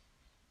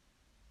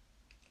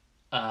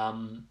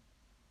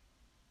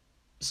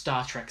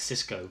 Star Trek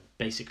Cisco,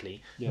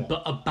 basically,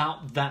 but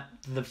about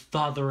the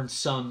father and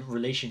son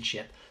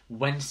relationship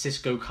when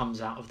Cisco comes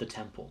out of the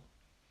temple.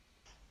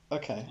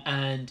 Okay.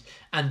 And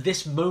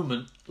this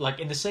moment, like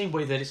in the same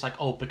way that it's like,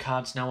 oh,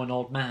 Picard's now an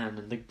old man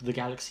and the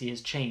galaxy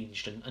has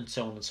changed and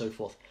so on and so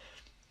forth.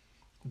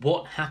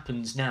 What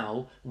happens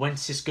now when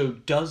Cisco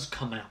does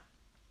come out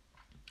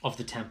of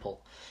the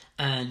temple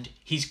and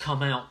he's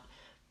come out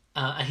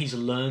and he's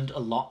learned a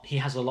lot, he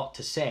has a lot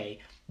to say,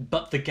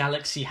 but the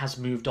galaxy has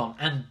moved on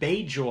and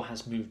Bajor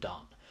has moved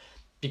on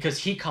because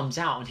he comes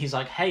out and he's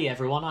like, hey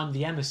everyone, I'm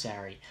the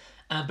emissary.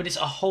 But it's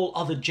a whole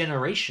other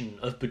generation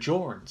of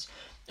Bajorans.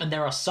 And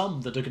there are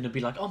some that are going to be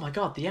like, oh my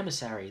god, the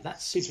emissary,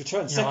 he's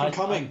returned. Second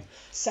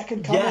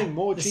coming.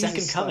 More Jesus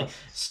second coming.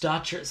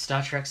 Stuff.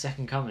 Star Trek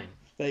Second Coming.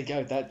 There you go.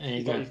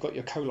 You've got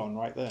your colon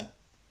right there.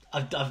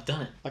 I've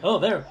done it. Oh,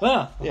 there.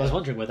 Well, I was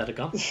wondering where that had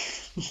gone.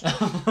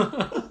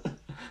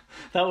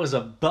 That was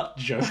a butt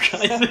joke,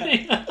 I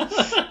think.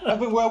 I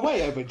mean, we're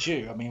way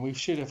overdue. I mean, we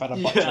should have had a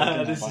butt joke.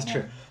 Yeah, this is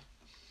true.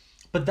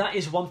 But that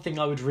is one thing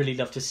I would really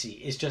love to see,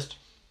 is just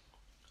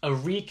a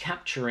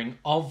recapturing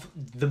of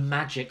the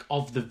magic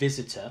of The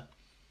Visitor,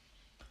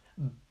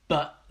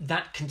 but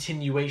that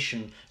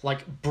continuation,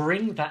 like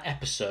bring that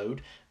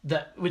episode,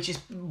 which is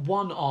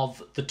one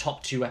of the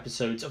top 2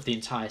 episodes of the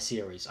entire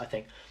series, I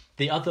think.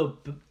 The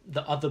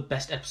other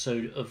best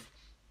episode of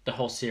the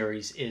whole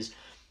series is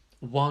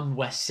one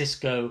where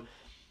Cisco,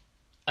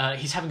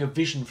 he's having a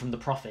vision from the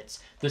prophets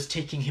that's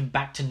taking him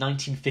back to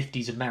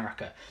 1950s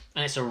America,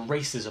 and it's a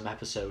racism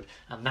episode,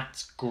 and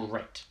that's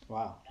great.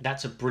 Wow,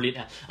 that's a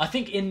brilliant. I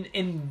think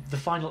in the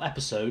final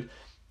episode,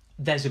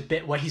 there's a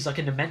bit where he's like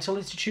in a mental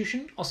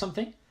institution or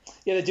something.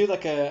 Yeah, they do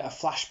like a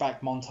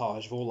flashback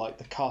montage of all like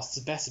the cast's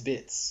best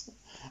bits,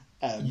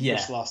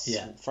 which lasts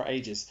for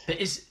ages.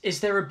 But is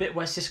there a bit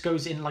where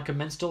Cisco's in like a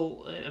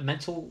mental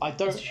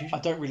institution? I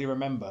don't really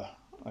remember.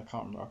 I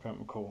can't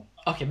recall.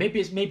 Okay, maybe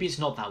it's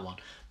not that one.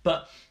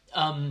 But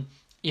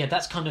Yeah,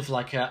 that's kind of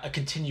like a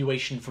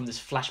continuation from this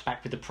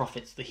flashback with the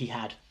prophets that he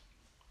had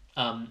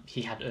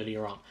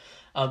earlier on.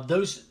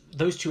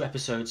 Those two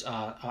episodes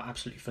are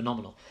absolutely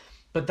phenomenal.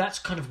 But that's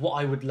kind of what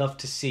I would love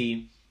to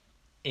see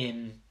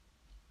in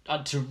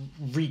to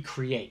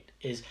recreate,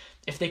 is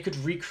if they could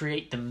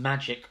recreate the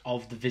magic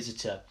of the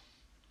Visitor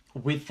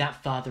with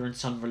that father and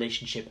son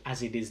relationship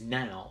as it is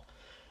now,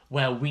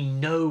 where we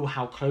know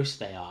how close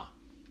they are,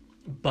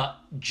 but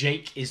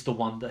Jake is the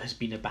one that has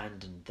been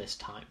abandoned this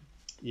time.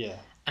 Yeah.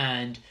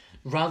 And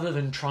rather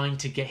than trying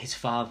to get his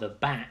father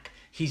back,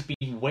 he's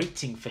been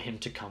waiting for him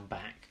to come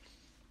back.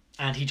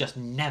 And he just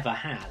never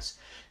has.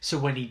 So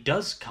when he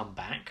does come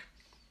back,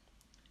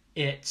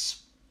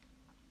 it's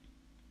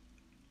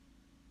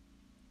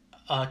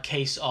a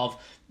case of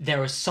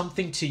there is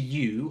something to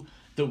you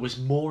that was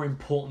more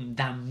important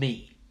than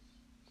me.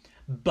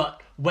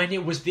 But when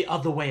it was the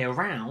other way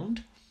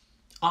around,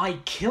 I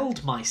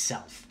killed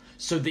myself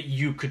so that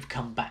you could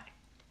come back.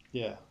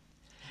 Yeah.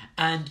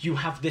 And you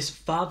have this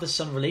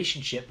father-son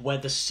relationship where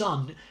the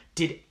son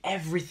did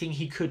everything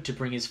he could to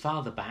bring his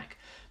father back.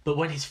 But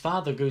when his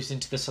father goes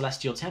into the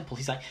Celestial Temple,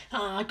 he's like,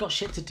 I got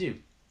shit to do.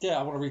 Yeah,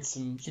 I want to read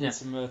some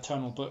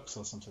Eternal books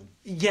or something.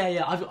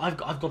 Yeah, I've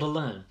got to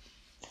learn.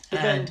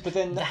 But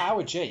then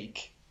our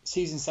Jake,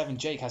 season 7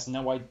 Jake has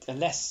no idea,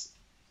 unless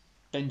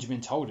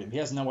Benjamin told him, he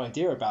has no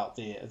idea about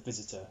the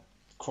Visitor.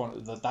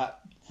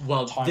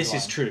 Well, timeline.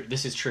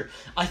 This is true.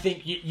 I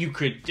think you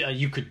could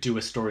do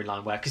a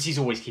storyline where, because he's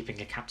always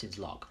keeping a captain's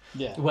log,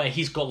 where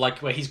he's got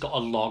a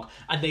log,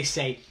 and they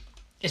say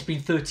it's been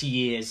 30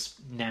 years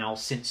now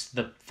since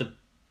the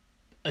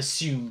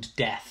assumed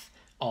death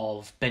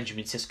of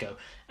Benjamin Sisko,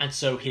 and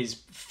so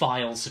his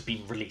files have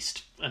been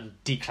released and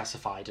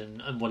declassified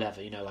and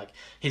whatever, like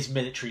his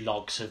military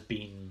logs have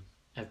been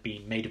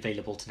made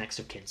available to next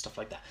of kin, stuff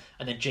like that.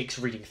 And then Jake's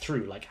reading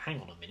through, like, hang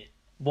on a minute.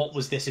 What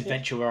was this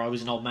adventure where I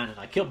was an old man and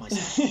I killed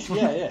myself?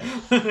 yeah.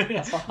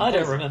 I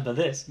don't remember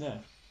this. Yeah.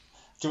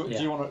 Do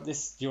you want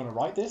to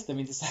write this? I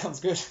mean, this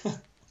sounds good.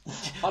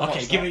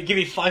 Okay, give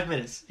me 5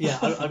 minutes. Yeah,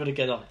 I'm going to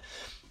get on it.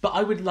 But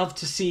I would love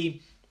to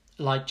see,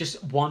 like,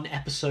 just one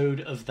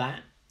episode of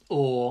that,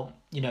 or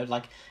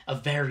like a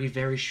very,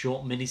 very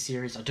short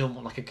miniseries. I don't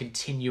want like a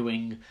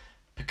continuing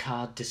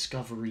Picard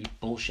Discovery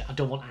bullshit. I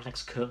don't want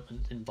Alex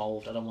Kurtzman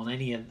involved. I don't want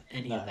any of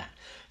that.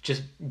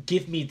 Just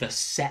give me the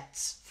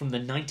sets from the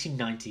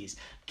 1990s.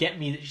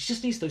 It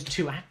just needs those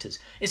 2 actors.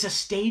 It's a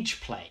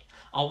stage play.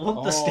 I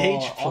want the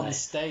stage play. On the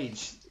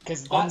stage.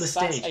 Because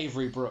that's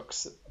Avery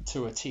Brooks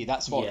to a T.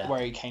 That's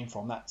where he came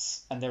from.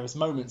 And there was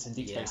moments in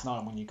Deep Space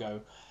Nine when you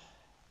go,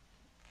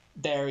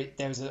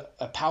 there's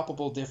a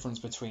palpable difference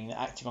between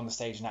acting on the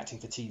stage and acting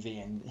for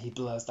TV, and he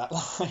blurs that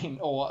line,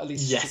 or at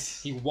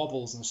least he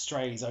wobbles and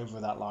strays over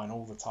that line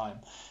all the time,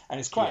 and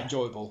it's quite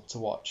enjoyable to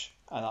watch.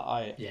 And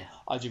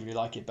I do really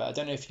like it. But I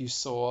don't know if you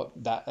saw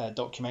that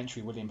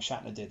documentary William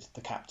Shatner did,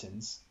 The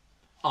Captains.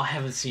 I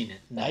haven't seen it.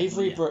 No,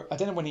 Avery Brooks, I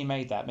don't know when he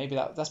made that.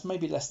 That's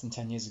maybe less than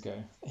 10 years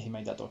ago he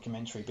made that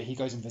documentary, but he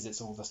goes and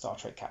visits all the Star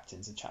Trek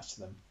captains and chats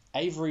to them.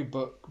 Avery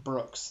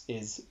Brooks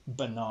is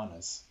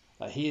bananas.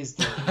 Like, he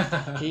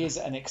is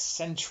an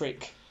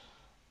eccentric,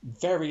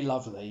 very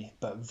lovely,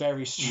 but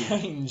very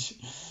strange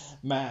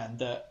man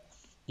that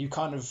you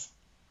kind of,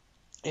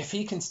 if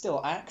he can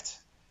still act,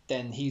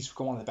 then he's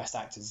one of the best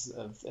actors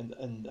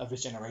of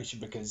his generation,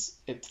 because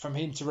from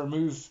him to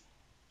remove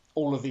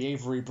all of the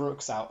Avery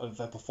Brooks out of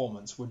a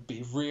performance would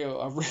be a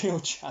real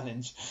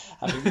challenge,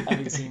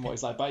 having seen what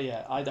he's like. But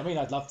yeah, I mean,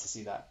 I'd love to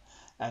see that.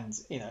 And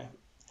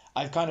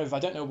I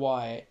don't know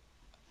why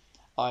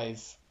I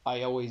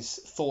always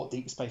thought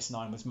Deep Space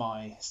Nine was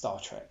my Star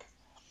Trek.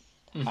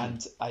 Mm-hmm.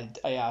 And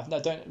I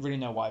don't really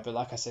know why, but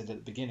like I said at the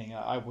beginning,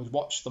 I would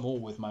watch them all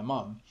with my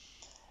mum,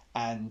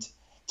 and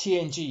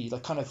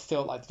TNG kind of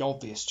felt like the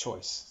obvious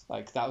choice.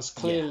 Like, that was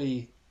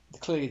clearly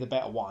the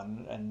better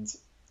one, and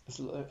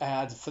it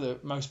had, for the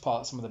most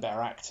part, some of the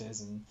better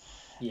actors and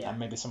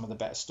maybe some of the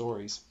better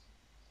stories.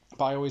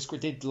 But I always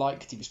did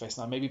like Deep Space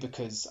Nine, maybe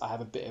because I have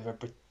a bit of a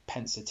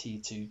propensity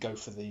to go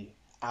for the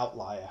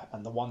outlier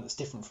and the one that's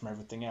different from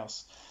everything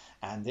else.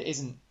 And it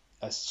isn't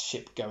a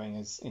ship going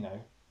as,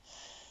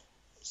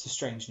 it's a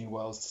strange new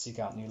worlds to seek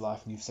out new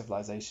life, new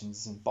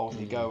civilizations, and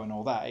boldly go and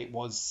all that. It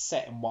was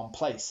set in one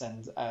place,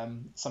 and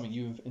something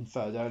you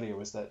inferred earlier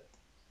was that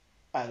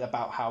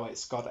about how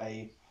it's got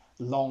a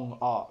long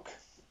arc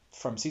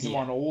from season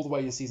 1 all the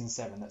way to season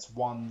 7. That's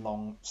one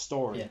long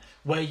story,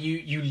 where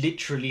you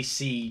literally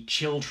see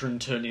children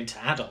turn into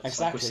adults.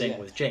 Exactly, like we're saying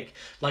with Jake.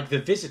 Like, The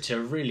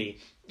Visitor really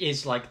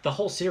is like, the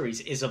whole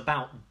series is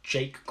about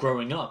Jake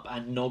growing up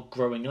and Nog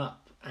growing up.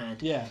 And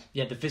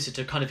The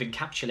Visitor kind of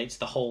encapsulates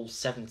the whole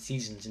 7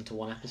 seasons into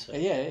one episode.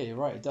 Yeah, you're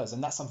right, it does.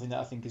 And that's something that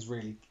I think is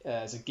really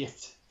is a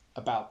gift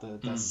about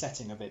the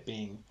setting of it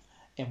being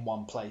in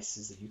one place,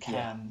 is that you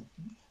can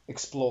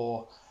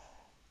explore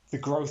the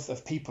growth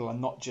of people,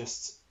 and not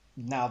just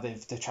now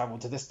they've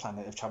travelled to this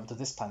planet,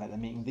 they're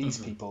meeting these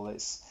people.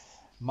 It's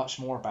much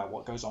more about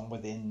what goes on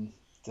within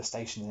the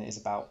station than it is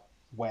about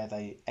where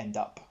they end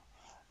up,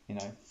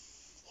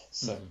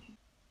 So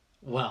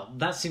Well,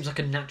 that seems like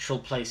a natural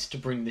place to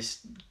bring this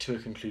to a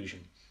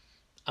conclusion.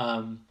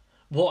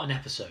 What an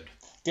episode!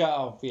 Yeah,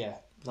 oh, yeah.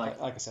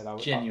 Like I said,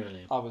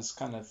 genuinely. I was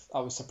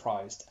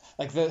surprised.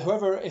 Like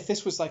if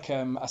this was like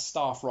a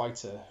staff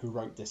writer who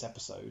wrote this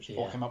episode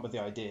or came up with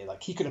the idea,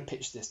 like he could have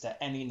pitched this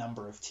to any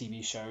number of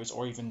TV shows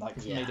or even like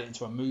made it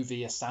into a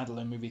movie, a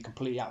standalone movie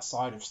completely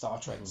outside of Star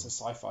Trek. It's a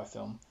sci-fi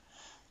film.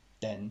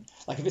 Then,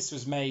 like if this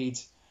was made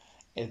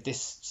in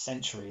this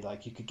century,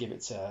 like you could give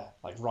it to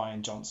like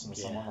Rian Johnson or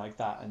someone like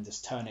that and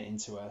just turn it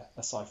into a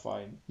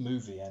sci-fi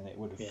movie and it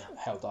would have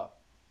held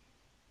up.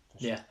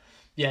 Sure.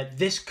 Yeah,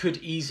 this could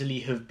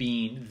easily have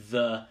been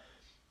the,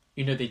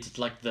 they did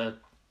like the,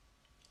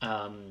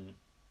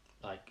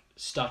 like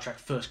Star Trek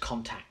First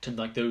Contact and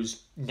like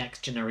those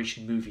Next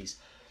Generation movies.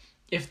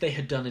 If they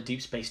had done a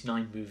Deep Space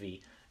Nine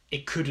movie,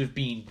 it could have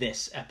been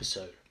this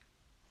episode.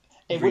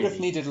 It would have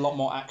needed a lot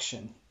more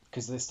action.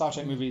 Because the Star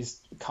Trek movies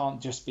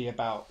can't just be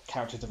about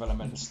character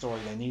development and story.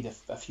 They need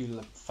a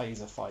few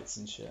phaser fights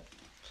and shit.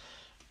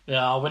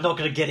 Yeah, we're not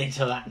going to get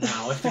into that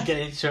now. If we get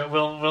into it,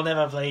 we'll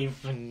never play.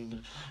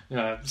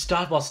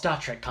 Star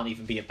Trek can't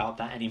even be about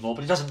that anymore.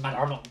 But it doesn't matter.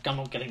 I'm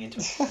not getting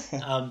into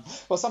it.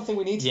 Well, something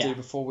we need to do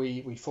before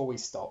we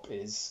stop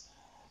is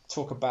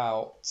talk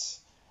about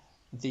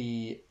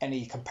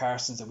any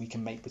comparisons that we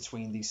can make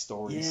between these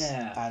stories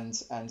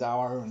and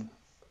our own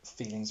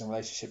feelings and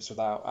relationships with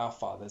our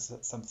fathers.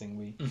 That's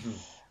something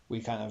we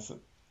kind of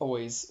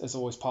always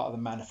part of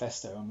the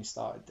manifesto when we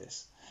started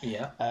this.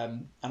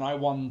 And I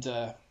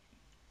wonder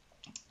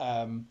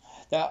in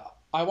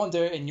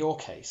your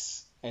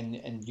case,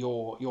 in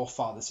your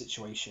father's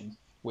situation,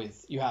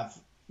 with you have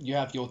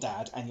your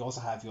dad and you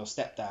also have your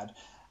stepdad,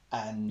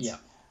 and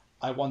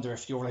I wonder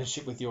if your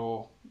relationship with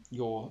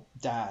your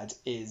dad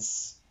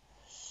is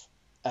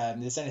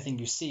there's anything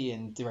you see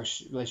in the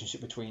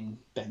relationship between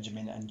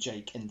Benjamin and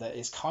Jake in that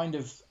it's kind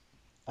of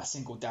a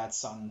single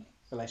dad-son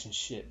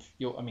relationship.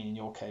 In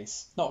your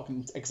case, not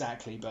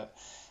exactly, but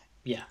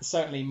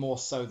certainly more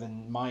so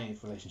than my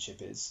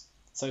relationship is.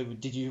 So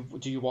do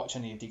you watch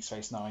any of Deep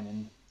Space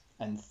Nine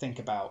and think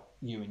about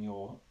you and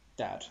your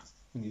dad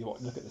when you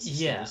look at the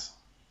stories?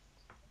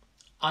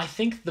 I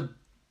think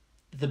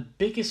the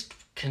biggest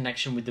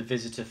connection with The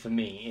Visitor for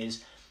me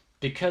is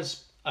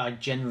because I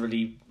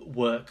generally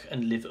work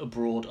and live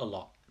abroad a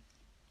lot.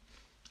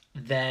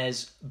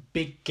 There's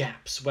big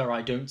gaps where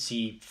I don't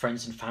see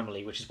friends and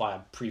family, which is why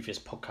our previous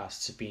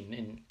podcasts have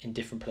been in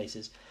different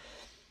places.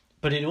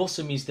 But it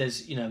also means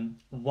there's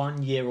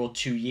 1 year or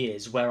 2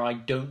 years where I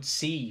don't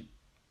see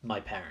my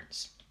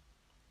parents,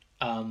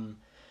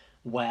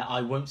 where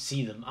I won't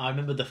see them. I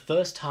remember the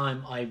first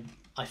time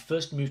I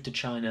first moved to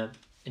China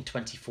in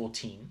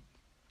 2014,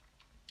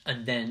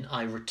 and then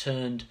I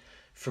returned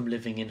from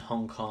living in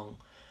Hong Kong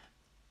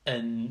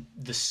in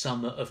the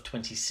summer of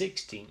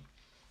 2016,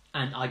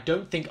 and I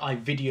don't think I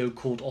video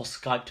called or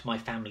Skyped my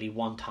family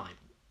one time.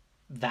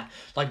 That,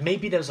 like,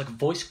 maybe there was like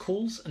voice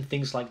calls and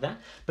things like that,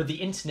 but the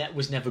internet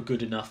was never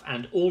good enough,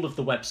 and all of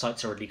the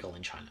websites are illegal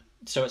in China.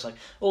 So it's like,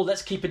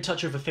 let's keep in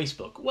touch over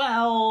Facebook.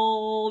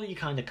 Well, you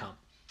kind of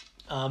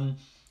can't.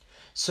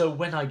 So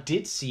when I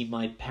did see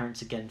my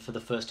parents again for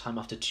the first time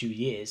after 2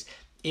 years,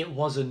 it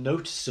was a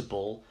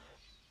noticeable.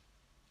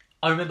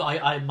 I remember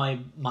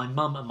my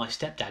mum and my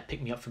stepdad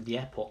picked me up from the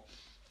airport,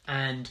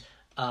 and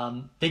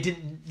they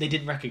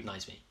didn't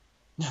recognize me.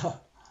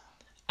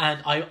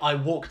 And I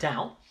walked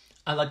out,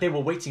 and like they were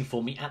waiting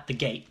for me at the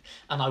gate,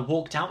 and I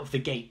walked out of the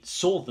gate,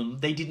 saw them,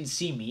 they didn't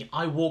see me.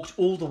 I walked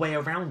all the way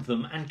around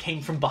them and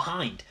came from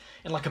behind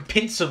in like a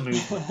pincer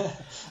movement.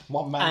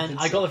 One man. And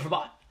pincer. I got them from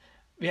behind.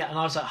 Yeah, and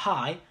I was like,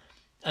 hi,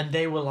 and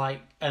they were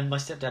like, and my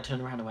stepdad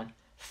turned around and went,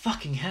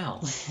 fucking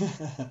hell.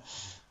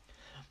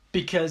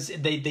 Because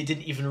they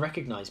didn't even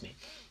recognize me.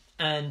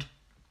 And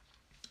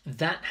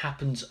that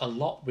happens a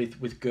lot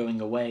with going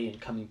away and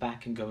coming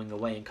back and going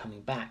away and coming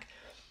back,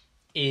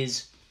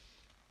 is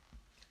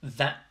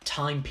that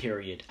time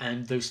period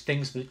and those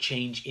things that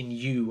change in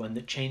you and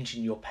that change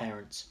in your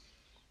parents.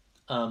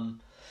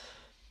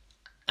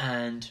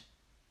 And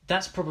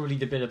that's probably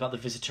the bit about The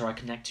Visitor I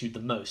connect to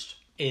the most,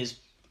 is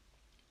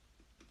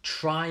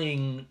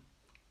trying.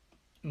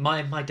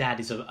 My dad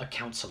is a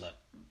counsellor,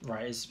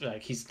 right? It's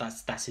like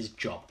that's his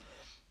job,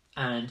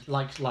 and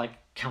like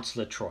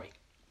Counsellor Troy,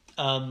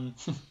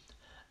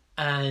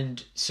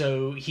 and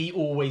so he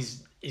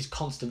always is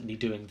constantly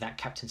doing that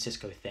Captain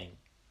Sisko thing,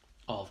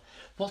 of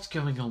what's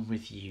going on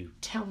with you?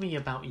 Tell me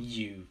about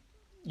you.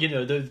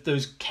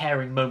 Those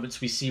caring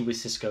moments we see with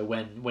Sisko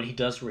when he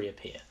does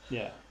reappear.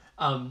 Yeah.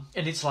 And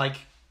it's like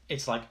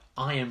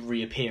I am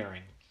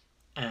reappearing,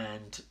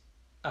 and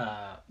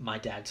my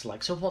dad's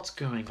like, so what's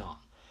going on?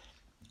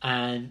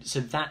 And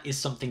so that is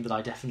something that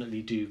I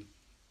definitely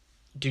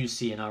do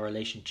see in our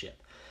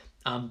relationship.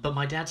 But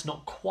my dad's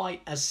not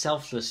quite as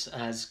selfless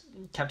as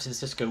Captain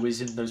Sisko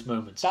is in those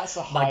moments. That's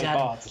a My high dad-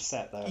 bar to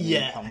set, though. I mean,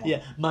 Yeah, come on.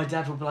 yeah. My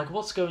dad will be like,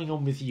 "What's going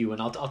on with you?"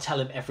 And I'll tell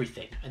him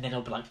everything, and then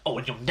he'll be like, "Oh,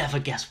 and you'll never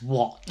guess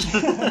what."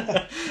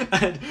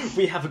 And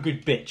we have a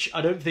good bitch.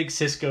 I don't think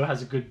Sisko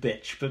has a good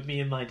bitch, but me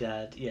and my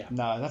dad, yeah,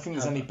 No, I don't think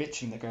there's any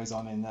bitching that goes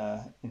on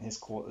in his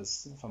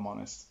quarters, if I'm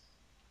honest.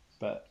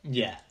 But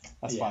yeah,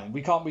 that's yeah. fine.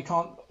 We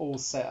can't all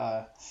set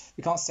our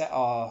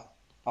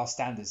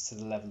standards to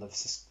the level of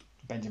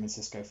Benjamin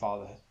Sisko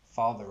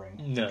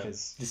fathering. No,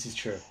 Because this is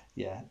true.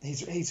 yeah,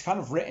 he's kind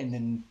of written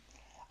in.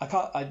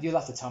 You'll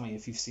have to tell me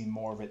if you've seen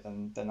more of it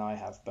than I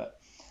have, but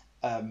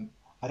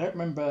I don't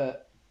remember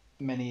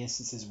many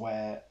instances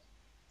where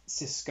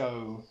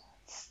Sisko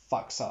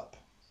fucks up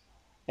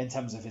in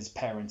terms of his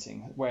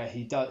parenting, where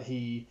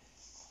he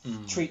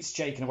treats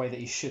Jake in a way that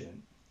he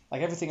shouldn't.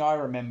 Like, everything I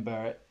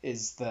remember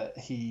is that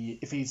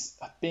if he's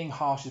being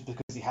harsh, it's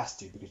because he has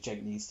to, because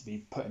Jake needs to be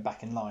put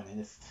back in line. And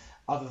if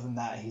other than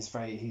that,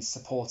 he's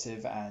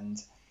supportive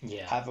and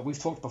Yeah, we've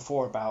talked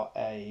before about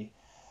a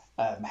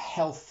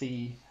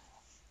healthy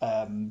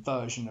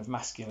version of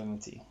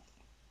masculinity,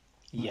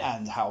 yeah,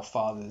 and how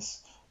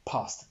fathers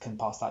can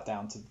pass that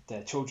down to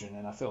their children.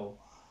 And I feel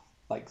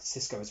like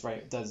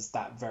Sisko does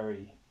that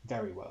very,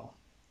 very well.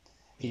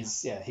 He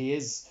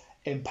is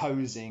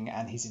imposing,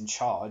 and he's in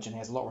charge, and he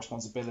has a lot of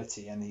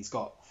responsibility, and he's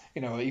got,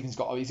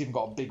 he's even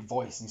got a big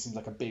voice, and he seems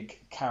like a big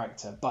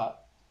character.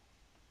 But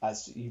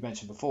as you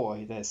mentioned before,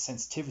 there's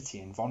sensitivity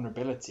and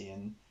vulnerability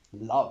and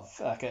love.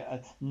 Like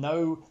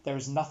there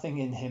is nothing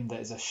in him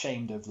that is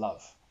ashamed of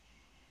love.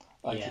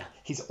 Like, yeah.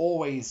 he's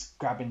always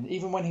grabbing,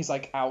 even when he's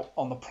like out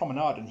on the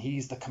promenade and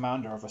he's the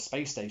commander of a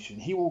space station,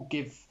 he will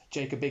give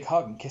Jake a big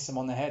hug and kiss him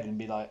on the head and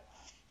be like,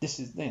 "This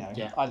is,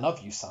 I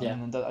love you, son,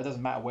 and it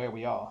doesn't matter where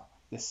we are.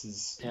 This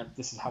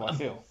is how I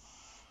feel."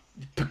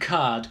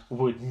 Picard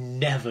would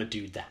never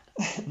do that.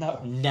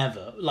 No.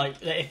 Never. Like,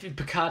 if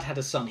Picard had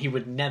a son, he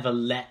would never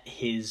let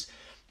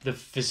the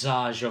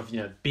visage of,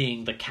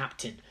 being the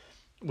captain,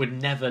 would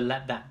never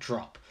let that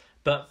drop.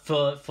 But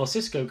for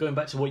Sisko, going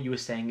back to what you were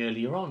saying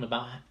earlier on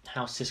about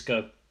how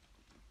Sisko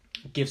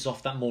gives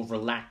off that more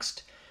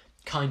relaxed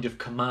kind of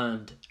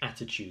command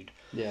attitude.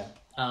 Yeah.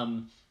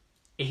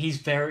 He's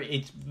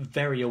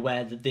very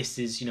aware that this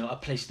is, a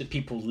place that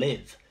people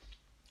live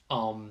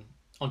on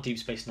Deep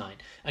Space Nine.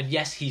 And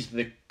yes, he's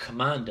the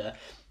commander,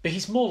 but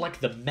he's more like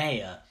the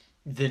mayor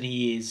than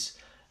he is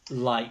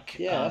like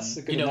that's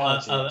a good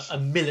analogy, a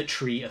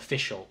military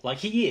official. Like,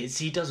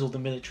 he does all the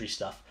military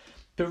stuff,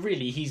 but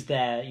really he's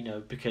there,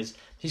 because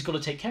he's got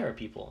to take care of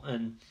people,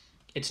 and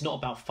it's not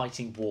about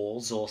fighting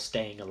wars or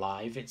staying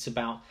alive. It's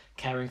about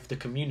caring for the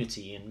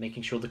community and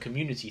making sure the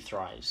community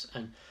thrives,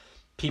 and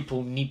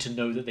people need to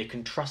know that they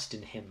can trust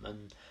in him.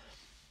 And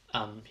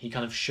he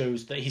kind of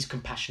shows that he's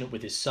compassionate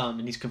with his son,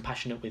 and he's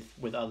compassionate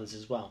with others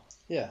as well.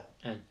 Yeah.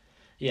 And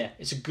yeah,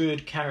 it's a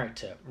good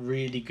character,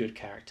 really good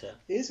character.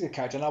 It is a good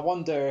character, and I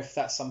wonder if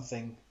that's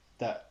something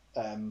that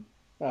when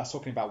I was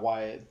talking about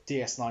why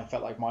DS9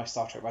 felt like my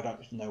Star Trek, but I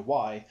don't know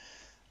why.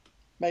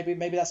 Maybe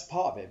that's a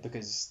part of it,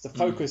 because the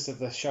focus of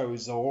the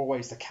shows are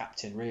always the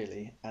captain,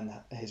 really, and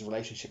his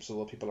relationships with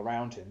all the people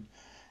around him.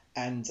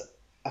 And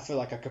I feel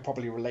like I could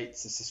probably relate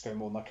to Sisko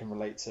more than I can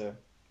relate to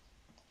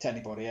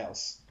anybody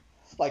else.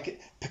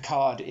 Like,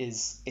 Picard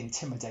is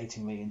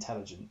intimidatingly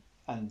intelligent,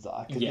 and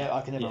I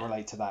can never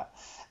relate to that.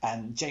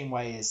 And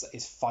Janeway is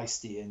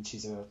feisty, and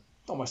she's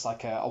almost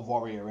like a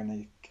warrior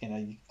in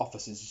a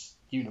officer's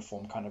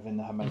uniform, kind of, in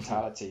her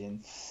mentality.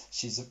 And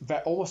she's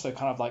also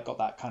kind of like got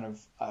that kind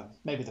of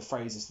maybe the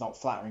phrase is not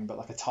flattering, but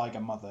like a tiger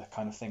mother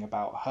kind of thing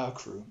about her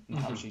crew and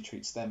how she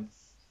treats them,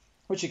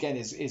 which again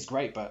is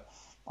great, but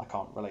I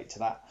can't relate to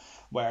that.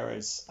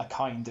 Whereas a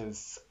kind of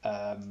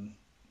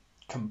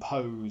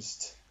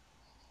composed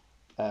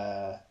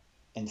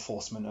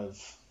enforcement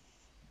of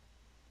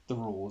the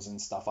rules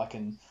and stuff, I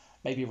can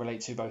maybe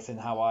relate to, both in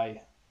how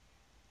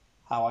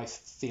I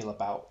feel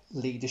about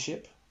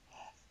leadership,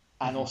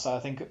 and also I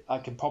think I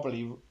can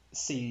probably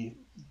see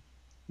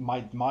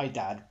my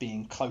dad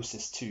being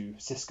closest to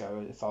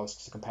Sisko if I was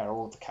to compare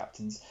all of the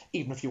captains,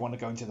 even if you want to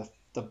go into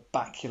the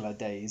Bakula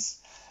days.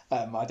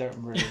 I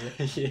don't really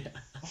Yeah.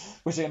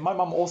 Which my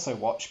mum also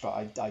watched, but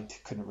I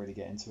couldn't really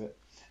get into it.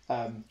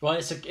 Well,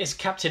 it's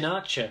Captain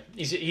Archer.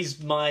 He's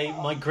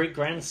my great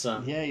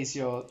grandson. Yeah, he's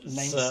your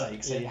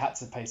namesake, so you had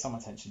to pay some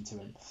attention to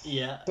him.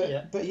 Yeah,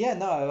 But yeah,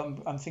 no,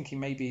 I'm thinking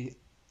maybe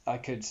I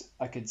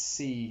could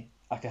see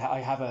I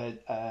have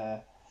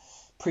a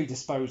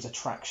predisposed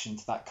attraction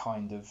to that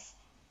kind of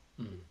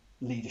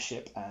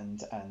leadership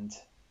and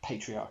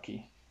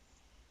patriarchy.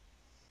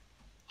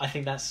 I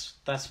think that's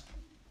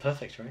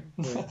perfect, right?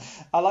 Yeah.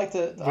 I like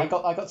that. I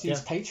got to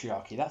use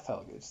patriarchy. That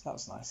felt good. That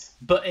was nice.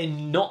 But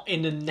not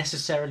in a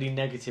necessarily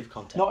negative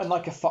context. Not in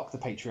like a fuck the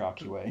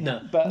patriarchy way.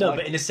 No, but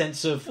but in a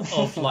sense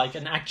of like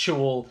an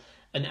actual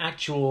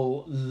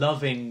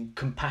loving,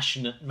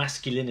 compassionate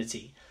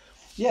masculinity.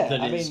 Yeah,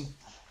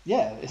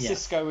 Yeah.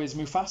 Sisko is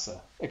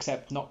Mufasa,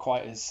 except not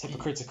quite as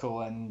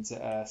hypocritical and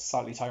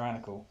slightly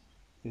tyrannical.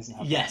 He doesn't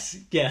have Yes,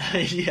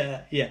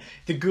 yeah, yeah.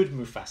 The good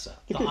Mufasa,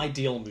 the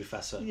ideal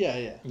Mufasa.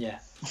 Yeah. Yeah.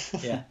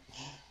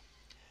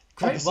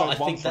 Great. Episode Well, I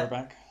one think that.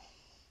 throwback.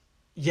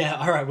 Yeah.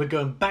 All right, we're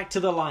going back to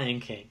the Lion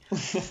King.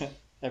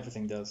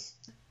 Everything does.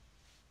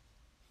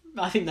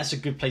 I think that's a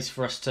good place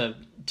for us to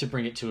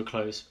bring it to a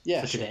close for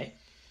Sure. today.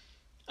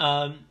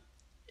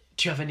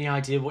 Do you have any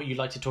idea what you'd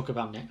like to talk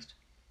about next?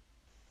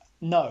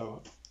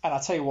 No, and I'll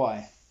tell you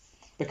why.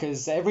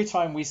 Because every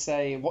time we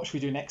say, what should we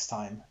do next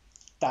time?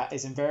 That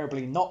is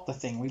invariably not the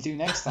thing we do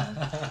next time.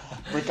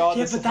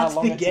 Regardless of how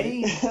long that's the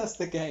game. That's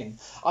the game.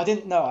 I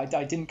didn't know. I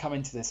didn't come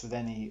into this with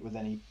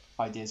any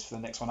ideas for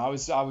the next one. I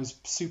was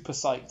super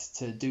psyched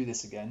to do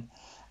this again.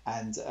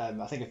 And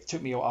I think it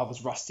took me. I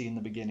was rusty in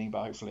the beginning,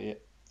 but hopefully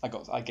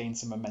I gained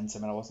some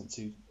momentum and I wasn't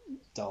too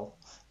dull.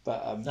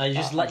 But You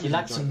really lacked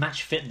enjoyed some it.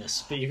 match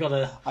fitness, but you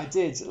gotta. I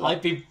did.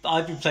 I've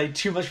been playing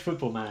too much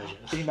Football Manager.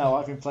 You know,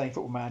 I've been playing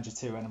Football Manager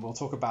too, and we'll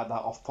talk about that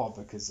off pod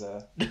because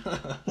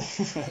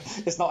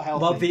it's not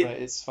healthy, but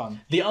it's fun.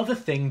 The other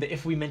thing that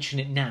if we mention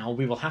it now,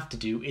 we will have to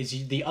do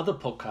is the other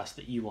podcast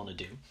that you want to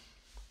do,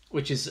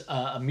 which is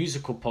a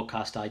musical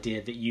podcast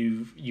idea that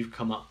you've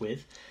come up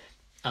with,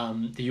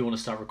 that you want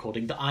to start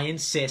recording. That I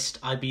insist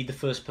I be the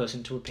first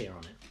person to appear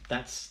on it.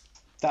 That's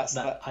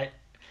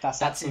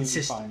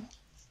absolutely fine.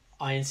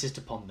 I insist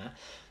upon that.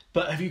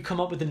 But have you come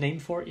up with a name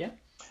for it yet?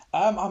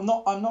 I'm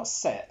not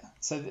set.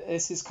 So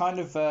this is kind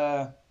of.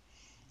 But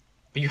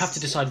you have to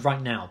decide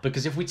right now,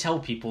 because if we tell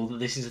people that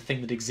this is a thing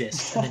that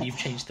exists and then you've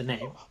changed the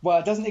name. Well,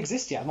 it doesn't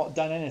exist yet. I've not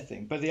done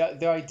anything. But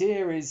the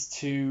idea is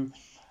to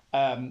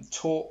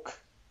talk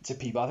to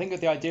people. I think that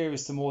the idea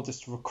is to more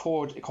just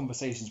record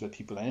conversations with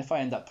people, and if I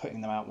end up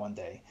putting them out one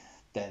day,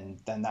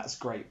 then that's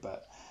great.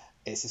 But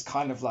it's just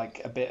kind of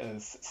like a bit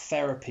of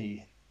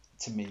therapy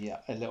to me,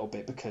 a little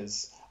bit,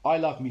 because I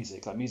love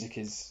music. Like, music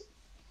is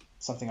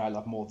something I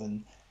love more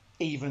than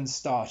even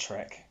Star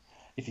Trek,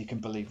 if you can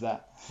believe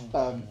that.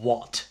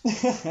 What?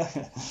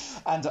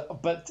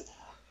 But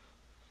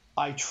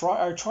I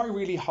try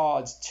really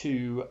hard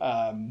to.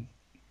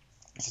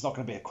 This is not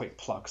going to be a quick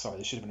plug. Sorry,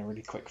 this should have been a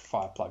really quick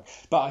fire plug.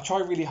 But I try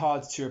really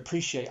hard to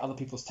appreciate other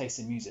people's taste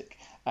in music,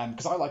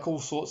 because I like all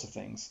sorts of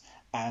things,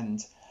 and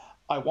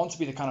I want to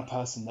be the kind of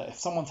person that if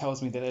someone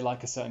tells me that they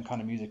like a certain kind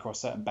of music or a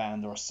certain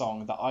band or a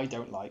song that I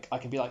don't like, I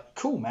can be like,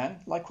 cool, man,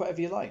 like whatever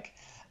you like.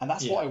 And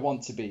that's what I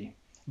want to be.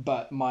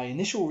 But my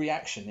initial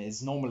reaction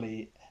is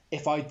normally,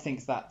 if I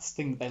think that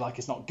thing that they like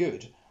is not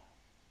good,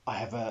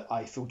 I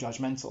feel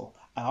judgmental,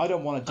 and I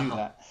don't want to do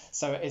that.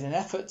 So in an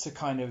effort to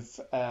kind of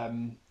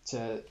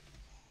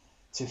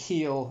to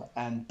heal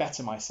and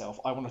better myself,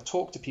 I want to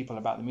talk to people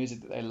about the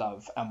music that they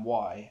love and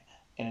why,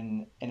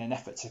 in an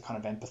effort to kind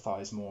of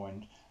empathize more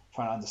and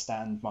trying to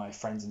understand my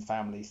friends and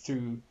family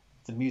through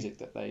the music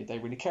that they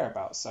really care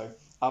about. So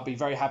I'll be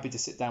very happy to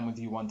sit down with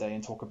you one day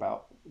and talk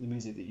about the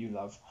music that you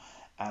love.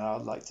 And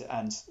I'd like to,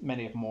 and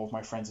many more of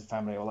my friends and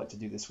family I'd like to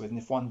do this with. And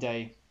if one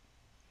day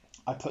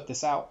I put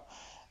this out,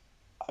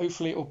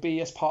 hopefully it will be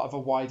as part of a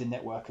wider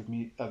network of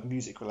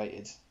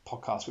music-related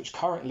podcasts, which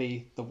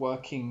currently the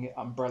working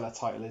umbrella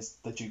title is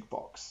The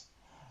Jukebox.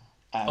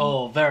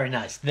 Oh, very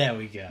nice. There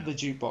we go. The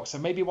Jukebox. So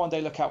maybe one day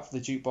look out for The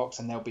Jukebox,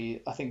 and there'll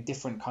be, I think,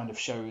 different kind of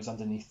shows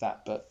underneath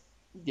that. But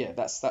yeah,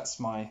 that's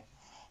my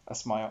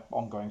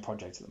ongoing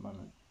project at the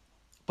moment.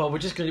 Well, we're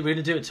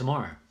gonna do it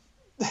tomorrow.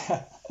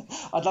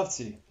 I'd love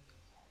to.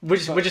 We're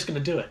just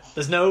gonna do it.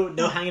 There's no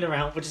hanging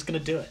around. We're just gonna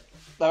do it.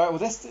 All right.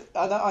 Well,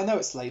 I know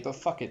it's late, but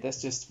fuck it.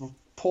 Let's just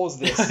pause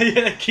this.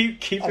 Yeah,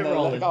 keep it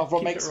rolling.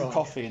 I'll make some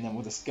coffee and then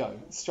we'll just go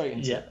straight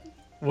into it.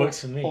 Works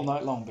for me. All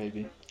night long,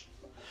 baby.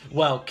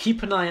 Well,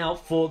 keep an eye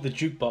out for The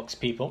Jukebox,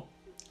 people,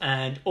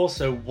 and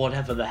also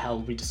whatever the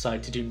hell we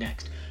decide to do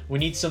next. We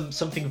need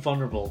something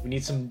vulnerable. We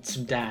need some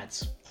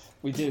dads.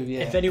 We do,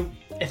 yeah.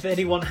 If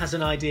anyone has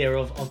an idea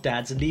of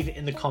dads, leave it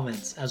in the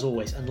comments as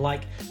always, and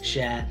like,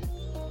 share,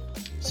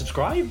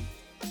 subscribe.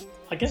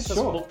 I guess that's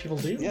what people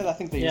do. Yeah, I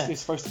think you're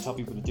supposed to tell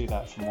people to do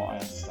that, from what I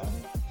understand.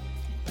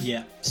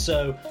 Yeah,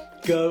 so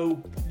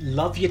go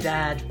love your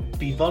dad,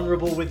 be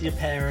vulnerable with your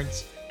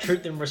parents,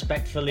 treat them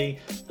respectfully.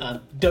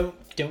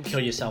 Don't kill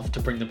yourself to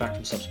bring them back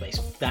from subspace.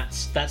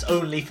 That's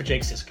only for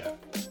Jake Sisko.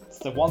 It's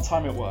the one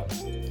time it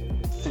works.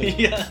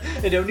 Yeah,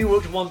 it only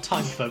worked one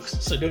time, folks.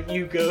 So don't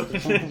you go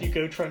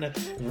trying to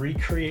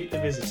recreate The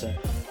Visitor.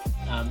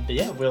 But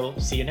yeah, we'll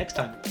see you next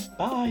time.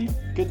 Bye.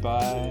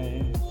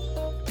 Goodbye.